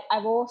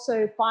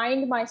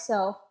find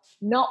myself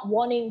not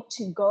wanting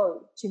to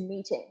go to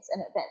meetings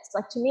and events.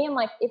 To me, I'm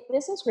like, if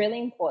this is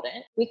really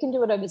important, we can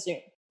do it over Zoom.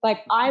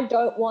 I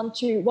don't want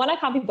to, one, I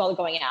can't be bothered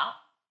going out.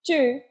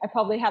 2, I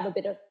probably have a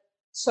bit of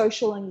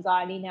social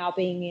anxiety now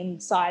being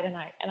inside, and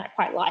I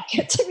quite like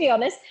it, to be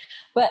honest.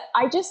 But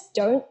I just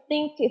don't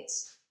think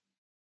it's,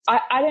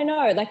 I don't know.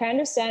 I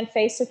understand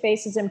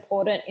face-to-face is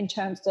important in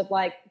terms of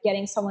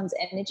getting someone's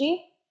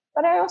energy,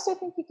 but I also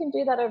think you can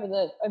do that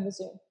over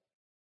Zoom.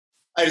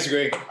 I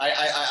disagree.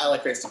 I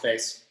like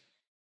face-to-face.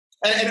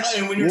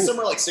 And when you're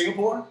somewhere like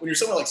Singapore,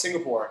 it's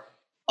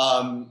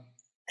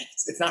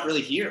not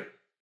really here.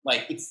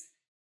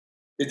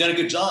 They've done a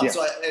good job. Yeah.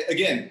 So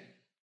again,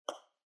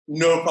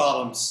 no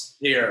problems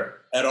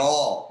here at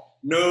all.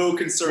 No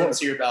concerns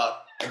here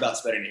about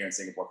spending here in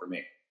Singapore for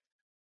me.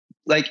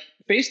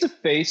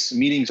 Face-to-face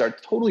meetings are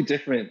totally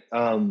different.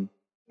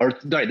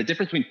 The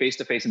difference between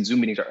face-to-face and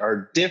Zoom meetings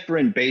are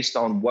different based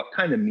on what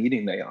kind of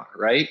meeting they are,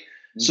 right?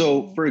 Mm-hmm.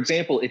 So, for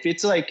example, if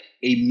it's a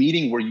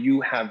meeting where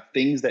you have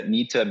things that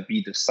need to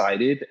be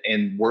decided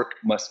and work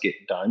must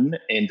get done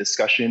and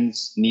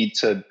discussions need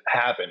to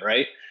happen,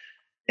 right?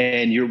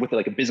 And you're with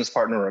a business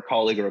partner or a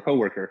colleague or a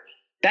coworker,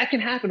 that can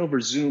happen over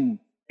Zoom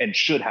and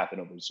should happen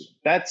over Zoom.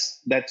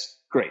 That's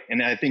great.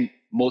 And I think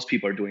most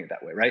people are doing it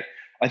that way, right?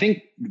 I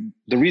think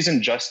the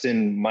reason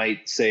Justin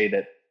might say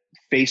that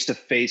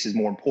face-to-face is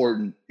more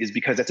important is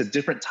because that's a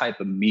different type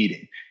of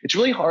meeting. It's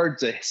really hard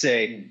to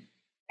say,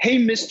 hey,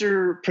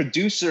 Mr.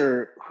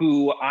 Producer,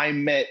 who I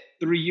met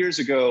 3 years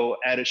ago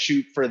at a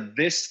shoot for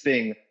this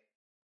thing,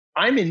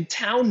 I'm in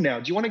town now.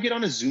 Do you want to get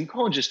on a Zoom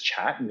call and just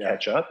chat and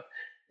catch up?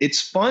 It's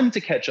fun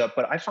to catch up,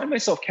 but I find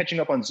myself catching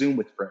up on Zoom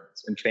with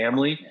friends and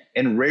family,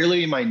 and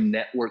rarely am I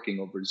networking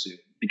over Zoom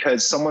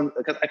because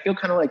I feel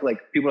kind of like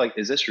people are like,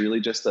 is this really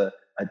just a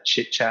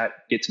chit chat,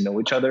 get to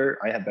know each other?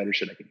 I have better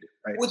shit I can do,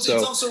 right? Well,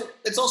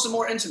 it's also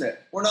more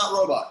intimate. We're not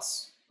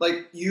robots.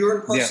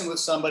 You're in person with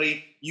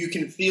somebody, you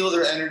can feel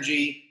their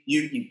energy.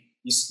 You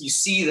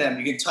see them,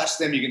 you can touch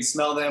them, you can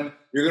smell them.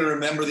 You're going to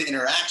remember the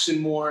interaction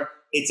more.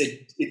 It's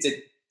a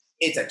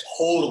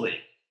totally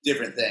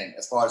different thing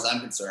as far as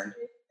I'm concerned.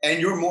 And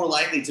you're more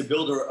likely to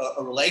build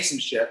a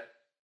relationship,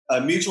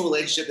 a mutual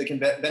relationship that can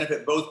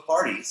benefit both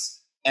parties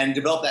and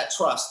develop that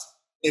trust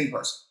in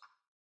person.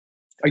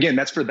 Again,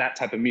 that's for that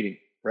type of meeting,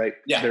 right?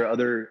 Yeah. There are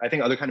other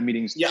kind of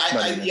meetings. Yeah,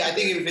 I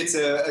think if it's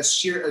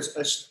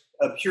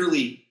a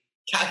purely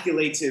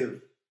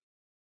calculative,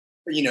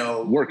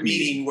 work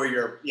meeting where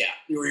where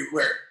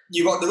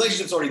the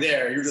relationship's already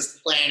there, you're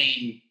just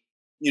planning,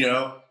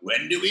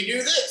 when do we do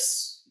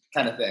this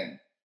kind of thing.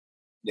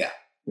 Yeah.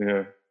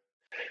 Yeah.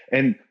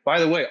 And by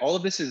the way, all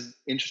of this is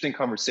interesting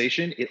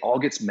conversation. It all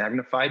gets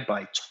magnified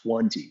by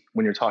 20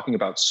 when you're talking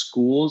about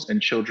schools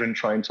and children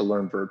trying to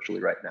learn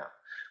virtually right now.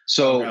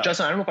 So,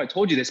 Justin, I don't know if I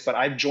told you this, but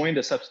I've joined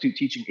a substitute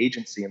teaching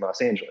agency in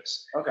Los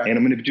Angeles. Okay. And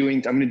I'm going to be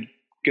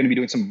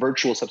doing some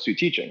virtual substitute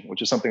teaching,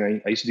 which is something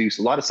I used to do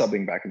a lot of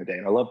subbing back in the day,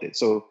 and I loved it.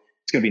 So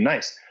it's going to be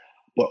nice.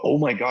 But oh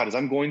my God, as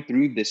I'm going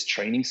through this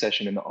training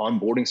session and the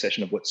onboarding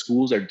session of what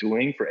schools are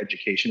doing for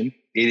education,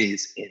 it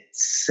is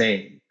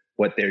insane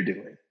what they're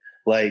doing.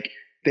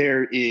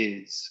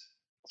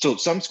 So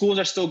some schools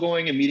are still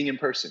going and meeting in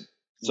person.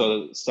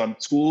 So some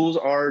schools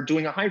are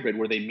doing a hybrid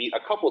where they meet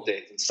a couple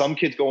days, and some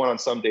kids go on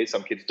some days,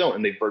 some kids don't,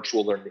 and they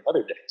virtual learn the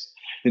other days.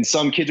 Then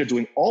some kids are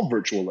doing all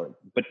virtual learning.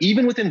 But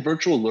even within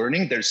virtual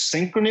learning, there's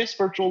synchronous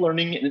virtual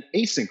learning and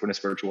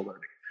asynchronous virtual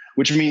learning,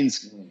 which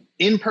means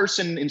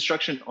in-person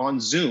instruction on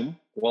Zoom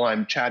while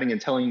I'm chatting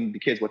and telling the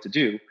kids what to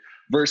do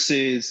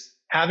versus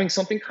having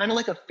something kind of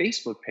like a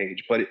Facebook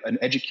page, but an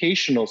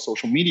educational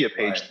social media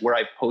page where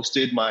I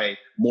posted my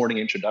morning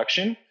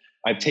introduction.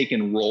 I've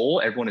taken roll.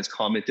 Everyone has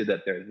commented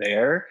that they're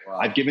there. Wow.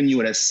 I've given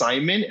you an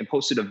assignment and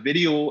posted a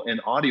video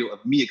and audio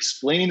of me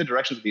explaining the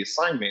directions of the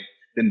assignment.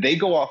 Then they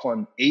go off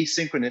on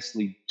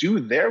asynchronously, do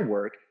their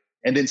work,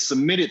 and then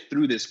submit it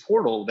through this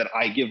portal that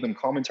I give them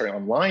commentary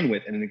online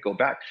with, and then go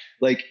back.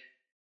 Like,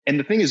 and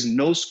the thing is,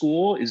 no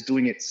school is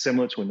doing it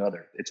similar to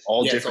another. It's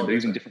all different. They're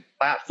using different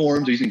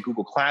platforms. They're using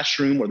Google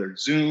Classroom, or their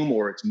Zoom,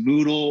 or it's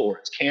Moodle, or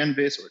it's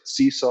Canvas, or it's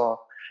Seesaw,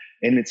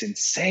 and it's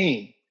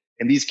insane.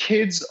 And these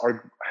kids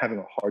are having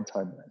a hard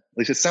time with it. At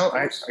least it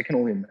sounds, I can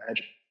only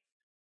imagine.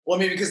 Well,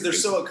 I mean, because they're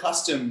so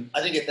accustomed,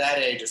 I think at that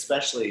age,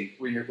 especially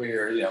when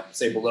you're you know,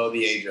 say below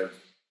the age of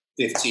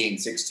 15,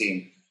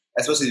 16,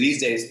 especially these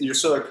days, you're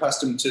so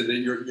accustomed to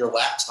your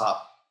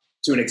laptop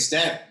to an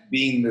extent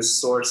being this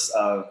source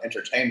of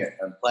entertainment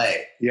and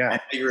play. Yeah.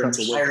 And your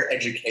entire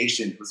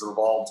education was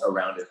revolved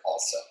around it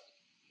also.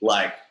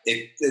 Like,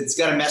 it's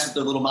got to mess with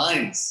their little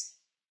minds.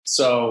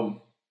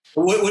 So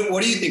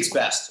what do you think's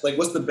best? Like,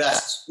 what's the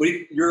best?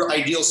 Your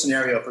ideal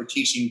scenario for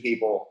teaching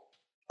people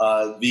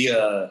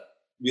via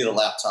the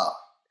laptop?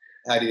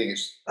 How do you think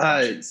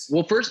it's?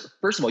 Well,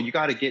 first of all, you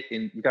got to get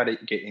in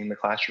the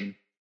classroom.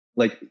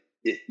 Like,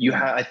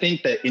 I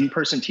think that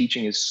in-person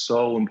teaching is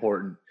so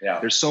important.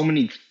 Yeah. There's so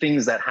many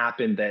things that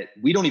happen that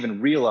we don't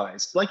even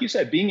realize. Like you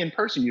said, being in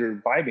person, you're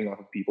vibing off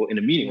of people in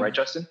a meeting, right,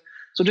 Justin?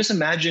 So just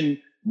imagine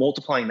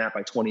multiplying that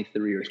by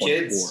 23 or 24,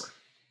 kids,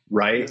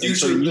 right? And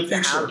so you need to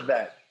have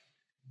that.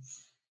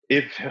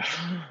 You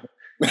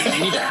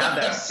need to have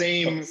that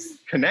same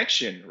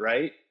connection,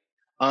 right?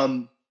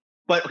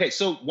 But okay,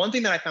 so one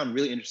thing that I found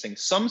really interesting,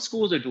 some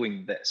schools are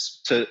doing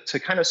this to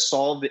kind of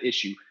solve the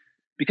issue,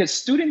 because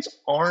students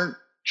aren't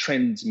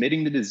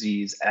transmitting the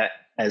disease at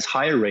as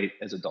high a rate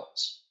as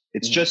adults.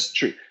 It's just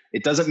true.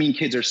 It doesn't mean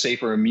kids are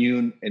safe or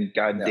immune, and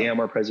goddamn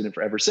our president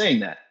for ever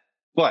saying that.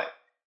 But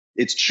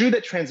it's true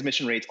that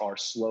transmission rates are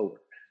slower.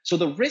 So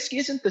the risk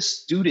isn't the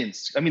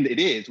students. I mean, it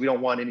is. We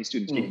don't want any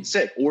students getting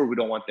sick, or we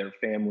don't want their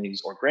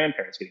families or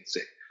grandparents getting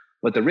sick.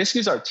 But the risk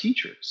is our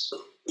teachers,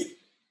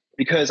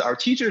 because our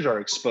teachers are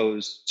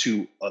exposed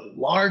to a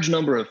large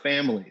number of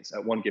families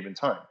at one given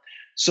time.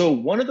 So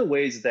one of the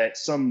ways that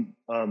some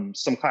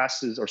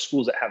classes or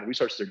schools that have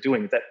resources are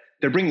doing is that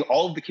they're bringing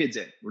all of the kids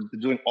in.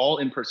 They're doing all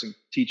in-person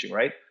teaching,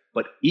 right?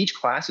 But each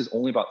class is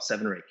only about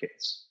 7 or 8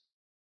 kids.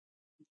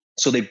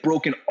 So they've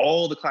broken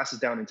all the classes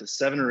down into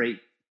 7 or 8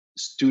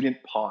 student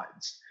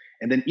pods.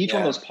 And then each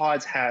one of those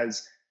pods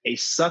has a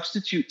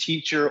substitute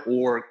teacher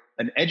or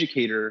an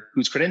educator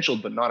who's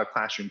credentialed but not a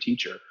classroom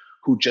teacher,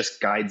 who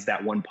just guides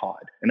that one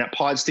pod. And that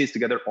pod stays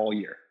together all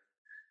year.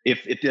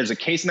 If there's a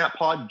case in that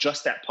pod,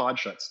 just that pod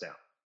shuts down.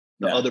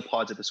 The other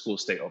pods at the school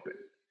stay open.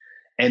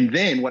 And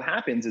then what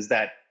happens is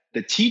that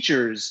the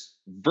teachers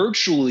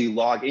virtually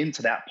log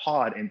into that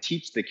pod and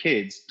teach the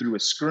kids through a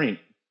screen.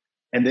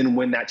 And then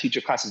when that teacher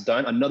class is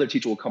done, another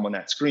teacher will come on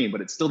that screen, but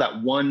it's still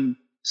that one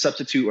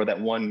substitute or that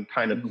one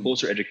kind of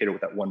closer educator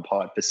with that one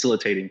pod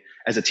facilitating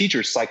as the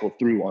teachers cycle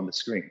through on the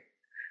screen.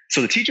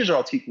 So the teachers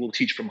are will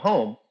teach from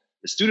home,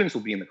 the students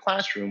will be in the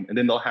classroom, and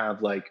then they'll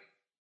have like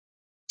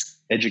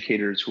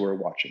educators who are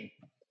watching.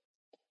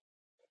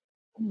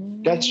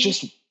 That's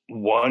just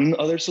one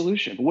other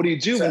solution. But what do you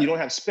do when you don't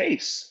have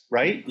space,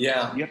 right?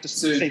 Yeah. You have to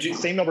say the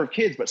same number of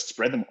kids, but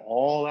spread them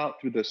all out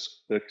through the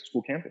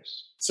school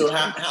campus. So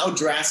how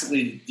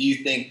drastically do you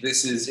think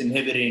this is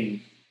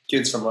inhibiting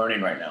kids from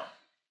learning right now?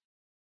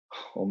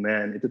 Oh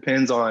man, it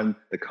depends on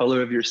the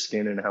color of your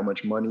skin and how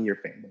much money your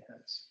family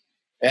has.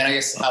 And I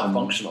guess how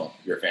functional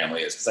your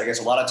family is. Because I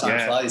guess a lot of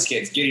times, a lot of these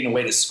kids getting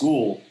away to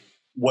school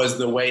was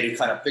the way to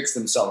kind of fix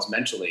themselves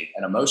mentally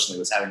and emotionally,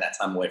 was having that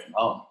time away from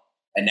home.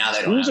 And now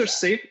they don't have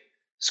that.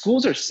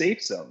 Schools are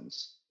safe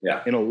zones.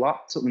 Yeah. In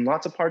lots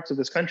of parts of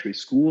this country,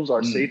 schools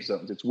are safe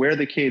zones. It's where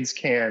the kids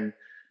can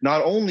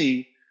not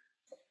only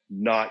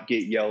not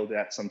get yelled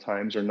at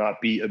sometimes or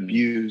not be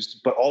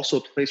abused, but also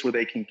a place where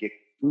they can get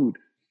food.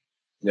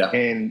 Yeah.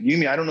 And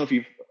Yumi, I don't know if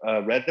you've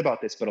read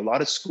about this, but a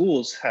lot of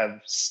schools have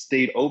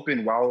stayed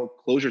open while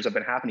closures have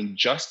been happening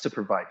just to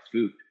provide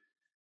food.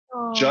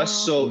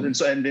 Just so,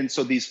 and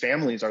so these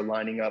families are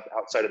lining up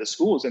outside of the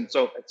schools. And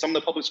so at some of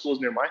the public schools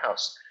near my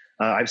house,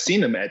 I've seen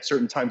them at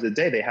certain times of the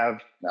day. They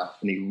have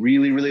a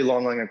really, really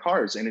long line of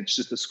cars, and it's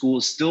just the school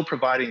is still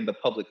providing the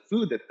public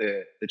food that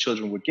the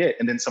children would get.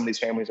 And then some of these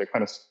families are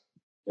kind of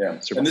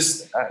and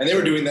they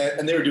were doing that,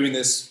 and they were doing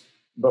this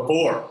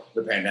before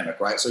the pandemic,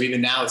 right? So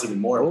even now, it's even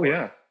more. Oh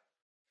yeah.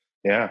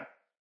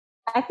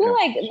 I feel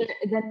like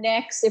the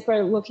next, if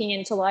we're looking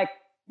into like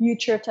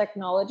future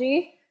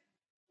technology,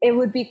 it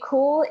would be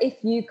cool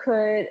if you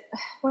could,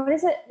 what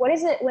is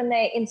it when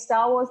they, in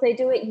Star Wars, they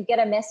do it, you get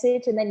a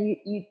message and then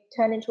you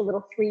turn into a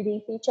little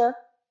 3D feature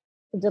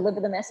to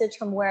deliver the message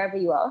from wherever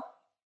you are.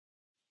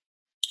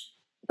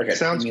 Okay,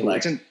 Sounds you mean cool.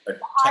 like a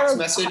text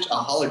message, a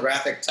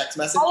holographic text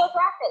message?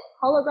 Holographic.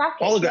 Hologram.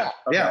 Yeah.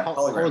 Yeah,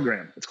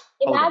 hologram. It's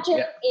Imagine hologram.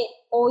 Yeah. it.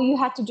 All you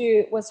had to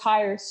do was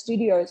hire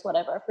studios,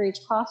 whatever, for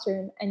each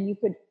classroom, and you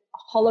could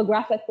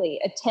holographically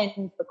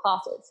attend the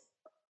classes.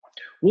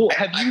 Well,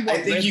 have you?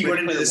 I think you run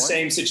into the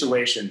same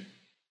situation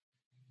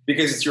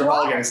because it's your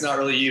hologram. It's not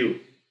really you,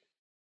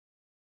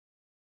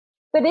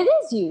 but it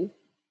is you.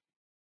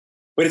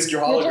 but it's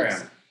your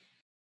hologram.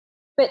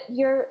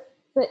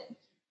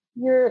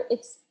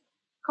 It's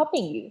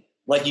copying you.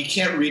 Like you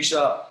can't reach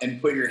up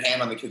and put your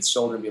hand on the kid's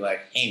shoulder and be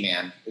like, "Hey,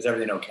 man, is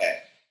everything okay?"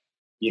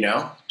 You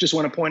know. Just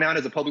want to point out,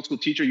 as a public school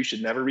teacher, you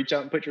should never reach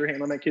out and put your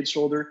hand on that kid's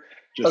shoulder.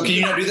 Can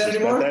you not do that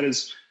anymore? That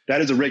is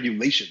a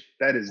regulation.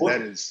 That is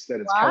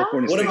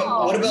California.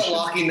 What about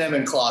locking them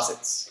in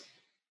closets?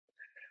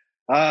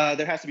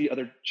 There has to be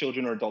other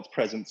children or adults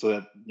present so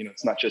that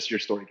it's not just your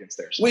story against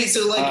theirs. Wait, so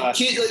you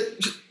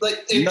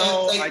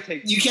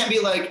can't be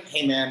like,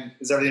 "Hey, man,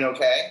 is everything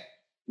okay?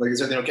 Like,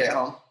 is everything okay at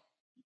home?"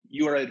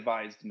 You are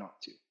advised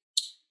not to.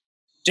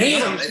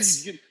 Damn.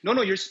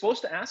 No, you're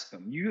supposed to ask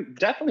them. You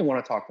definitely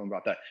want to talk to them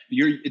about that.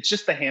 It's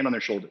just the hand on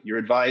their shoulder. You're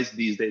advised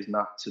these days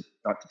not to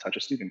touch a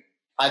student.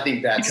 I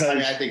think that's a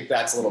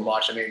little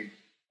much. I mean,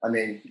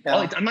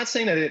 I'm not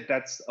saying that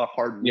that's a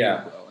hard rule,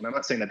 bro. And I'm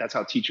not saying that that's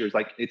how teachers,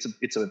 like,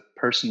 it's a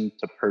person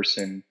to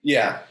person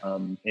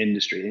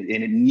industry,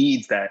 and it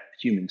needs that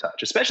human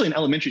touch, especially in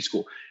elementary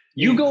school.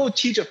 You go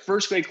teach a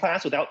first grade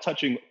class without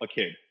touching a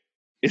kid.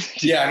 It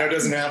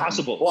doesn't happen.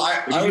 Possible. Well,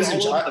 I was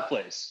all over the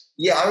place.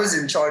 Yeah, I was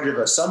in charge of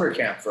a summer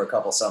camp for a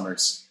couple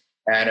summers,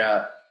 and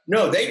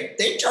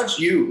they touch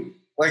you.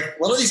 Like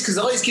all these kids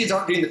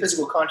aren't getting the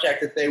physical contact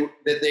that they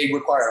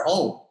require at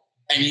home,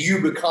 and you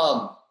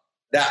become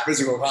that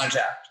physical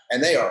contact,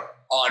 and they are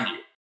on you.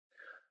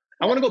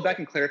 I want to go back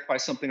and clarify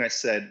something I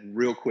said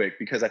real quick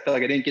because I felt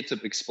like I didn't get to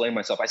explain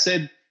myself. I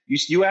said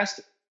you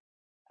asked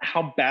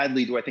how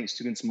badly do I think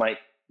students might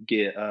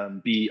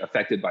be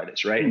affected by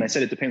this, right? Mm-hmm. And I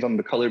said it depends on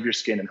the color of your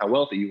skin and how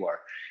wealthy you are.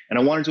 And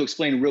I wanted to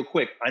explain real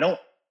quick. I'm not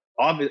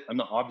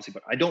obviously,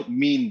 but I don't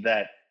mean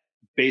that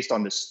based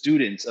on the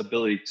student's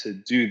ability to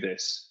do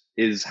this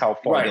is how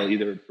far they'll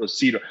either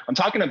proceed. I'm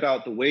talking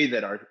about the way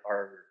that our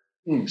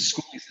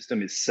schooling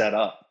system is set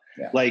up.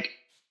 Yeah. Like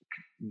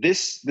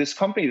this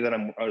company that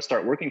I'm going to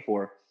start working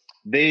for,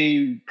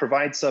 they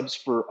provide subs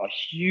for a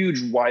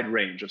huge wide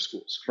range of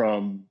schools,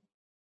 from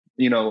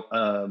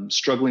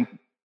struggling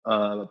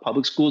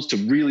public schools to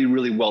really,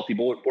 really wealthy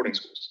boarding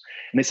schools.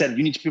 And they said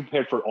you need to be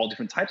prepared for all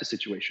different types of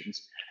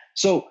situations.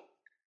 So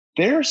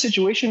there are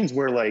situations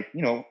where, like,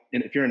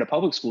 if you're in a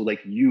public school,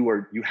 like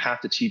you have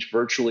to teach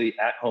virtually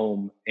at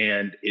home,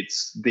 and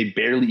they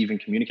barely even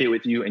communicate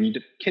with you, and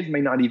kids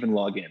may not even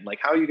log in. Like,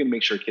 how are you going to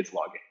make sure kids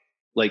log in?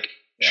 Like,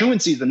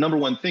 truancy is the number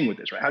one thing with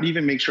this, right? How do you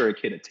even make sure a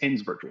kid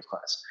attends virtual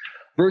class?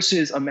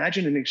 Versus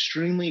imagine an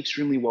extremely,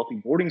 extremely wealthy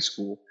boarding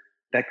school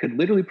that could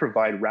literally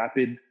provide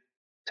rapid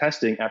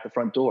testing at the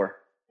front door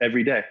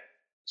every day,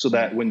 so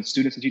that when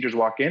students and teachers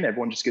walk in,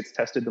 everyone just gets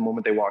tested the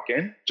moment they walk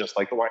in, just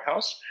like the White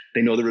House.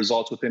 They know the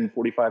results within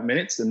 45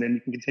 minutes, and then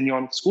you can continue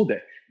on with the school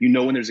day.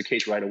 When there's a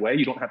case right away,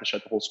 you don't have to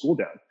shut the whole school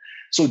down.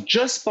 So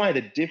just by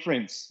the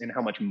difference in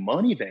how much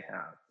money they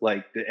have,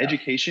 like, the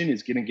education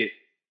is going to get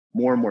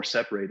more and more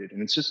separated,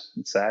 and it's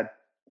sad.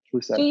 It's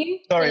really sad.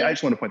 Sorry, I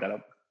just want to point that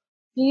out.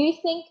 Do you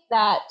think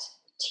that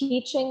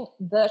teaching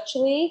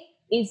virtually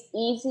is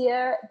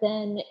easier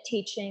than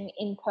teaching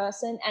in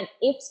person? And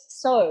if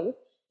so,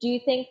 do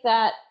you think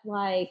that,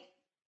 like,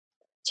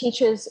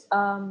 teachers,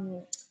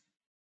 I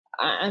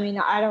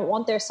don't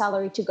want their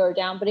salary to go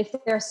down, but if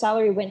their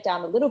salary went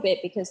down a little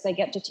bit because they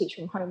get to teach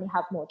from home and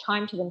have more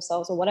time to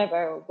themselves or whatever,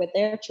 or with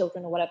their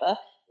children or whatever,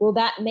 will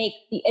that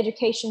make the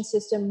education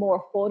system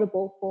more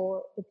affordable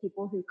for the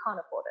people who can't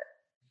afford it,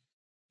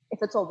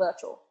 if it's all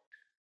virtual?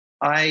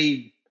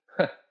 I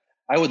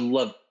would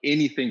love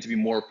anything to be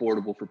more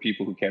affordable for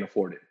people who can't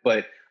afford it,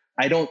 but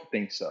I don't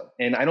think so.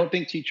 And I don't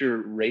think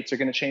teacher rates are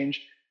going to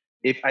change.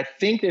 I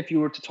think if you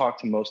were to talk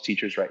to most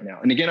teachers right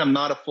now, and again, I'm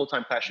not a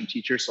full-time classroom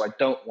teacher, so I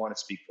don't want to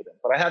speak for them,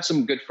 but I have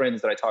some good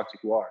friends that I talk to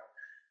who are.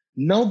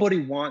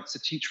 Nobody wants to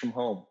teach from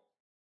home.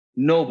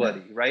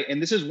 Nobody, right?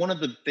 And this is one of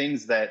the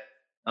things that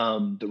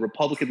the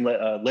Republican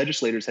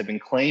legislators have been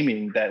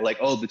claiming, that, like,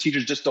 the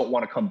teachers just don't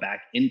want to come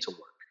back into work.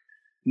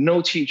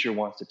 No teacher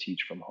wants to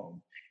teach from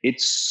home.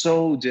 It's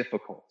so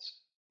difficult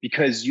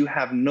because you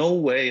have no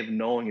way of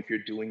knowing if you're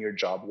doing your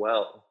job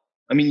well.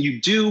 I mean, you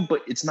do,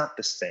 but it's not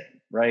the same,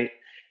 right?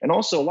 And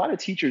also, a lot of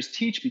teachers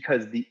teach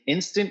because the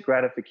instant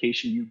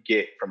gratification you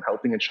get from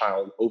helping a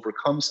child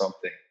overcome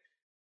something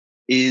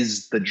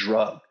is the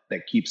drug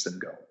that keeps them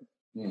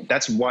going.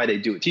 That's why they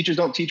do it. Teachers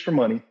don't teach for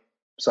money.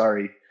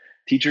 Sorry.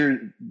 Teachers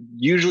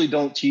usually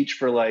don't teach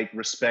for, like,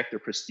 respect or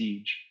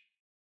prestige.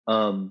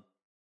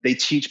 They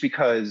teach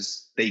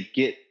because they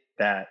get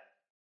that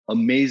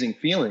amazing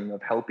feeling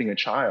of helping a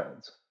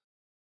child,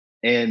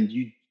 and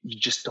you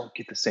just don't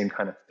get the same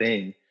kind of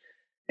thing,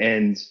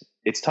 and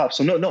it's tough.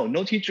 So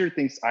no teacher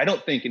thinks, I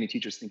don't think any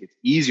teachers think it's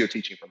easier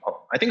teaching from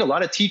home. I think a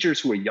lot of teachers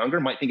who are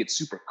younger might think it's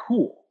super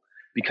cool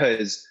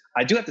because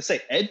I do have to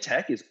say, ed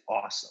tech is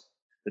awesome.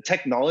 The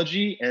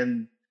technology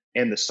and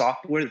the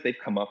software that they've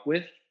come up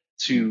with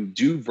to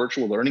do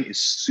virtual learning is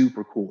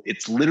super cool.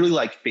 It's literally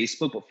like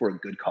Facebook, but for a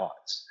good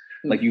cause.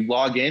 Like you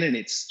log in and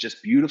it's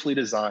just beautifully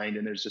designed,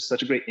 and there's just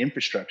such a great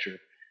infrastructure,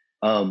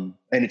 and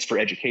it's for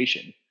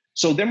education.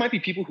 So there might be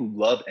people who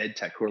love ed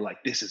tech who are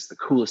like, this is the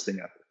coolest thing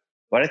ever.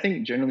 But I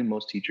think generally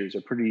most teachers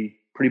are pretty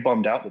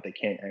bummed out that they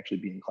can't actually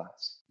be in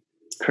class.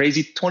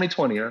 Crazy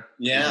 2020, huh?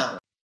 Yeah.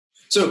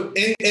 So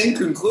in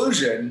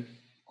conclusion,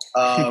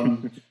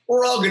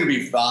 we're all going to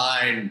be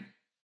fine.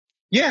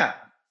 Yeah.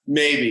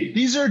 Maybe.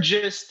 These are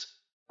just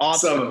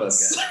obstacles. Some of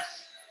us. Guys.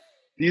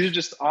 These are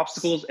just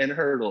obstacles and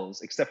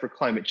hurdles, except for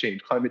climate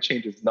change. Climate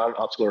change is not an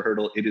obstacle or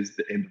hurdle. It is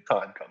the end of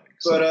time coming.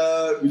 So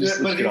But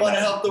if you want to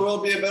help the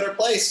world be a better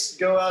place,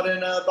 go out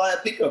and buy a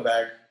Pico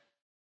bag.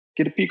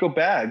 Get a Pico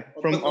bag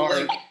from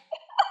our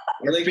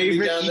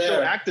favorite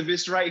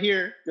eco-activist right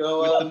here.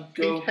 Go with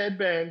the pink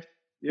headband.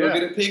 Yeah. Go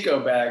get a Pico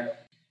bag.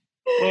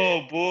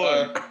 Oh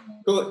boy.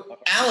 Cool.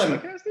 Alan,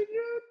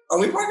 are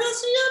we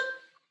podcasting yet?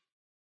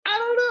 I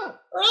don't know.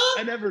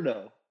 I never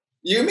know.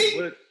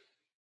 Yumi?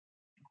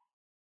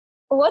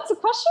 What's the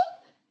question?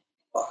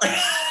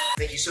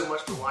 Thank you so much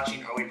for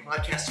watching Are We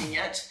Podcasting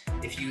Yet?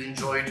 If you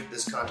enjoyed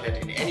this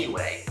content in any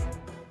way,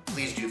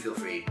 please do feel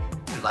free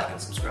to like and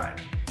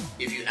subscribe.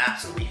 If you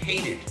absolutely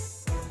hated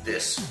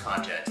this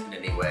content in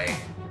any way,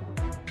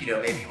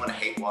 maybe you want to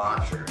hate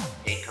watch or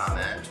hate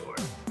comment or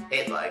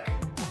hate like,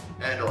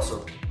 and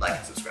also like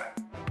and subscribe.